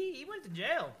 Well, he went to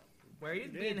jail, where he's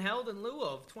being held in lieu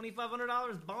of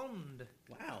 $2,500 bond.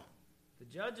 Wow. The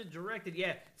judge had directed,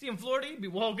 see, in Florida, he'd be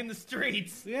walking the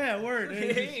streets. Yeah, word.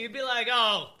 He'd be like,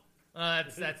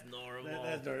 that's normal.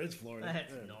 It's Florida.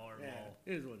 That's normal. Yeah,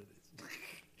 it is what it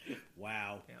is.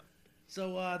 Wow. Yeah.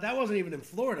 So that wasn't even in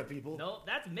Florida, people. No,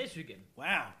 that's Michigan.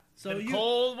 Wow. So the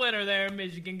cold winter there in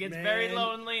Michigan gets very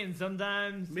lonely, and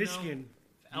sometimes Michigan,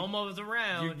 Elmo's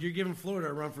around. You're giving Florida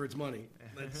a run for its money.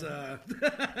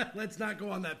 Let's not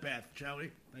go on that path, shall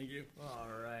we? Thank you. All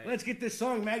right. Let's get this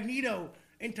song, Magneto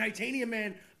and Titanium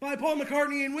Man by Paul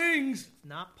McCartney and Wings. It's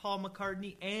not Paul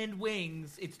McCartney and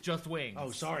Wings. It's just Wings.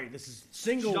 Oh, sorry. This is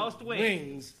single just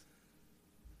Wings.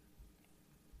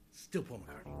 Still Paul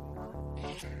McCartney.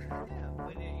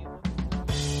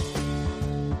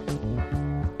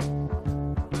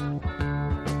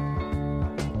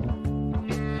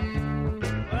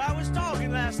 Well, I was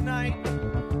talking last night.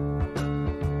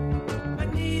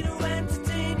 Magneto and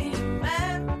Titanium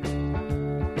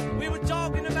Man. We were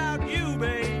talking about you,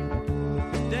 babe.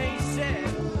 They said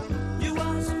you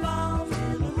was involved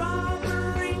in a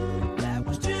robbery that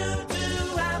was due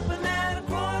to happen at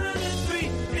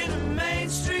 2:45 in the main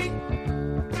street.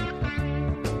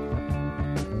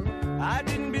 I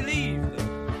didn't believe them.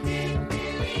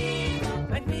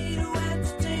 Magneto and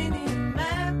Titanium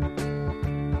Man.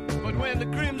 But when the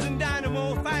Crimson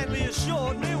Dynamo finally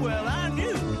assured me, well, I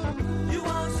knew you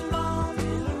was involved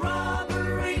in a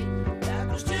robbery that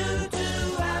was due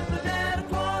to happen at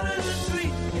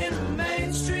 2:45 in the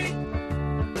main street.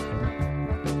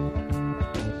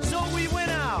 So we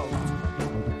went out.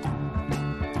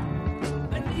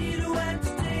 Magneto and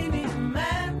Titanium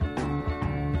Man.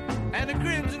 And the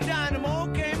Crimson Dynamo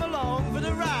came along for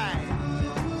the ride.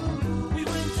 We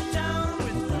went to town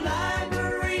with the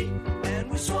library, and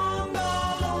we swung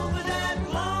all over that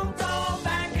long, tall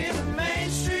back in the main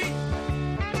street.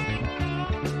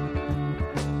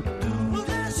 Well,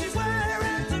 there she's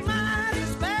wearing the mighty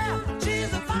spell.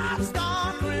 She's a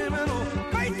five-star criminal,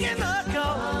 breaking the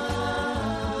code.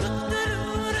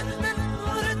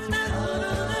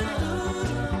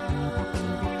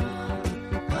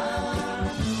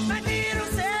 Magneto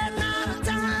said, now the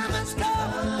time has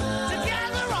come to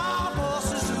gather our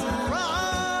forces and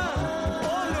run.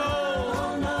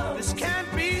 Oh no, this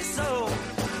can't be so.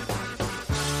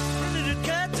 Then it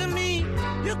occurred to me,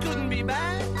 you couldn't be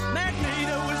back.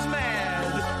 Magneto was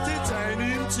mad,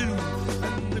 Titanium too.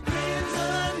 And the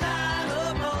Crimson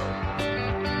Dynamo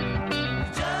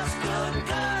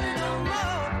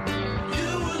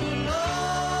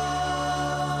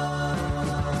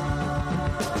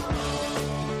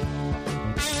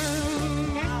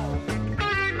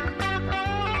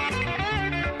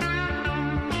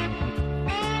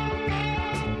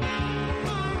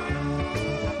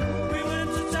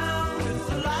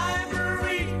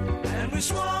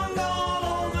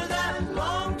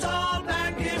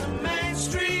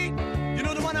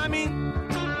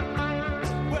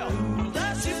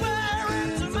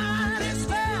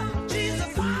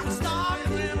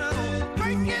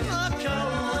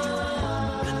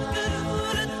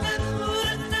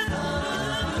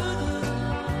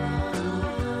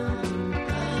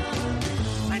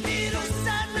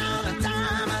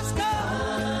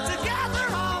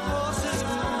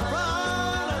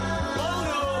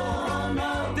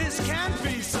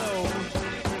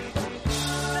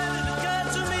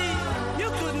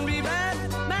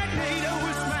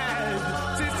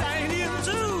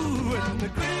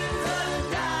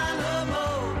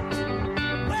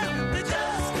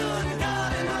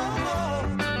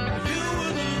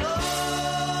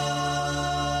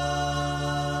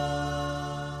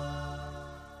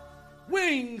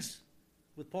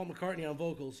Paul McCartney on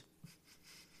vocals.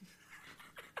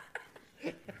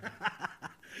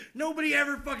 Nobody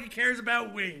ever fucking cares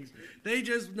about Wings. They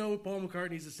just know Paul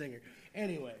McCartney's a singer.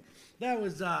 Anyway, that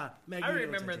was Magneto. I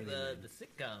remember the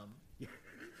sitcom.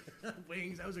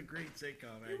 Wings, that was a great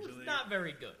sitcom, actually. It was not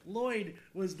very good. Lloyd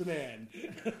was the man.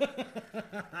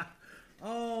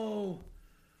 Oh,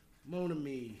 Mon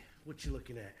Ami, what you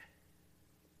looking at?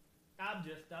 I'm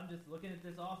just looking at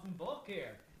this awesome book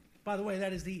here. By the way,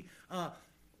 that is the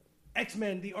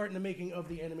X-Men: The Art and the Making of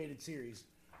the Animated Series,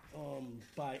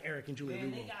 by Eric and Julia Man,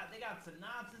 Lugo. they got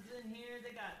synopses in here.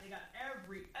 They got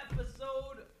every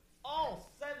episode,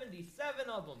 all 77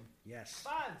 of them. Yes.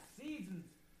 5 seasons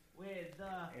with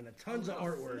and tons of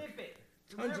little artwork. Snippet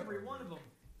from Tons of every artwork. one of them.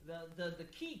 The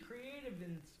key creative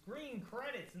and screen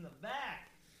credits in the back.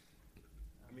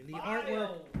 I mean, the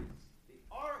Bios,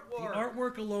 The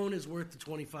artwork alone is worth the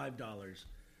 $25.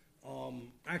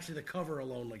 Actually, the cover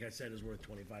alone, like I said, is worth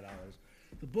 $25.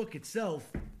 The book itself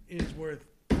is worth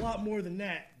a lot more than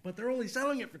that, but they're only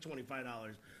selling it for $25.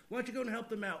 Why don't you go and help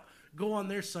them out? Go on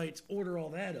their sites, order all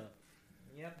that up.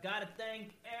 Yep, gotta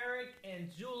thank Eric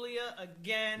and Julia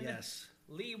again. Yes.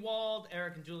 Leewald,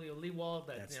 Eric and Julia Leewald.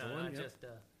 That's the one, not yep. just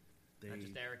not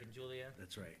just Eric and Julia.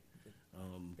 That's right.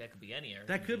 That could be any Eric.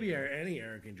 That could be any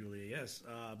Eric and Julia, yes.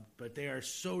 But they are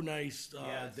so nice.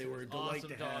 Yes, they it were a was delight awesome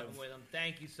to talking have. with them.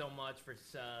 Thank you so much for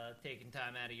taking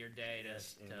time out of your day to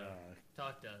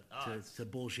talk to us. To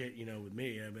bullshit, with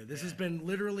me. I mean, this has been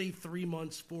literally 4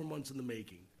 months in the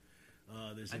making.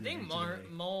 I think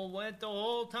Mo went the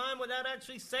whole time without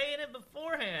actually saying it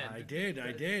beforehand. I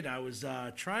did. I was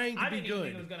trying to I be didn't good. even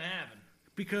think it was going to happen.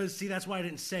 Because, see, that's why I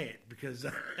didn't say it. Because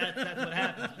that's what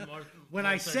happens. When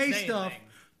I say stuff,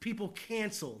 people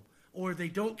cancel. Or they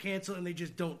don't cancel and they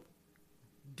just don't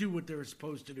do what they're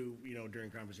supposed to do,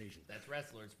 during conversations. That's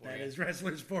wrestlers for you. That is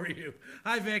wrestlers for you.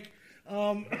 Hi, Vic.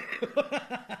 And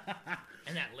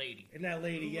that lady. And that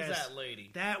lady, Who yes. was that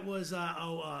lady? That was, the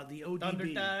ODB. Thunder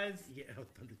Thighs? Yeah,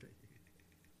 Thunder Thighs.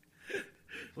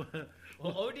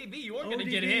 Well, ODB, you weren't going to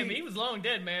get him. He was long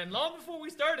dead, man. Long before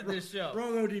we started this show.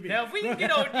 Wrong ODB. Now, if we can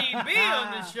get ODB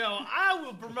on this show, I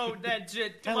will promote that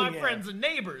shit to Hell my yeah. friends and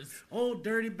neighbors. Old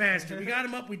dirty bastard. We got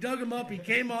him up. We dug him up. He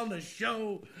came on the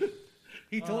show.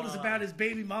 He told us about his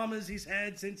baby mamas he's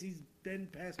had since he's been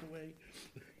passed away.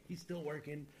 He's still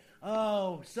working.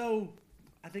 Oh, so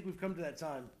I think we've come to that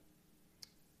time.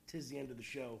 'Tis the end of the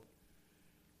show.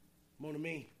 Mon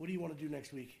Ami, what do you want to do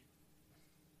next week?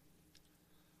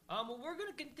 Well, we're going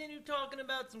to continue talking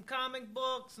about some comic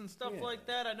books and stuff Yeah. like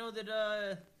that. I know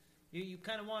that you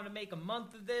kind of want to make a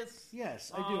month of this.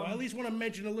 Yes, I do. I at least want to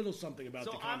mention a little something about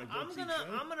the comic books.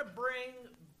 I'm gonna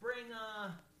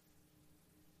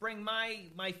bring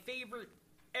my favorite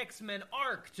X-Men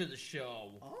arc to the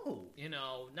show. Oh,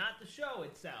 not the show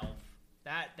itself.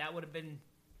 That would have been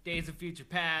Days of Future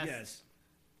Past. Yes,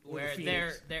 where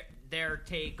their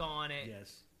take on it.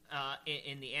 Yes.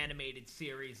 In the animated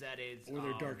series, that is. Or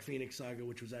their Dark Phoenix saga,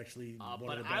 which was actually one of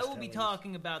the best. But I will be tellings.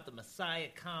 talking about the Messiah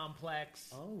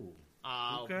Complex. Oh.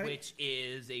 Okay. Which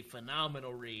is a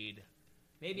phenomenal read.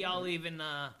 Maybe I'll even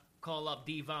call up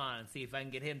Devon and see if I can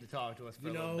get him to talk to us for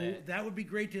a little bit. That would be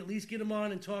great to at least get him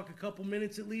on and talk a couple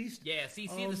minutes at least. Yeah,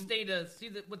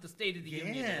 what the state of the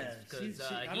union is. Because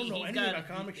I don't know anything about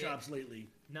comic shops lately.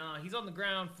 No, he's on the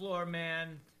ground floor,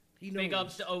 man. He Big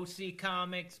knows. ups to OC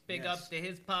Comics. Big Yes. ups to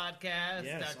his podcast,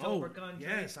 Yes. October Country.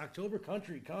 Yes, October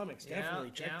Country Comics. Yeah, Definitely.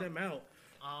 Check yeah. them out.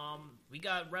 We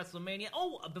got WrestleMania.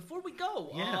 Oh, before we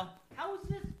go, Yeah. how was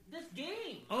this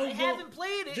game? Oh, I well, haven't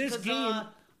played it this because game-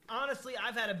 honestly,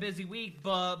 I've had a busy week,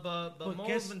 but Mo's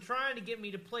guess- been trying to get me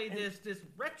to play this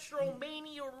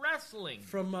Retromania Wrestling.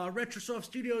 From Retrosoft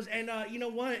Studios. And you know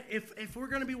what? If we're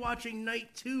going to be watching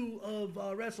night 2 of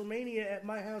WrestleMania at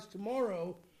my house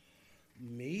tomorrow,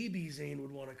 maybe Zane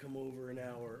would want to come over an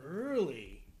hour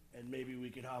early, and maybe we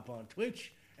could hop on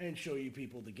Twitch and show you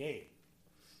people the game.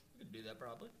 We could do that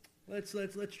probably. Let's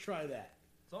try that.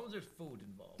 As long as there's food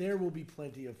involved. There will be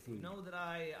plenty of food. You know that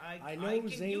I know, you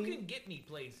Zane, can get me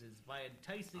places by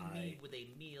enticing me with a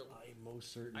meal. I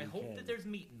most certainly I hope can. that there's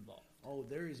meat involved. Oh,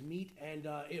 there is meat, and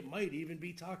it might even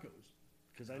be tacos,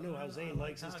 because I know how Zane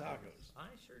likes his tacos. I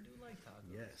sure do like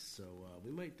tacos. Yes, so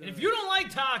we might. And if you don't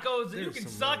like tacos, then you there's can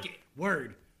some suck it.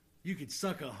 Word. You could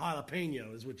suck a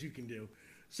jalapeno is what you can do.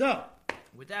 So,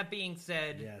 with that being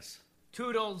said, yes.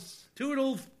 Toodles.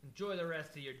 Toodles. Enjoy the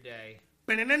rest of your day.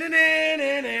 I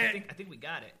think we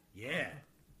got it. Yeah.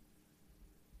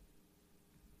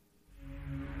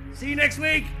 See you next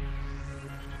week.